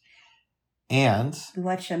 Yes. And we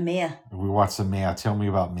watched Maya. We watched some Maya. Tell me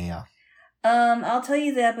about Maya. I'll tell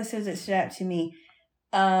you the episodes that stood out to me.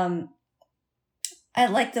 I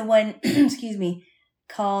like the one, excuse me,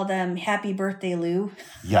 called Happy Birthday Lou.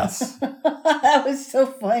 Yes. That was so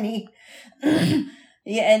funny.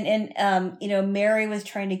 Yeah, and you know, Mary was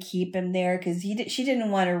trying to keep him there because she didn't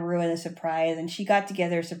want to ruin the surprise, and she got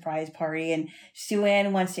together a surprise party, and Sue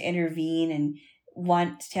Ann wants to intervene and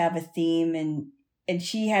wants to have a theme, and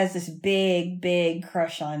she has this big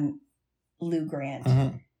crush on Lou Grant.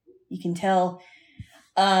 Mm-hmm. You can tell.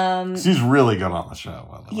 She's really good on the show,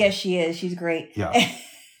 by the way. Yes, she is. She's great. Yeah. And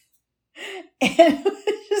it was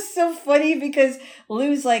just so funny because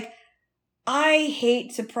Lou's like, I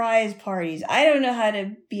hate surprise parties. I don't know how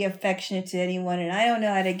to be affectionate to anyone, and I don't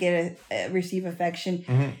know how to receive affection.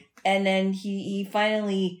 Mm-hmm. And then he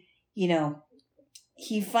finally, you know,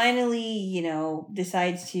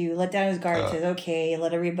 decides to let down his guard. Says, "Okay,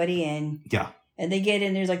 let everybody in." Yeah. And they get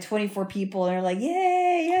in. There's like 24 people, and they're like,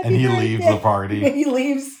 "Yay!" And he leaves the party. He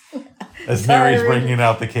leaves as Mary's bringing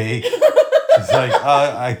out the cake. He's like,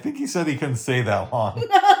 I think he said he couldn't stay that long.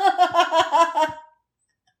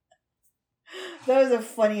 That was a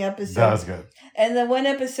funny episode. That was good. And the one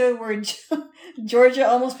episode where Georgia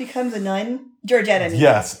almost becomes a nun. Georgette, I mean.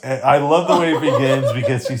 Yes. I love the way it begins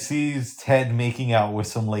because she sees Ted making out with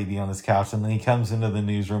some lady on his couch, and then he comes into the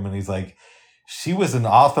newsroom and he's like, she was an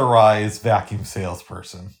authorized vacuum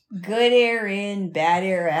salesperson. Good air in, bad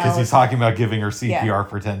air out. Because he's talking about giving her CPR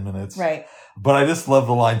for 10 minutes. Right. But I just love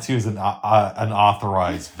the line, too, as an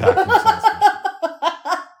authorized vacuum salesperson.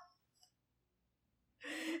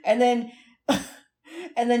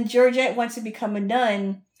 And then Georgette wants to become a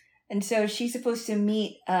nun. And so she's supposed to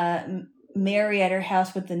meet Mary at her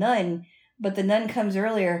house with the nun. But the nun comes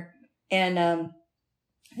earlier. And I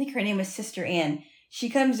think her name is Sister Anne. She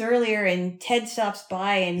comes earlier and Ted stops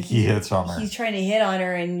by and he hits on her. He's trying to hit on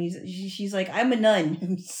her and she's like, I'm a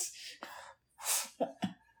nun.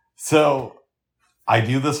 So I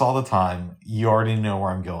do this all the time. You already know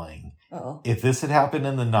where I'm going. Uh-oh. If this had happened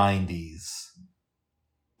in the 90s,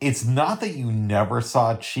 it's not that you never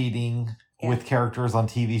saw cheating with characters on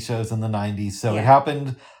TV shows in the 90s. So it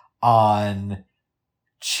happened on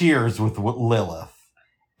Cheers with Lilith.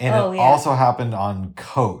 And it also happened on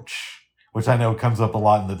Coach, which I know comes up a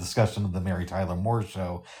lot in the discussion of the Mary Tyler Moore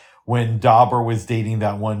Show, when Dauber was dating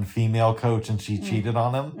that one female coach and she cheated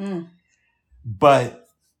on him. Mm. But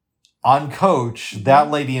on Coach, that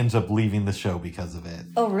lady ends up leaving the show because of it.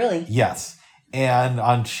 Oh, really? Yes. And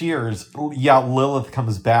on Cheers, Lilith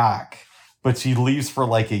comes back, but she leaves for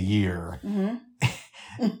like a year. Mm-hmm.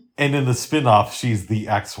 And in the spinoff, she's the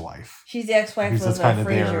ex-wife. She's the ex-wife who's of just kind of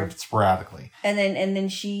Frasier. there sporadically. And then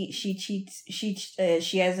she cheats.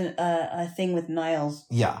 She has a thing with Niles.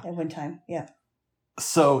 Yeah. At one time. Yeah.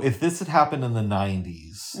 So if this had happened in the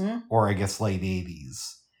 90s, or I guess late 80s,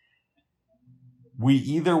 we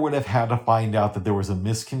either would have had to find out that there was a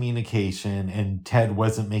miscommunication and Ted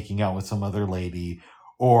wasn't making out with some other lady,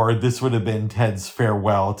 or this would have been Ted's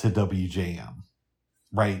farewell to WJM.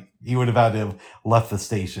 Right? He would have had to have left the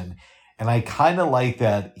station. And I kind of like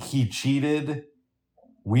that he cheated.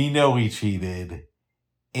 We know he cheated.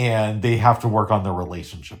 And they have to work on their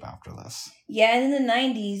relationship after this. Yeah, and in the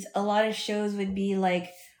 90s, a lot of shows would be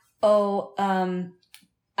like,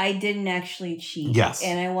 I didn't actually cheat. Yes.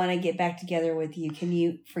 And I want to get back together with you. Can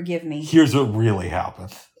you forgive me? Here's what really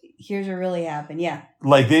happened. Yeah.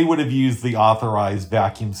 Like, they would have used the authorized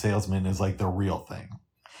vacuum salesman as, like, the real thing.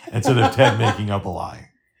 Instead of Ted making up a lie.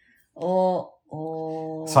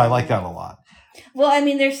 Oh. So I like that a lot. Well, I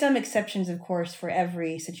mean, there's some exceptions, of course, for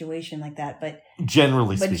every situation like that. But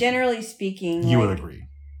generally speaking, you would agree.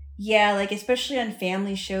 Yeah, like, especially on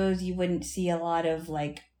family shows, you wouldn't see a lot of,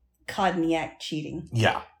 like, caught in the act cheating.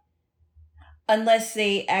 Yeah. Unless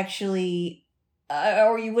they actually,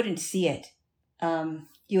 or you wouldn't see it.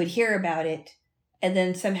 You would hear about it, and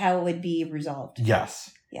then somehow it would be resolved.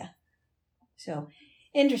 Yes. Yeah. So,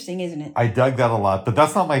 interesting, isn't it? I dug that a lot, but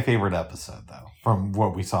that's not my favorite episode, though, from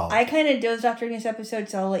what we saw. I kind of dozed off during this episode,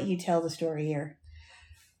 so I'll let you tell the story here.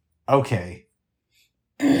 Okay.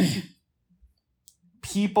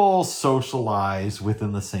 People socialize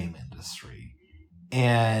within the same industry.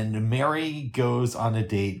 And Mary goes on a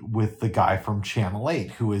date with the guy from Channel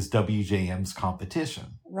 8, who is WJM's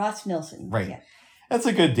competition. Ross Nilsson. Right. Yeah. That's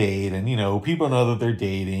a good date. And, people know that they're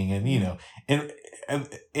dating. And,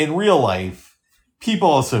 in real life,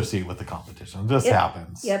 people associate with the competition. It just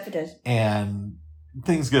happens. Yep, it does. And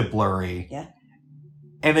things get blurry. Yeah.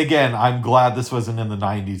 And again, I'm glad this wasn't in the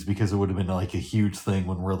 90s because it would have been like a huge thing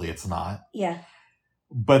when really it's not. Yeah.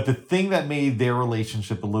 But the thing that made their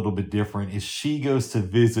relationship a little bit different is she goes to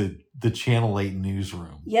visit the Channel 8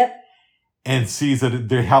 newsroom. Yep. And sees that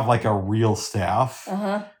they have like a real staff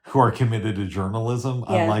Uh-huh. who are committed to journalism,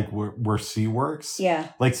 unlike where C works. Yeah.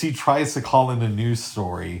 Like C tries to call in a news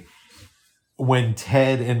story when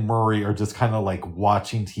Ted and Murray are just kind of like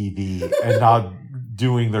watching TV and not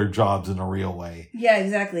doing their jobs in a real way. Yeah,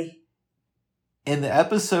 exactly. And the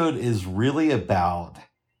episode is really about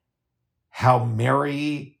how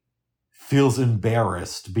Mary feels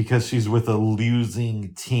embarrassed because she's with a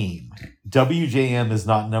losing team. WJM is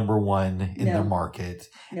not number one in their market.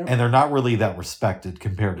 Nope. And they're not really that respected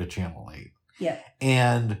compared to Channel 8. Yeah.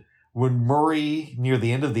 And when Murray, near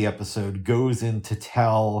the end of the episode, goes in to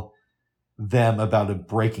tell them about a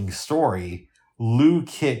breaking story, Lou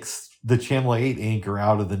kicks the Channel 8 anchor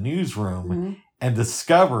out of the newsroom and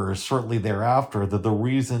discovers shortly thereafter that the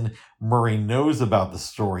reason Murray knows about the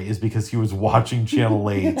story is because he was watching Channel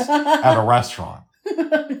 8 at a restaurant.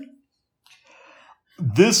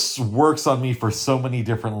 This works on me for so many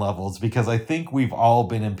different levels because I think we've all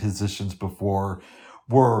been in positions before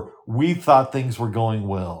where we thought things were going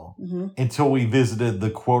well until we visited the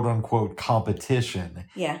quote unquote competition.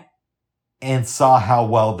 Yeah. And saw how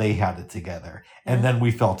well they had it together. And then we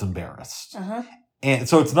felt embarrassed. And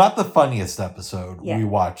so it's not the funniest episode we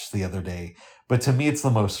watched the other day, but to me it's the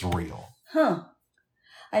most real. Huh.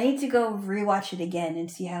 I need to go rewatch it again and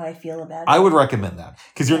see how I feel about it. I would recommend that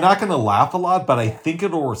because you're not going to laugh a lot, but I think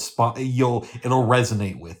it'll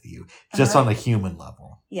resonate with you just on a human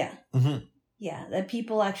level. Yeah. Yeah, that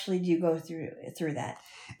people actually do go through that.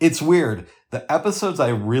 It's weird. The episodes I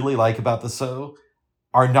really like about the show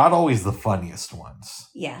are not always the funniest ones.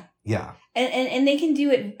 Yeah. Yeah. And they can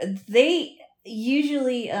do it. They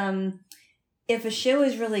usually, if a show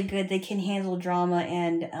is really good, they can handle drama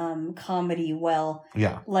and comedy well.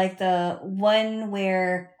 Yeah. Like the one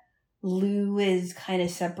where Lou is kind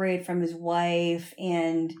of separated from his wife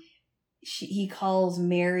and he calls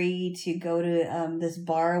Mary to go to this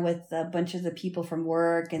bar with a bunch of the people from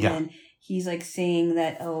work. And then he's like saying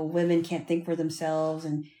that, women can't think for themselves.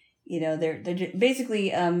 And, they're just,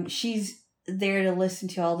 basically, she's there to listen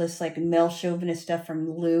to all this like male chauvinist stuff from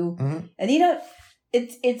Lou. And,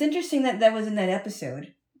 it's interesting that was in that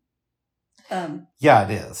episode. Yeah,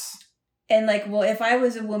 it is. And like, well, if I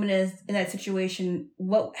was a woman in that situation,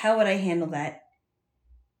 how would I handle that?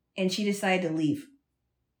 And she decided to leave.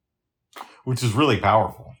 Which is really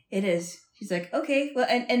powerful. It is. She's like, okay. Well,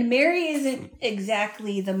 and Mary isn't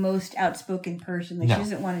exactly the most outspoken person. Like, she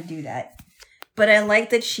doesn't want to do that. But I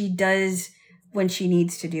like that she does when she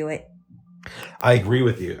needs to do it. I agree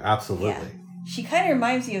with you. Absolutely. Yeah. She kind of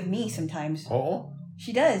reminds me of me sometimes. Oh?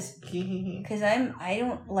 She does. Because I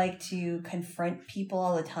don't like to confront people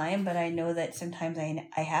all the time, but I know that sometimes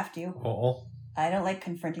I have to. Oh. I don't like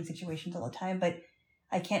confronting situations all the time, but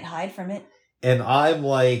I can't hide from it. And I'm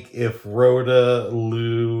like if Rhoda,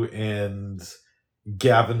 Lou, and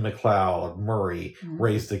Gavin MacLeod, Murray,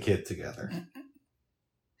 raised a kid together.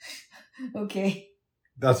 Okay.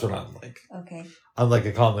 That's what I'm like. Okay. I'm like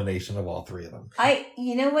a combination of all three of them.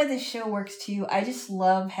 You know why this show works too? I just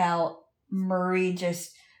love how Murray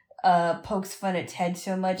just pokes fun at Ted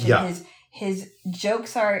so much. And his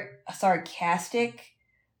jokes are sarcastic,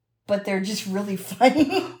 but they're just really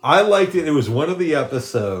funny. I liked it. It was one of the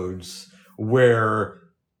episodes where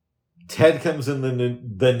Ted comes in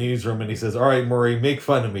the newsroom and he says, all right, Murray, make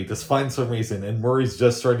fun of me. Just find some reason. And Murray's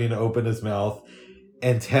just starting to open his mouth.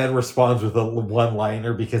 And Ted responds with a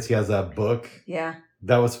one-liner because he has that book. Yeah.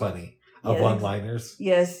 That was funny. Of one-liners.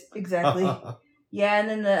 Yes, exactly. Yeah,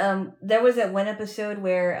 and then there was that one episode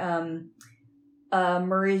where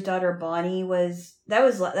Murray's daughter Bonnie was that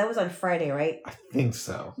was on Friday, right? I think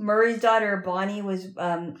so. Murray's daughter Bonnie was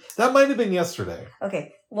that might have been yesterday.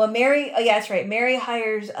 Okay. Well, Mary, that's right. Mary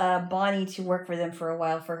hires Bonnie to work for them for a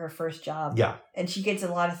while for her first job. Yeah. And she gets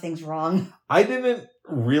a lot of things wrong. I didn't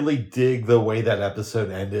really dig the way that episode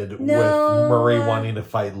ended with Murray wanting to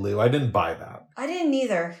fight Lou. I didn't buy that. I didn't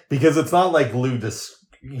either. Because it's not like Lou just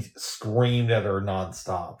screamed at her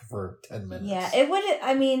nonstop for 10 minutes. Yeah, it would.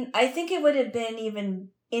 I mean, I think it would have been even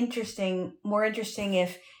more interesting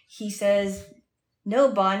if he says,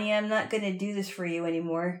 "No, Bonnie, I'm not going to do this for you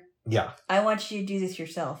anymore." Yeah. I want you to do this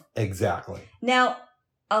yourself. Exactly. Now,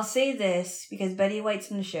 I'll say this because Betty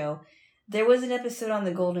White's in the show. There was an episode on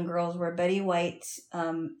The Golden Girls where Betty White's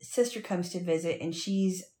sister comes to visit and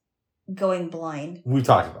she's going blind. We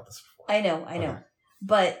talked about this before. I know. Okay.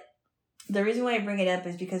 But the reason why I bring it up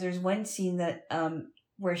is because there's one scene that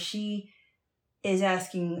where she is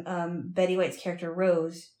asking Betty White's character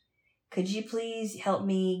Rose, could you please help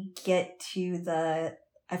me get to the,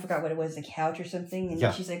 I forgot what it was, the couch or something?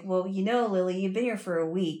 And she's like, well, Lily, you've been here for a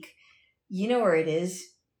week. You know where it is.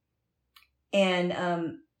 And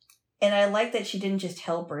I like that she didn't just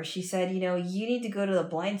help her. She said, you need to go to the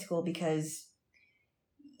blind school because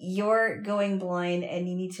you're going blind and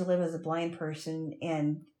you need to live as a blind person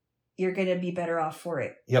and you're going to be better off for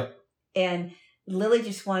it. Yep. And Lily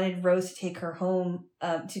just wanted Rose to take her home,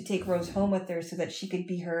 to take Rose home with her so that she could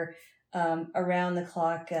be her around the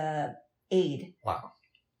clock aide. Wow.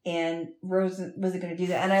 And Rose wasn't going to do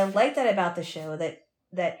that. And I like that about the show,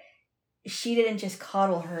 that she didn't just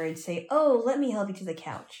coddle her and say, oh, let me help you to the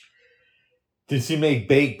couch. Did she make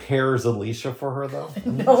baked pears Alicia for her, though?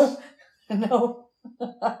 No.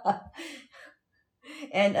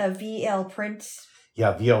 And VL Prince.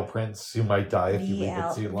 Yeah, VL Prince, you might die if you leave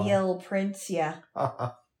it too long. VL Prince, yeah.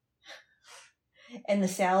 And the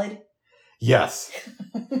salad. Yes.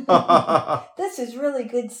 This is really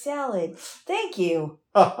good salad. Thank you.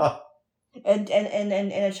 And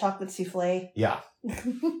a chocolate souffle. Yeah.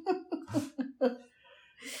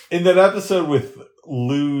 In that episode with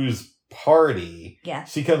Lou's party,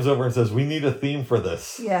 she comes over and says, we need a theme for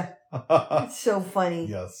this. Yeah. It's so funny.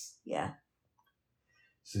 Yes. Yeah.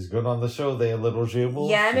 She's good on the show there, little Jubal.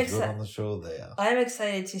 Yeah, I'm excited. Good on the show there. I'm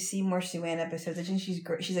excited to see more Sue-Ann episodes. I think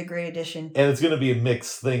she's a great addition. And it's going to be a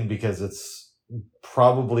mixed thing because it's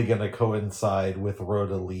probably going to coincide with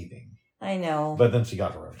Rhoda leaving. I know. But then she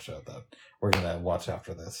got her own show that we're going to watch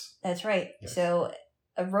after this. That's right. Yes. So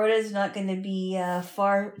Rhoda's not going to be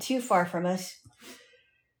too far from us.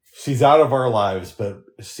 She's out of our lives, but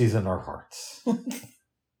she's in our hearts.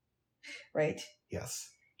 Right. Yes.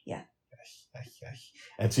 Yeah.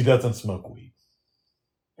 And she doesn't smoke weed.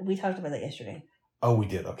 We talked about that yesterday. Oh, we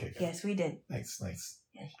did? Okay. Good. Yes, we did. Nice.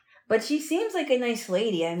 Yeah. But she seems like a nice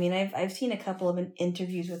lady. I mean, I've seen a couple of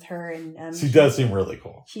interviews with her, and she does seem really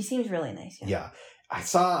cool. She seems really nice. Yeah. I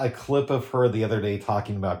saw a clip of her the other day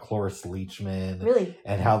talking about Cloris Leachman. Really?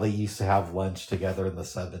 And how they used to have lunch together in the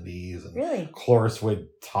 70s. And really? Cloris would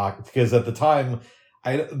talk, because at the time,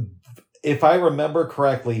 if I remember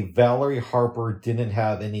correctly, Valerie Harper didn't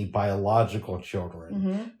have any biological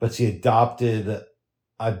children, but she adopted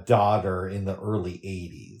a daughter in the early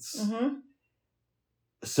 80s. Mm-hmm.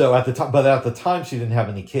 So at the time she didn't have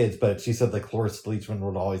any kids, but she said that Cloris Leachman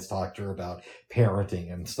would always talk to her about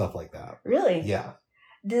parenting and stuff like that. Really? Yeah.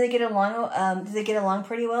 Did they get along? Did they get along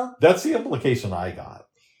pretty well? That's the implication I got.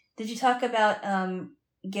 Did you talk about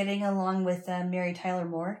getting along with Mary Tyler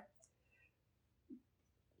Moore?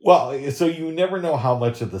 Well, so you never know how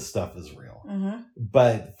much of this stuff is real. Mm-hmm.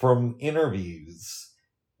 But from interviews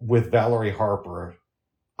with Valerie Harper,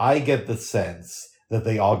 I get the sense that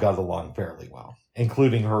they all got along fairly well,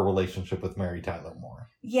 including her relationship with Mary Tyler Moore.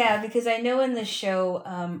 Yeah, because I know in the show,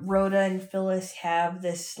 Rhoda and Phyllis have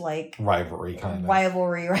this rivalry,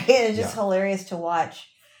 right? It's just hilarious to watch.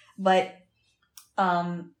 But,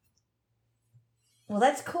 well,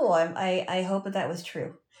 that's cool. I hope that was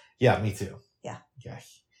true. Yeah, me too. Yeah.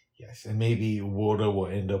 Yes. And maybe Rhoda will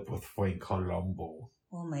end up with Frank Columbo.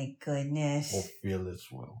 Oh my goodness. Or Phyllis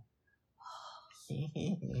will.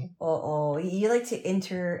 You like to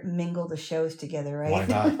intermingle the shows together, right? Why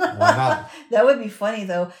not? That would be funny,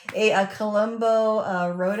 though. A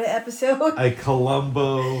Columbo Rhoda episode. A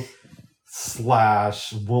Columbo /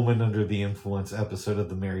 Woman Under the Influence episode of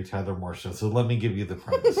the Mary Tyler Moore Show. So let me give you the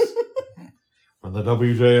premise. From the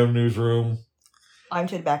WJM newsroom. I'm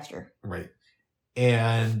Ted Baxter. Right.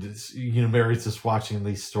 And, Mary's just watching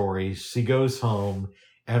these stories. She goes home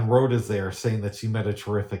and Rhoda's there saying that she met a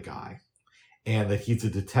terrific guy. And that he's a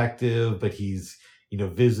detective, but he's,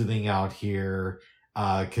 visiting out here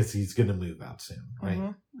because he's going to move out soon, right?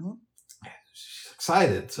 Mm-hmm. She's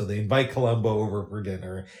excited. So they invite Columbo over for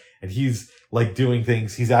dinner. And he's, doing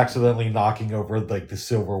things. He's accidentally knocking over, the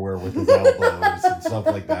silverware with his elbows and stuff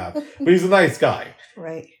like that. But he's a nice guy.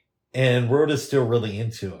 Right. And Rhoda's still really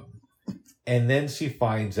into him. And then she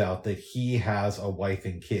finds out that he has a wife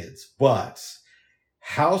and kids. But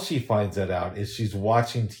how she finds that out is she's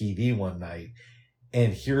watching TV one night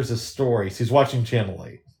and hears a story. She's watching Channel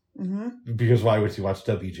 8. Mm-hmm. Because why would she watch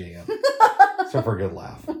WJM? So for a good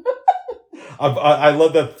laugh. I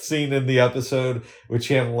love that scene in the episode with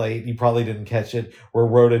Channel 8. You probably didn't catch it, where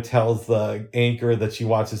Rhoda tells the anchor that she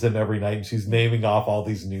watches him every night, and she's naming off all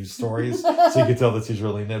these news stories, so you can tell that she's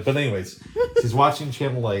really into it. But anyways, she's watching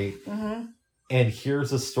Channel 8, and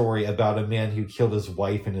here's a story about a man who killed his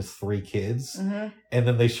wife and his 3 kids. And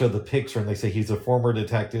then they show the picture, and they say he's a former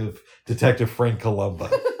Detective Frank Columbo.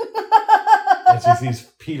 And she sees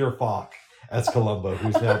Peter Falk as Columbo,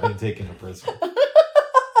 who's now been taken to prison.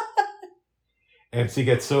 And she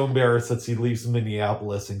gets so embarrassed that she leaves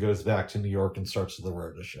Minneapolis and goes back to New York and starts the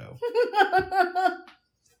Rhoda Show.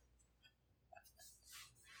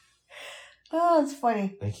 Oh, that's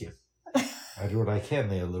funny. Thank you. I do what I can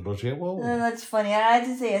there, little J. Whoa. That's funny. I have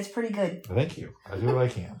to say, it's pretty good. Thank you. I do what I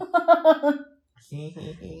can.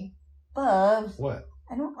 Bub. What?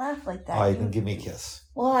 I don't laugh like that. All right, then give me a kiss.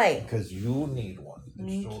 Why? Because you need one.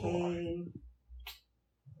 Okay.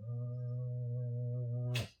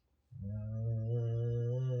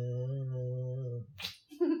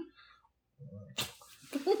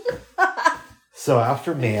 So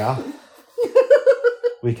after Mia,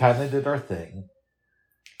 we kind of did our thing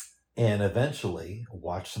and eventually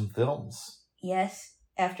watched some films. Yes,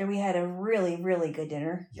 after we had a really, really good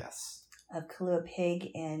dinner. Yes. Of Kahlua pig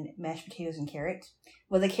and mashed potatoes and carrots.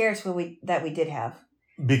 Well, the carrots that we did have.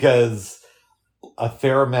 Because a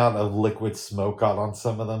fair amount of liquid smoke got on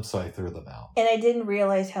some of them, so I threw them out. And I didn't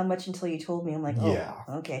realize how much until you told me. I'm like, oh, yeah.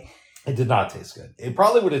 Okay. It did not taste good. It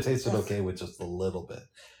probably would have tasted okay with just a little bit.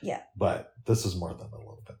 Yeah. But this is more than a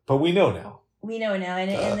little bit. But we know now. We know now.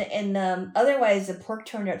 And otherwise, the pork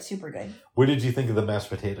turned out super good. What did you think of the mashed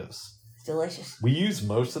potatoes? It's delicious. We used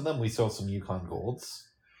most of them. We saw some Yukon Golds.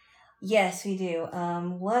 Yes, we do.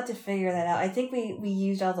 We'll have to figure that out. I think we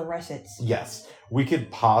used all the russets. Yes. We could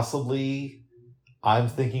possibly, I'm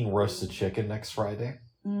thinking roasted chicken next Friday.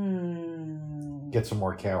 Get some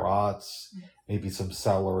more carrots, maybe some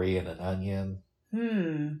celery and an onion.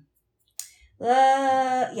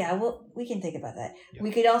 Yeah, well, we can think about that. Yeah.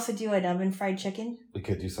 We could also do an oven fried chicken. We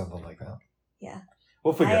could do something like that. Yeah.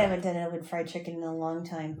 We'll figure it out. I haven't done an oven fried chicken in a long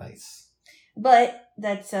time. Nice. But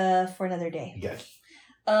that's for another day. Yes.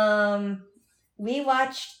 We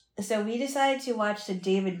decided to watch the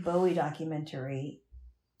David Bowie documentary.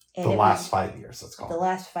 And the last 5 years, let's call it. The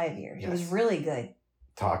last 5 years. Yes. It was really good.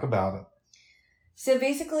 Talk about it. So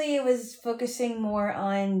basically it was focusing more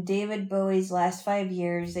on David Bowie's last 5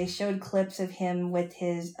 years. They showed clips of him with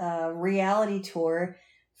his reality tour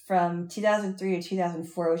from 2003 to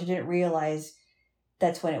 2004, which I didn't realize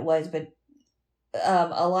that's when it was. But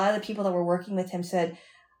a lot of the people that were working with him said,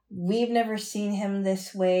 we've never seen him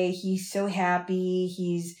this way. He's so happy.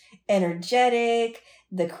 He's energetic.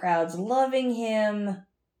 The crowd's loving him.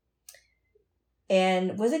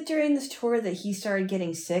 And was it during this tour that he started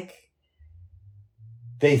getting sick?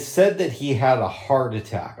 They said that he had a heart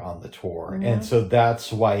attack on the tour, and so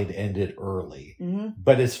that's why it ended early.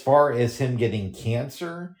 But as far as him getting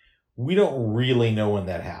cancer, we don't really know when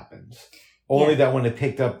that happened. Only that when it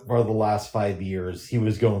picked up for the last 5 years, he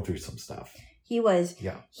was going through some stuff. He was.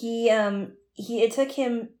 Yeah. He took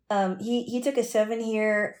a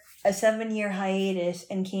 7-year hiatus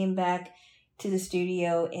and came back to the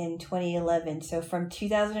studio in 2011. So from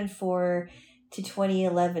 2004 to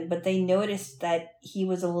 2011, but they noticed that he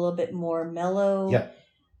was a little bit more mellow. Yeah.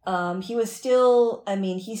 He was still,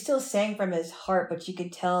 he still sang from his heart, but you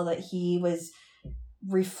could tell that he was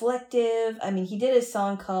reflective. He did a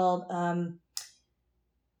song called, I'm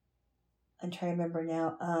trying to remember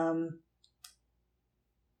now.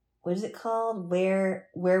 What is it called? Where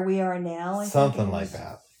We Are Now? Something like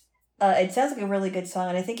that. It sounds like a really good song,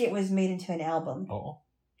 and I think it was made into an album. Oh.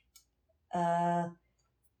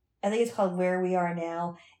 I think it's called Where We Are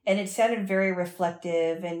Now, and it sounded very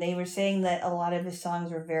reflective, and they were saying that a lot of his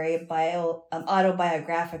songs were very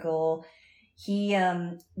autobiographical. He,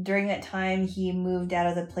 during that time, he moved out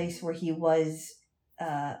of the place where he was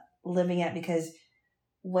living at, because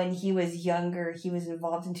when he was younger, he was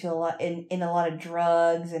involved in a lot of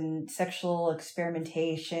drugs and sexual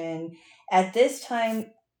experimentation. At this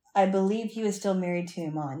time, I believe he was still married to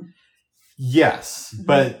Iman. Yes,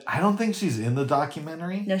 but I don't think she's in the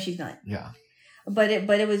documentary. No, she's not. Yeah. But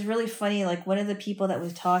it was really funny. Like, one of the people that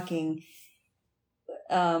was talking,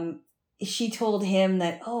 she told him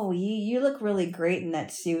that, oh, you look really great in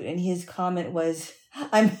that suit. And his comment was,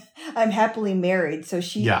 I'm happily married. So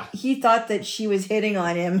he thought that she was hitting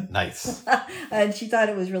on him. Nice. And she thought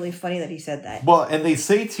it was really funny that he said that. Well, and they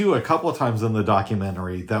say too a couple of times in the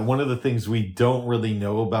documentary that one of the things we don't really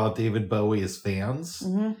know about David Bowie is fans.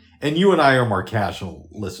 And you and I are more casual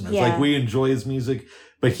listeners. Yeah. Like, we enjoy his music,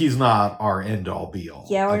 but he's not our end all be all.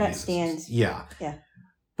 Yeah, we're not stans. Yeah. Yeah.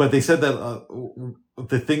 But they said that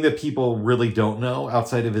the thing that people really don't know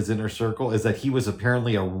outside of his inner circle is that he was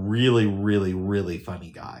apparently a really, really, really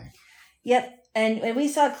funny guy. Yep. And we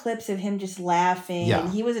saw clips of him just laughing. Yeah. And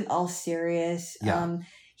he wasn't all serious. Yeah.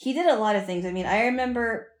 He did a lot of things. I mean, I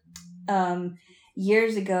remember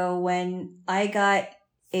years ago when I got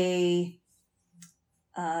it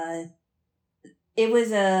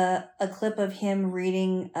was a clip of him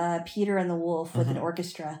reading Peter and the Wolf with an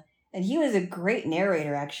orchestra. And he was a great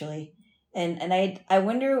narrator, actually. And I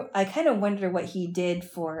kind of wonder what he did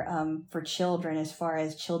for children as far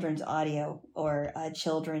as children's audio or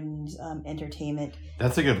children's entertainment.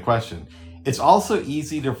 That's a good question. It's also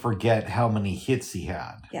easy to forget how many hits he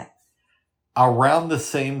had. Yeah. Around the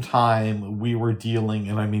same time we were dealing,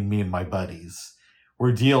 and I mean me and my buddies,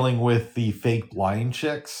 were dealing with the fake blind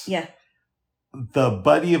chicks. Yeah. The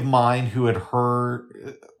buddy of mine who had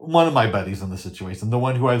heard, one of my buddies in the situation, the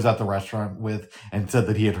one who I was at the restaurant with and said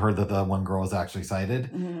that he had heard that the one girl was actually sighted.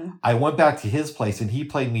 Mm-hmm. I went back to his place and he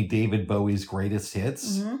played me David Bowie's greatest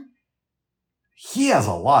hits. Mm-hmm. He has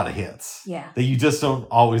a lot of hits. Yeah. That you just don't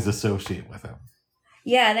always associate with him.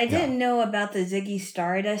 Yeah, and I didn't know about the Ziggy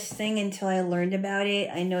Stardust thing until I learned about it.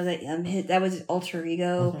 I know that that was his alter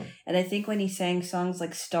ego. Mm-hmm. And I think when he sang songs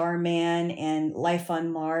like Starman and Life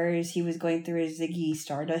on Mars, he was going through his Ziggy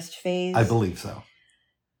Stardust phase. I believe so.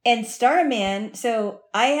 And Starman, so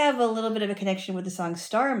I have a little bit of a connection with the song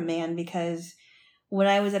Starman because when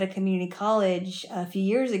I was at a community college a few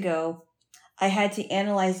years ago, I had to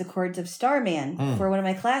analyze the chords of Starman for one of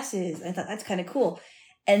my classes. I thought that's kind of cool.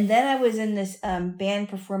 And then I was in this band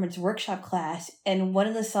performance workshop class, and one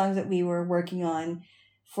of the songs that we were working on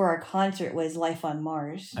for our concert was Life on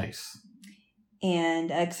Mars. Nice.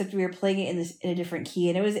 And except we were playing it in a different key,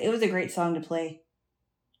 and it was a great song to play.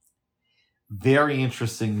 Very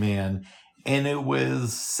interesting man. And it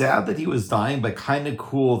was sad that he was dying, but kind of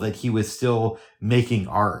cool that he was still making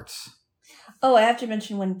art. Oh, I have to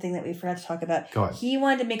mention one thing that we forgot to talk about. Go ahead. He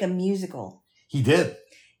wanted to make a musical. He did.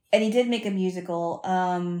 And he did make a musical.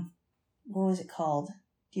 What was it called?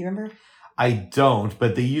 Do you remember? I don't,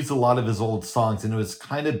 but they used a lot of his old songs, and it was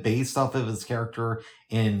kind of based off of his character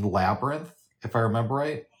in Labyrinth, if I remember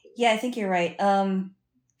right. Yeah, I think you're right. And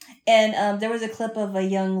there was a clip of a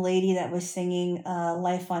young lady that was singing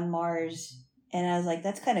Life on Mars, and I was like,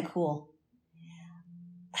 that's kind of cool.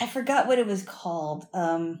 I forgot what it was called.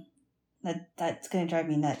 That's going to drive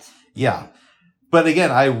me nuts. Yeah. But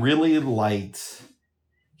again, I really liked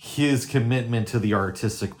his commitment to the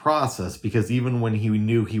artistic process, because even when he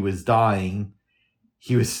knew he was dying,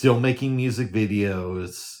 he was still making music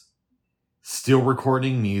videos, still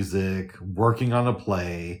recording music, working on a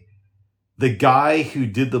play. The guy who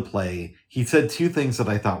did the play, he said two things that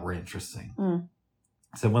I thought were interesting.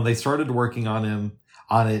 So when they started working on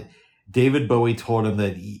it, David Bowie told him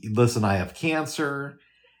that, listen, I have cancer,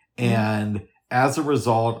 and as a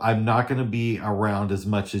result, I'm not going to be around as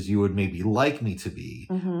much as you would maybe like me to be,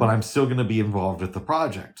 but I'm still going to be involved with the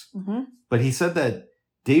project. But he said that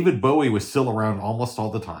David Bowie was still around almost all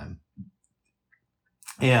the time.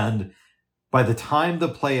 And by the time the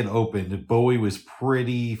play had opened, Bowie was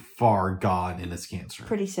pretty far gone in his cancer.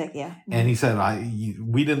 Pretty sick, yeah. And he said,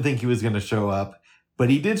 we didn't think he was going to show up, but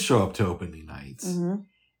he did show up to opening nights. And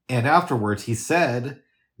afterwards, he said,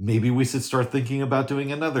 maybe we should start thinking about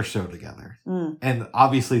doing another show together. And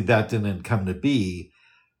obviously that didn't come to be,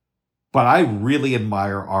 but I really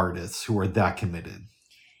admire artists who are that committed.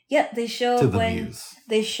 Yeah, they show up when muse.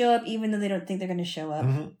 They show up even though they don't think they're going to show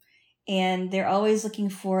up. And they're always looking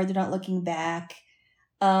forward. They're not looking back.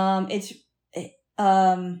 I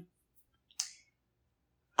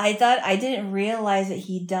didn't realize that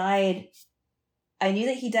he died. I knew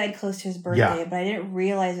that he died close to his birthday, but I didn't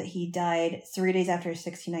realize that he died 3 days after his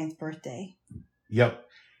 69th birthday. Yep.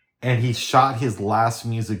 And he shot his last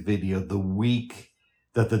music video the week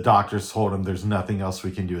that the doctors told him there's nothing else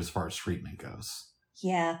we can do as far as treatment goes.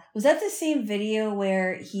 Yeah. Was that the same video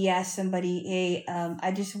where he asked somebody, hey,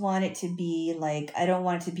 I just want it to be like, I don't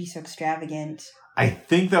want it to be so extravagant? I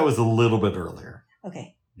think that was a little bit earlier.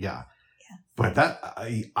 Okay. Yeah. But that,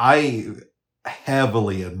 I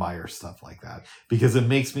heavily admire stuff like that because it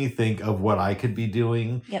makes me think of what I could be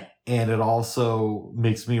doing. Yep. And it also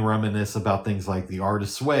makes me reminisce about things like The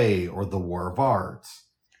Artist's Way or The War of Art.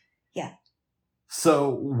 Yeah. So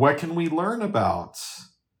what can we learn about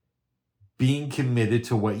being committed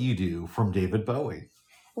to what you do from David Bowie?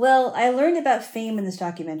 Well, I learned about fame in this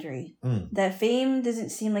documentary. That fame doesn't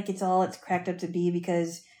seem like it's all it's cracked up to be,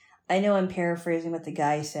 because I know I'm paraphrasing what the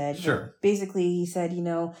guy said. Sure. Basically, he said,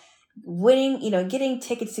 winning, getting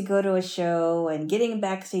tickets to go to a show and getting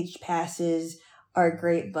backstage passes are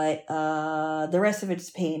great, but the rest of it's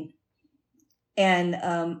pain. And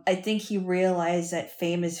I think he realized that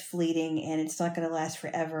fame is fleeting and it's not going to last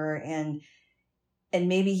forever. And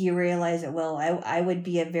maybe he realized that, well, I would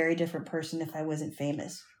be a very different person if I wasn't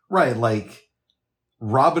famous. Right, like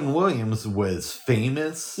Robin Williams was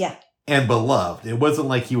famous and beloved. It wasn't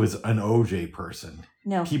like he was an OJ person.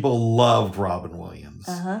 No. People loved Robin Williams.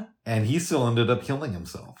 Uh-huh. And he still ended up killing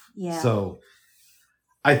himself. Yeah. So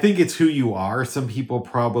I think it's who you are. Some people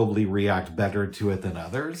probably react better to it than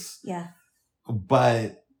others. Yeah.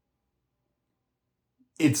 But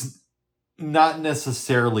it's not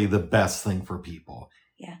necessarily the best thing for people.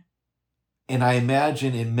 Yeah. And I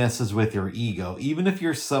imagine it messes with your ego. Even if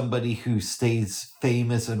you're somebody who stays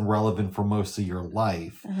famous and relevant for most of your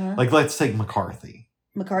life. Uh-huh. Like, let's take McCartney.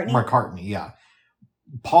 McCartney, yeah.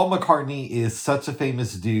 Paul McCartney is such a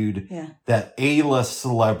famous dude that A-list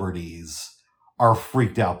celebrities are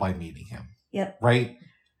freaked out by meeting him. Yep. Right?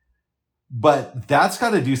 But that's got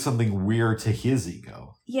to do something weird to his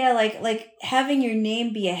ego. Yeah, like having your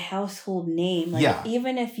name be a household name. Like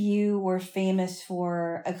even if you were famous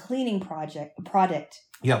for a cleaning product.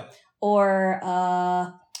 Yep.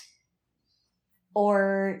 Or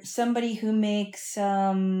somebody who makes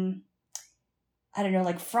I don't know,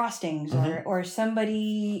 like frostings, or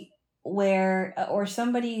somebody or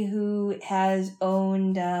somebody who has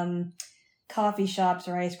owned coffee shops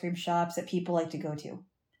or ice cream shops that people like to go to.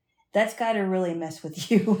 That's got to really mess with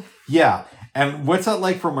you. Yeah. And what's that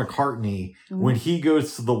like for McCartney when he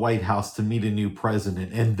goes to the White House to meet a new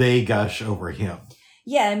president and they gush over him?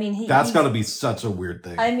 Yeah, I mean... That's got to be such a weird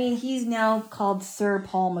thing. I mean, he's now called Sir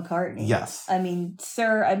Paul McCartney. Yes. I mean,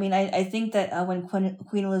 Sir... I mean, I think that when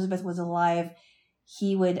Queen Elizabeth was alive,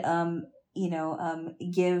 he would,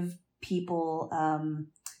 give people...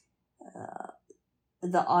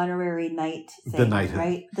 the honorary knight thing, the knighthood.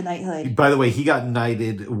 Right? The knighthood. By the way, he got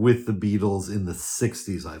knighted with the Beatles in the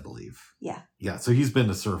 60s, I believe. Yeah. Yeah, so he's been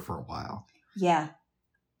a Sir for a while. Yeah.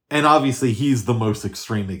 And obviously, he's the most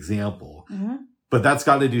extreme example. Mm-hmm. But that's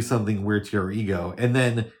got to do something weird to your ego. And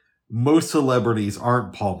then most celebrities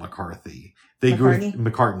aren't Paul McCartney.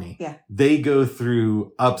 McCartney. Yeah. They go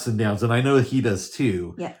through ups and downs. And I know he does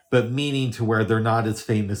too. Yeah. But meaning to where they're not as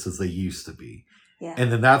famous as they used to be. Yeah.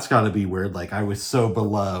 And then that's got to be weird. Like, I was so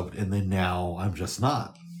beloved, and then now I'm just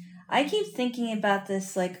not. I keep thinking about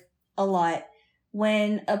this, like, a lot.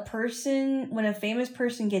 When a famous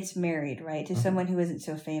person gets married, right, to someone who isn't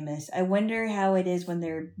so famous, I wonder how it is when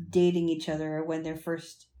they're dating each other or when they're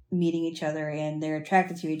first meeting each other and they're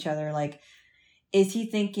attracted to each other. Like, is he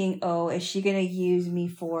thinking, oh, is she going to use me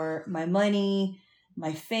for my money,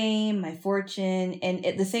 my fame, my fortune? And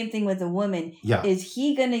the same thing with a woman. Yeah. Is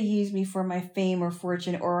he going to use me for my fame or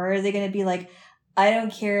fortune? Or are they going to be like, I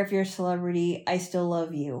don't care if you're a celebrity, I still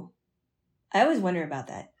love you? I always wonder about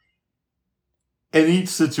that. And each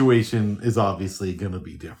situation is obviously going to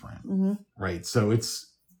be different. Mm-hmm. Right? So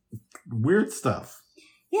it's weird stuff.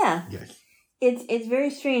 Yeah. Yeah. It's very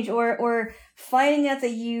strange. Or finding out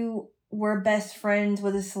that you were best friends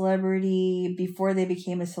with a celebrity before they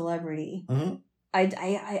became a celebrity. Mm-hmm.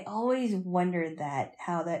 I always wondered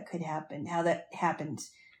how that could happen, how that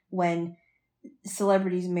happens when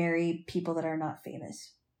celebrities marry people that are not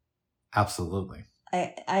famous. Absolutely.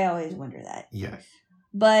 I always wonder that. Yeah.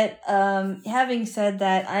 But having said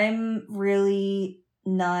that, I'm really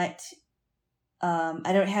not,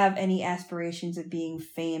 I don't have any aspirations of being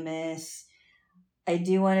famous. I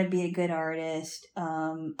do want to be a good artist.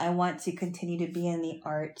 I want to continue to be in the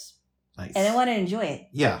arts. Nice. And I want to enjoy it.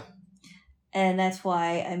 Yeah. And that's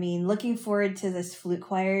why, I mean, looking forward to this flute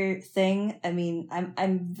choir thing. I mean,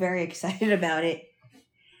 I'm very excited about it,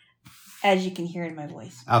 as you can hear in my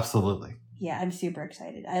voice. Absolutely. Yeah, I'm super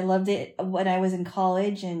excited. I loved it when I was in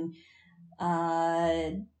college, and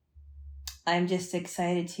I'm just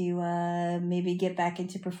excited to maybe get back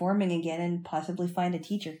into performing again and possibly find a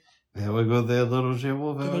teacher. There we go there, little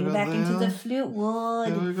Jibble. Getting back into the flute wood.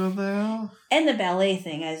 There we go there. And the ballet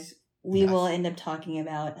thing, as we will end up talking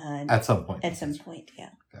about at some point. At some point, yeah.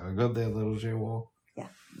 There we go there, little Jibble. Yeah.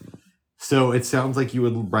 So it sounds like you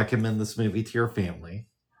would recommend this movie to your family.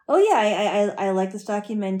 Oh yeah, I like this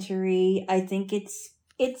documentary. I think it's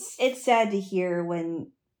sad to hear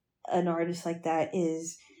when an artist like that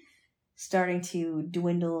is starting to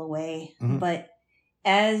dwindle away. Mm-hmm. But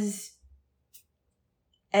as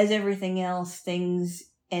everything else, things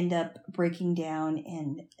end up breaking down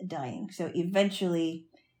and dying. So eventually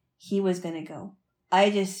he was going to go. I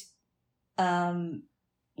just, I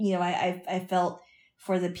felt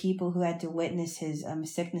for the people who had to witness his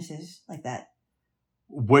sicknesses like that.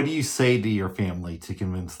 What do you say to your family to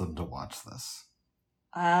convince them to watch this?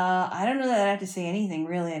 I don't know that I have to say anything,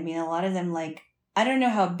 really. I mean, a lot of them, I don't know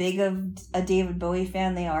how big of a David Bowie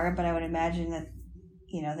fan they are, but I would imagine that,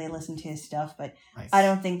 they listen to his stuff, but nice. I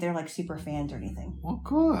don't think they're, super fans or anything. Well,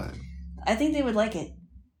 good. I think they would like it.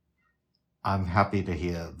 I'm happy to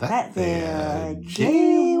hear that. I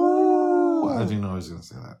didn't know I was going to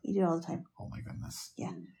say that. You do it all the time. Oh, my goodness.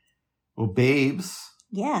 Yeah. Well, babes.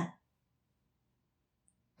 Yeah.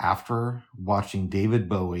 After watching David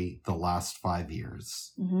Bowie the last 5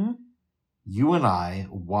 years, mm-hmm. you and I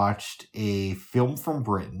watched a film from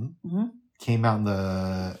Britain, mm-hmm. came out in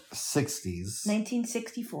the 60s.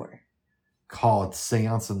 1964. Called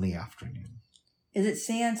Séance in the Afternoon. Is it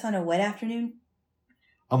Séance on a wet afternoon?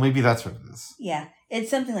 Oh, maybe that's what it is. Yeah, it's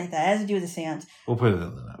something like that. It has to do with the séance. We'll put it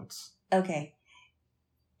in the notes. Okay.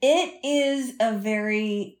 It is a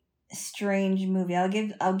very strange movie. I'll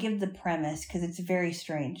give the premise because it's very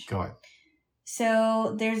strange. Go ahead.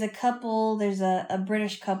 So there's a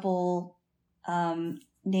British couple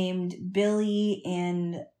named Billy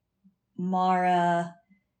and Mara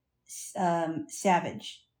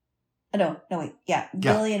Savage. Oh, no, wait. Yeah,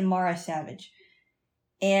 Billy and Mara Savage.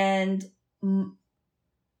 And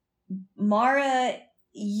Mara,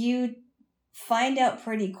 you find out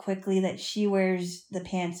pretty quickly that she wears the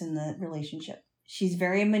pants in the relationship. She's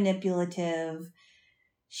very manipulative.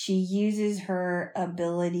 She uses her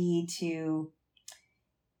ability to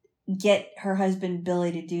get her husband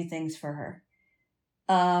Billy to do things for her.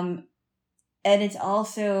 And it's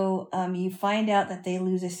also, you find out that they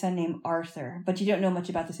lose a son named Arthur, but you don't know much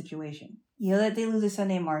about the situation. You know that they lose a son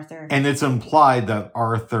named Arthur. And it's implied that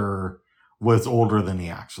Arthur was older than he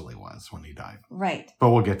actually was when he died. Right. But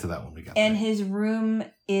we'll get to that when we get there. And his room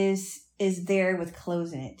is there with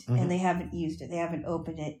clothes in it, mm-hmm. and they haven't used it. They haven't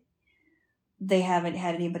opened it. They haven't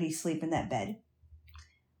had anybody sleep in that bed.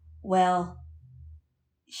 Well,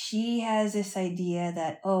 she has this idea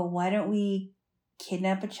that, why don't we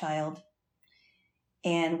kidnap a child,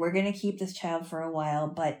 and we're going to keep this child for a while,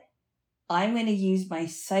 but I'm going to use my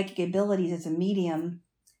psychic abilities as a medium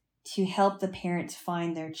to help the parents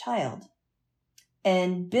find their child.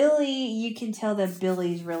 And Billy, you can tell that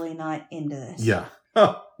Billy's really not into this. Yeah.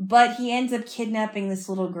 But he ends up kidnapping this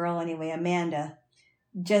little girl anyway, Amanda,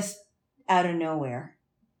 just out of nowhere.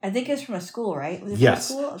 I think it was from a school, right? Was it yes.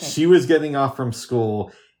 from a school? Okay. She was getting off from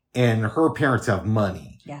school, and her parents have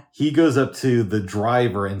money. Yeah. He goes up to the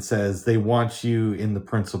driver and says, they want you in the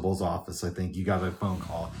principal's office. I think you got a phone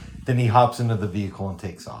call. Then he hops into the vehicle and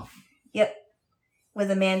takes off. Yep.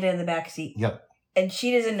 With Amanda in the back seat. Yep. And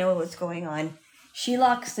she doesn't know what's going on. She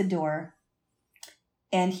locks the door.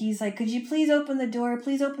 And he's like, could you please open the door?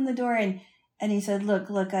 Please open the door. And he said, look,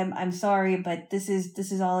 I'm sorry, but this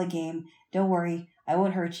is all a game. Don't worry. I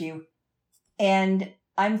won't hurt you. And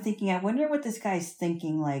I'm thinking, I wonder what this guy's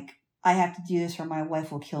thinking. Like, I have to do this or my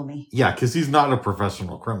wife will kill me. Yeah, because he's not a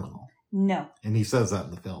professional criminal. No. And he says that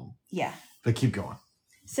in the film. Yeah. But keep going.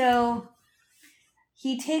 So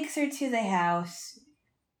he takes her to the house.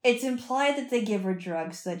 It's implied that they give her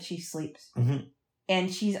drugs so that she sleeps. Mm-hmm.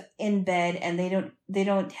 And she's in bed, and they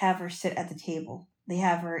don't have her sit at the table. They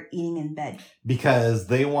have her eating in bed. Because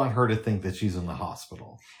they want her to think that she's in the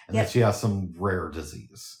hospital and that she has some rare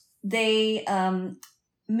disease. They,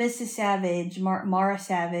 Mrs. Savage, Mara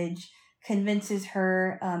Savage, convinces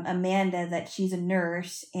her, Amanda, that she's a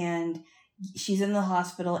nurse and she's in the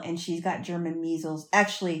hospital and she's got German measles.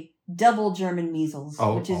 Actually, double German measles,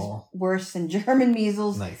 which is worse than German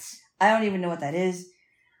measles. Nice. I don't even know what that is.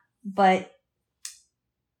 But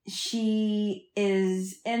she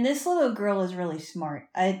is, and this little girl is really smart.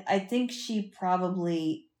 I think she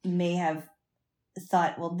probably may have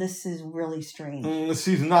thought, well, this is really strange.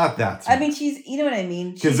 She's not that smart. I mean, she's, you know what I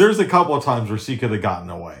mean? Because there's a couple of times where she could have gotten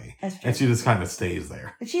away. That's true. And she just kind of stays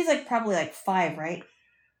there. But she's probably 5, right?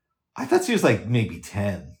 I thought she was maybe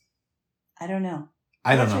 10. I don't know.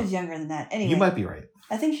 I don't know. She was younger than that. Anyway. You might be right.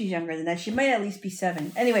 I think she's younger than that. She might at least be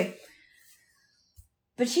 7. Anyway.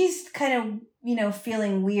 But she's kind of,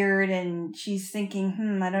 feeling weird, and she's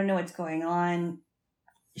thinking, I don't know what's going on.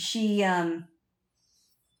 She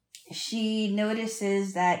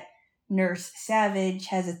notices that Nurse Savage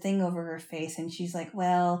has a thing over her face, and she's like,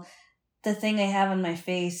 well, the thing I have on my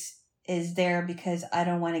face is there because I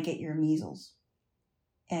don't want to get your measles.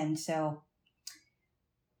 And so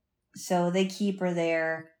they keep her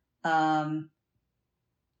there. Go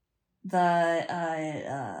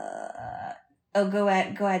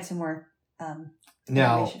ahead some more.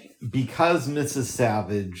 Now, because Mrs.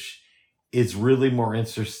 Savage is really more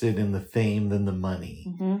interested in the fame than the money,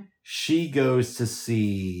 mm-hmm. she goes to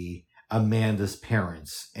see Amanda's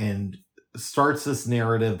parents and starts this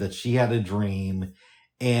narrative that she had a dream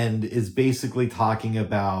and is basically talking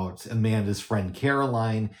about Amanda's friend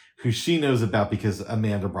Caroline, who she knows about because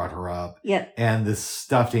Amanda brought her up. Yep. And this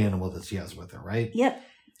stuffed animal that she has with her, right? Yep.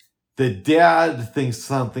 The dad thinks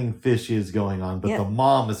something fishy is going on, but the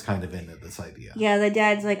mom is kind of into this idea. Yeah, the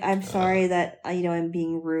dad's like, I'm sorry that, I'm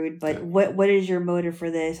being rude, but what is your motive for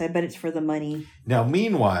this? I bet it's for the money. Now,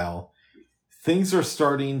 meanwhile, things are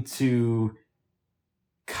starting to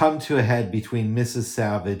come to a head between Mrs.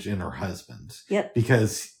 Savage and her husband. Yep.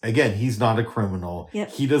 Because, again, he's not a criminal.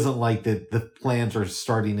 Yep. He doesn't like that the plans are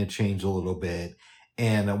starting to change a little bit.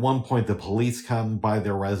 And at one point, the police come by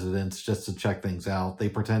their residence just to check things out. They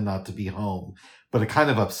pretend not to be home, but it kind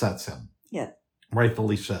of upsets him. Yeah.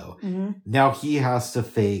 Rightfully so. Mm-hmm. Now he has to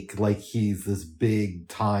fake like he's this big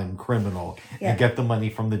time criminal and get the money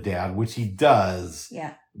from the dad, which he does.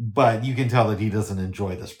 Yeah. But you can tell that he doesn't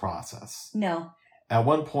enjoy this process. No. At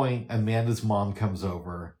one point, Amanda's mom comes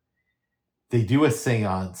over. They do a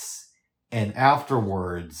seance. And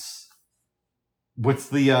afterwards, what's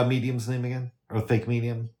the medium's name again? Or fake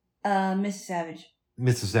medium? Mrs. Savage.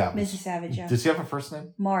 Mrs. Savage. Mrs. Savage, yeah. Does she have a first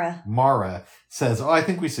name? Mara. Mara says, I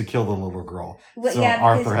think we should kill the little girl. Well, so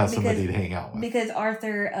Arthur has somebody to hang out with. Because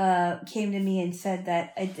Arthur came to me and said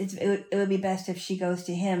that it would be best if she goes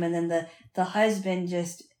to him. And then the husband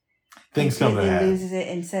just things come to head. Loses it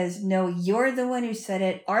and says, no, you're the one who said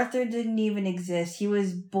it. Arthur didn't even exist. He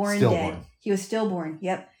was born dead. He was stillborn.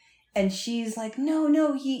 Yep. And she's like,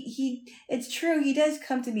 no, he it's true. He does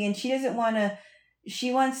come to me. And she doesn't want to,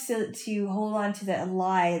 she wants to hold on to that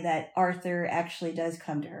lie that Arthur actually does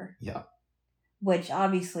come to her. Yeah. Which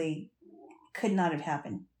obviously could not have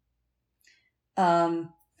happened.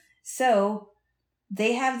 So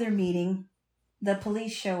they have their meeting. The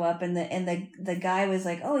police show up and the guy was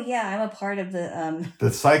like, oh yeah, I'm a part of the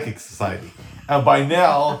Psychic Society. And by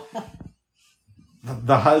now,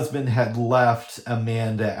 the husband had left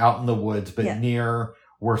Amanda out in the woods, but near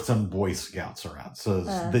where some Boy Scouts are at, so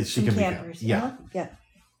that she can campers. be found. Yeah.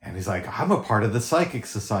 And he's like, I'm a part of the Psychic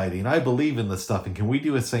Society, and I believe in this stuff, and can we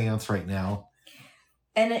do a seance right now?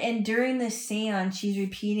 And during the seance, she's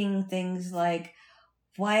repeating things like,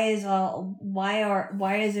 why is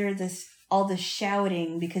there all this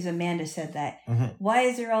shouting? Because Amanda said that. Mm-hmm. Why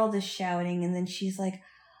is there all this shouting? And then she's like,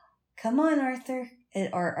 come on, Arthur.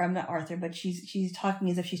 Or I'm not Arthur, but she's talking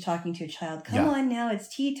as if she's talking to a child. Come on now, it's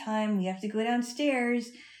tea time. We have to go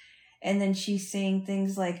downstairs. And then she's saying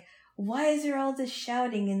things like, why is there all this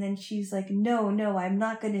shouting? And then she's like, no, I'm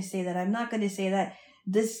not going to say that. I'm not going to say that.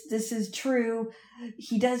 This is true.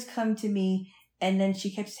 He does come to me. And then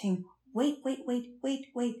she kept saying, wait.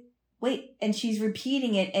 And she's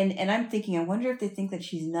repeating it. And I'm thinking, I wonder if they think that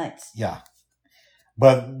she's nuts. Yeah.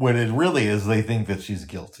 But what it really is, they think that she's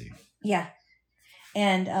guilty. Yeah.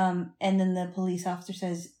 And then the police officer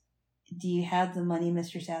says, do you have the money,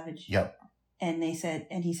 Mr. Savage? Yep. And he said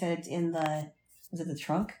it's in was it the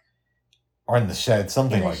trunk? Or in the shed,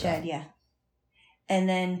 something like that. In the shed, yeah. And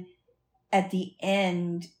then at the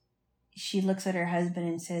end, she looks at her husband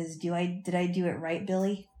and says, did I do it right,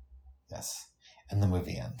 Billy? Yes. And the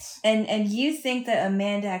movie ends. And you think that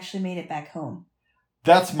Amanda actually made it back home?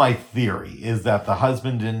 That's my theory, is that the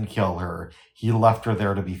husband didn't kill her. He left her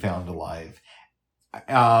there to be found alive.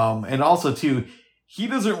 And also, too, he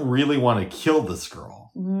doesn't really want to kill this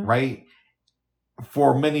girl, right?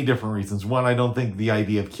 For many different reasons. One, I don't think the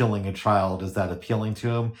idea of killing a child is that appealing to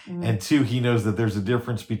him. Mm-hmm. And two, he knows that there's a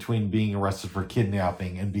difference between being arrested for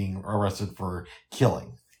kidnapping and being arrested for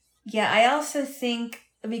killing. Yeah, I also think,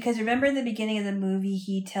 because remember in the beginning of the movie,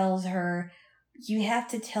 he tells her, you have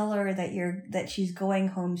to tell her that she's going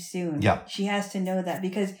home soon. Yeah. She has to know that,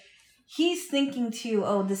 because he's thinking too,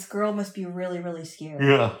 oh, this girl must be really, really scared.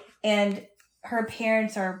 Yeah. And her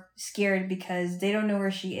parents are scared because they don't know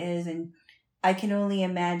where she is. And I can only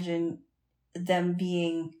imagine them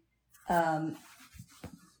being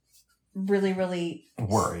really, really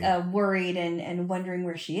worried and wondering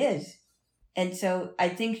where she is. And so I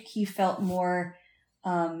think he felt more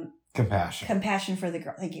compassion for the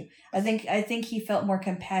girl. Thank you. I think he felt more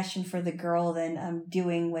compassion for the girl than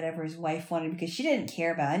doing whatever his wife wanted, because she didn't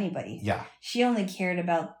care about anybody. Yeah. She only cared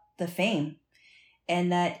about the fame,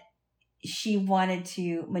 and that she wanted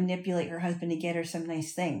to manipulate her husband to get her some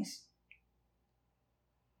nice things.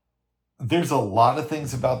 There's a lot of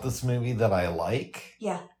things about this movie that I like.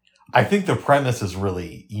 Yeah. I think the premise is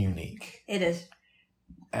really unique. It is.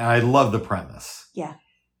 And I love the premise. Yeah.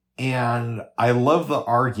 And I love the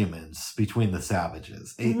arguments between the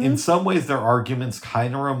Savages. Mm-hmm. In some ways, their arguments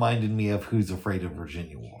kind of reminded me of Who's Afraid of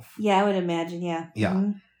Virginia Woolf. Yeah, I would imagine, yeah. Yeah.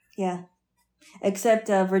 Mm-hmm. Yeah. Except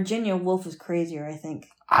Virginia Woolf was crazier, I think.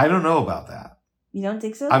 I don't know about that. You don't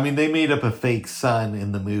think so? I mean, they made up a fake son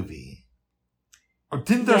in the movie. Or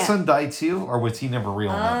didn't their son die too? Or was he never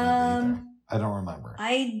real in that movie either? I don't remember.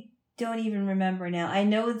 I don't even remember now. I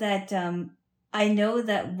know that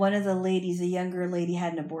one of the ladies, the younger lady,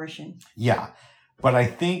 had an abortion. Yeah. But I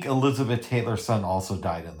think Elizabeth Taylor's son also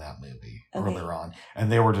died in that movie earlier on.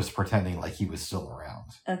 And they were just pretending like he was still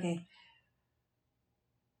around. Okay.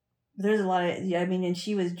 There's a lot of, and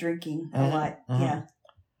she was drinking a lot. Mm-hmm. Yeah.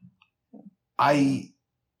 I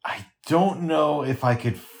don't know if I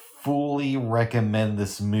could fully recommend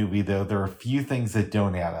this movie, though. There are a few things that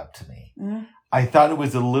don't add up to me. Mm-hmm. I thought it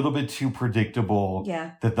was a little bit too predictable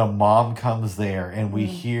that the mom comes there and we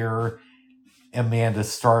hear Amanda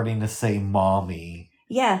starting to say mommy.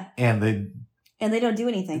 Yeah. And they don't do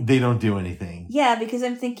anything. They don't do anything. Yeah, because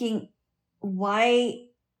I'm thinking, why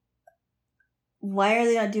are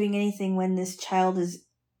they not doing anything when this child is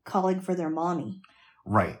calling for their mommy?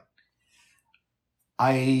 Right.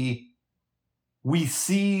 We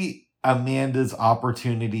see Amanda's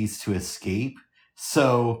opportunities to escape.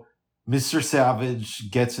 So Mr. Savage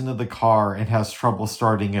gets into the car and has trouble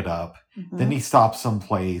starting it up. Mm-hmm. Then he stops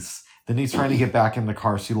someplace. Then he's trying to get back in the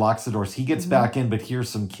car. She locks the doors. He gets back in, but hears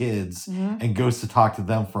some kids and goes to talk to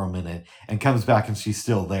them for a minute and comes back and she's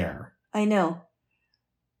still there. I know.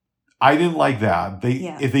 I didn't like that.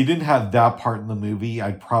 If they didn't have that part in the movie,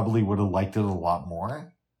 I probably would have liked it a lot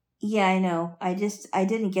more. Yeah, I know. I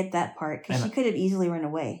didn't get that part because she could have easily run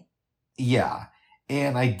away. Yeah.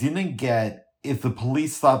 And I didn't get, if the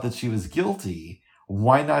police thought that she was guilty,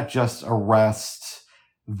 why not just arrest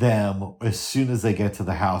them as soon as they get to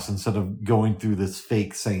the house instead of going through this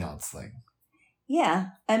fake seance thing? Yeah.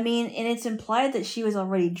 And it's implied that she was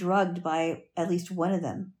already drugged by at least one of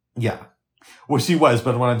them. Yeah. Well, she was,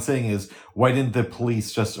 but what I'm saying is, why didn't the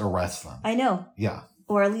police just arrest them? I know. Yeah.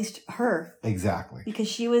 Or at least her. Exactly. Because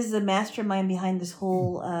she was the mastermind behind this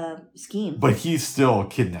whole scheme. But he still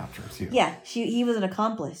kidnapped her, too. Yeah, he was an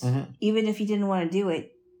accomplice. Mm-hmm. Even if he didn't want to do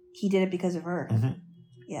it, he did it because of her. Mm-hmm.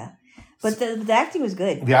 Yeah. But the acting was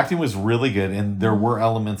good. The acting was really good, and there were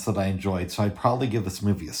elements that I enjoyed, so I'd probably give this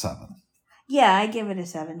movie a 7. Yeah, I give it a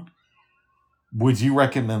 7. Would you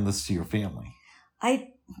recommend this to your family? I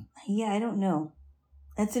don't know.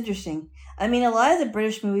 That's interesting. A lot of the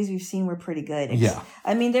British movies we've seen were pretty good. Yeah.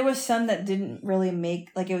 There was some that didn't really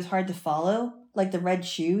make, it was hard to follow. Like The Red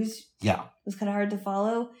Shoes. Yeah. It was kind of hard to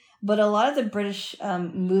follow. But a lot of the British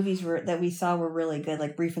movies that we saw were really good,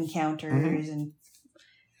 like Brief Encounters and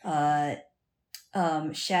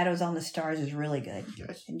Shadows on the Stars is really good.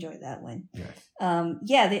 Yes. Enjoyed that one. Yes.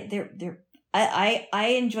 They're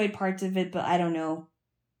I enjoyed parts of it, but I don't know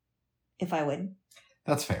if I would.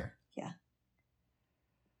 That's fair.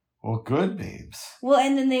 Well, good, babes. Well,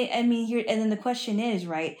 and then the question is,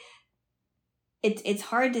 right? It's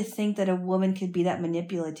hard to think that a woman could be that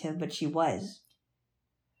manipulative, but she was.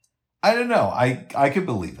 I don't know. I could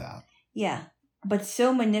believe that. Yeah, but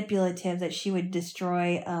so manipulative that she would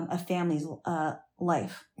destroy a family's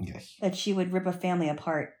life. Yes. That she would rip a family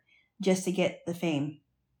apart just to get the fame.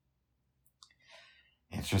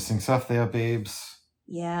 Interesting stuff there, babes.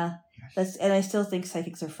 Yeah, and I still think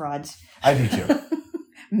psychics are frauds. I do too.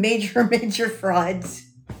 Major frauds.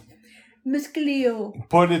 Miss Cleo.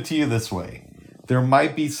 Put it to you this way. There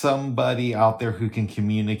might be somebody out there who can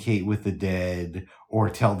communicate with the dead or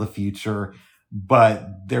tell the future,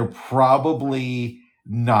 but they're probably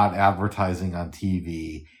not advertising on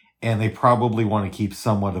TV, and they probably want to keep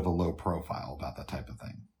somewhat of a low profile about that type of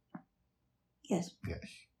thing. Yes.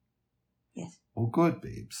 Yes. Well, good,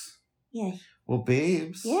 babes. Yes. Well,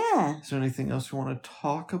 babes. Yeah. Is there anything else you want to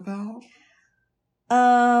talk about?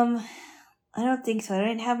 I don't think so. I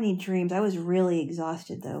didn't have any dreams. I was really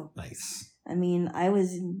exhausted, though. Nice. I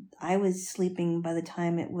was sleeping by the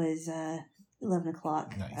time it was 11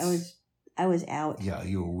 o'clock. Nice. I was out. Yeah,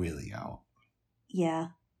 you were really out. Yeah.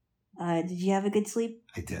 Did you have a good sleep?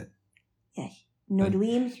 I did. Yeah. No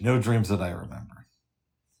dreams? No dreams that I remember.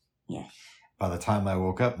 Yeah. By the time I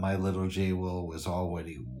woke up, my little J. Will was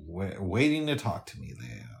already waiting to talk to me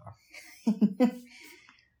there.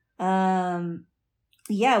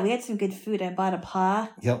 Yeah, we had some good food. I bought a pie.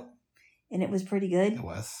 Yep. And it was pretty good. It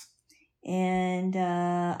was. And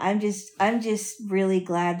I'm just really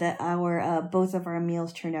glad that our both of our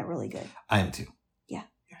meals turned out really good. I am too. Yeah.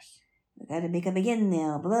 Yes. We got to make up again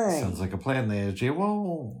now. Bye-bye. Sounds like a plan there, J.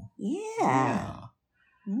 Whoa. Yeah.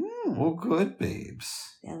 Well, good,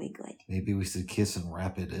 babes. That'll be good. Maybe we should kiss and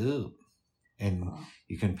wrap it up. And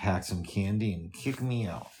you can pack some candy and kick me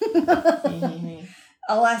out.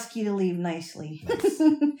 I'll ask you to leave nicely. Nice.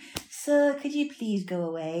 Sir, could you please go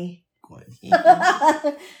away?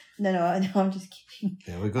 liquid. No, I'm just kidding.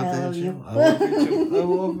 There we go. I love you. I love you too. I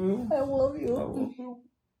love you. I love you. I love you.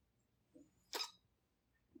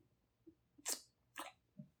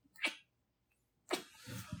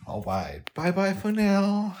 All right. Bye-bye for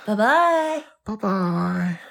now. Bye-bye. Bye-bye.